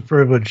always a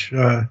privilege,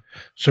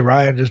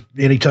 Soraya, just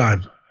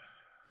anytime.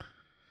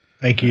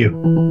 Thank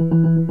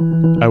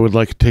you. I would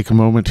like to take a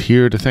moment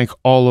here to thank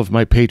all of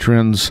my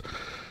patrons.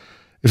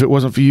 If it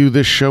wasn't for you,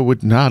 this show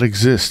would not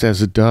exist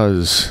as it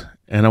does.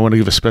 And I want to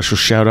give a special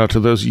shout out to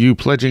those of you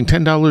pledging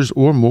 $10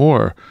 or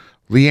more.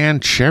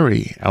 Leanne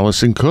Cherry,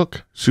 Allison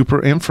Cook,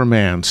 Super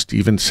Inframan,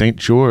 Stephen St.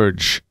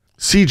 George,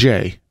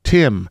 CJ,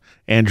 Tim,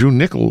 Andrew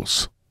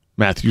Nichols,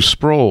 Matthew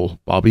Sproul,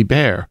 Bobby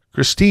Bear,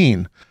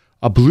 Christine,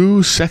 a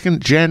blue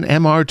second-gen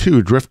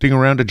MR2 drifting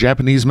around a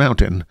Japanese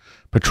mountain,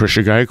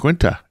 Patricia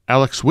Giaquinta,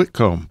 Alex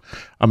Whitcomb,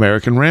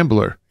 American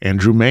Rambler,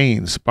 Andrew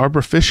Maines,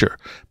 Barbara Fisher,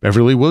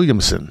 Beverly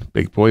Williamson,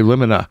 Big Boy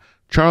Limina,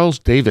 Charles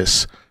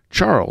Davis,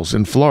 Charles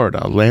in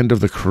Florida, land of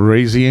the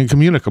crazy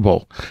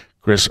incommunicable,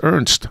 Chris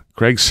Ernst,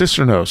 Craig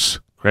Cicernos,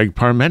 Craig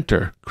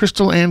Parmenter,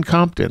 Crystal Ann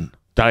Compton,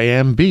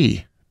 Diane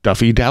B.,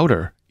 Duffy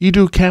Dowder,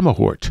 Edu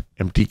Camahort,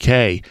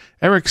 MTK,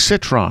 Eric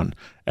Citron,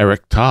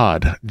 Eric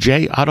Todd,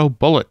 J. Otto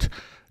Bullitt,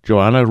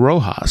 Joanna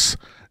Rojas,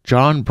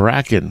 John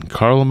Bracken,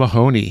 Carla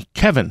Mahoney,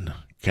 Kevin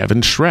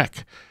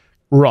Schreck,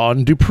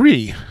 Ron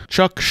Dupree,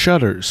 Chuck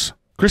Shutters,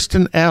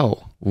 Kristen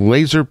L.,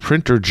 Laser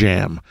Printer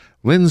Jam,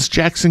 Linz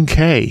Jackson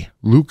K.,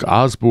 Luke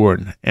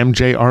Osborne,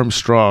 MJ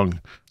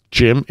Armstrong,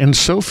 Jim and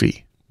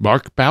Sophie,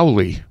 Mark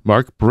Bowley,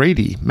 Mark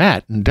Brady,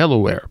 Matt in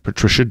Delaware,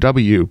 Patricia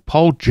W.,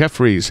 Paul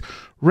Jeffries,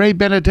 Ray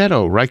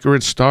Benedetto, Riker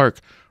and Stark,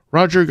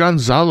 Roger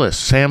Gonzalez,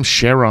 Sam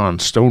Sharon,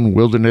 Stone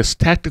Wilderness,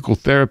 Tactical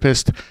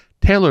Therapist,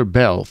 Taylor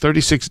Bell,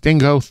 36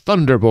 Dingo,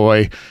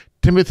 Thunderboy,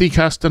 Timothy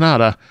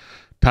Castaneda,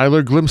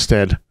 Tyler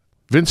Glimstead,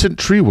 Vincent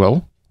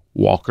Treewell,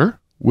 Walker,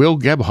 Will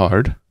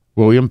Gebhard,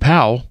 William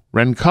Powell,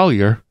 Ren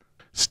Collier,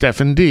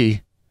 Stephen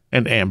D.,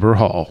 and Amber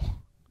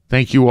Hall.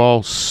 Thank you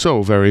all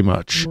so very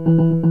much.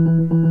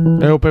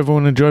 I hope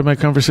everyone enjoyed my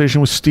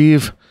conversation with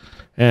Steve,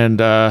 and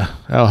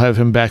I'll have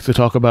him back to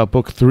talk about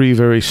Book 3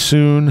 very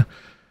soon.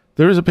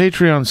 There is a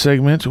Patreon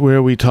segment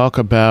where we talk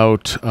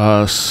about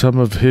some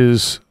of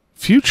his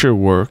future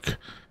work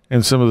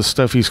and some of the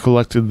stuff he's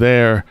collected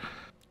there.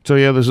 So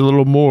yeah, there's a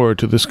little more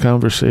to this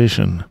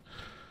conversation.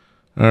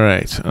 All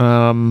right.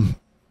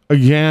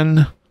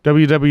 Again,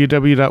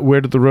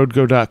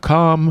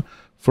 www.wheredidtheroadgo.com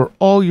for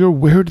all your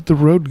Where Did the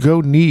Road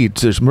Go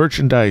needs. There's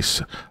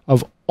merchandise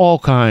of all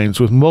kinds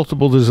with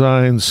multiple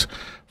designs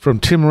from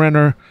Tim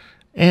Renner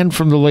and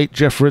from the late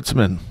Jeff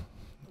Ritzman.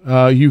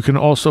 You can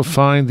also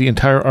find the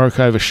entire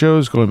archive of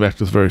shows going back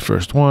to the very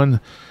first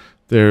one.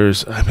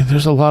 There's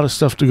a lot of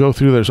stuff to go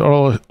through. There's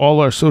all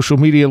our social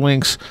media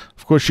links.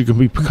 Of course, you can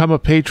become a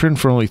patron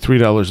for only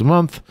 $3 a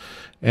month,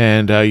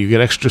 and you get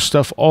extra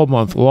stuff all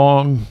month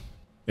long.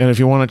 And if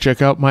you want to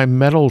check out my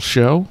metal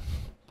show,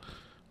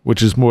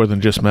 which is more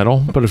than just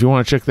metal, but if you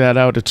want to check that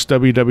out, it's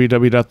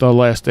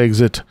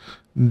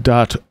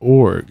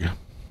www.thelastexit.org.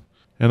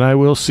 And I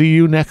will see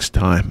you next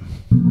time.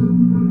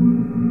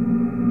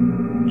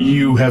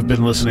 You have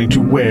been listening to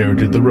Where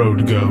Did the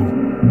Road Go?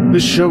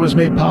 This show is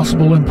made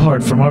possible in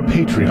part from our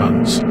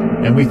Patreons,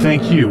 and we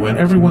thank you and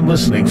everyone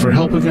listening for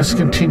helping us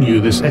continue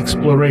this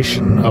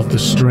exploration of the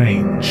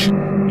strange.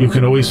 You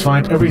can always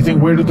find everything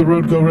Where Did the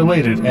Road Go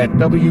related at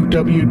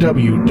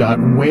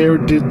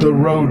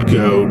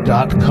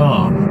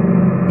www.wheredidtheroadgo.com.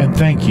 And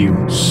thank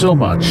you so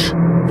much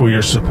for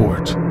your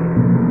support.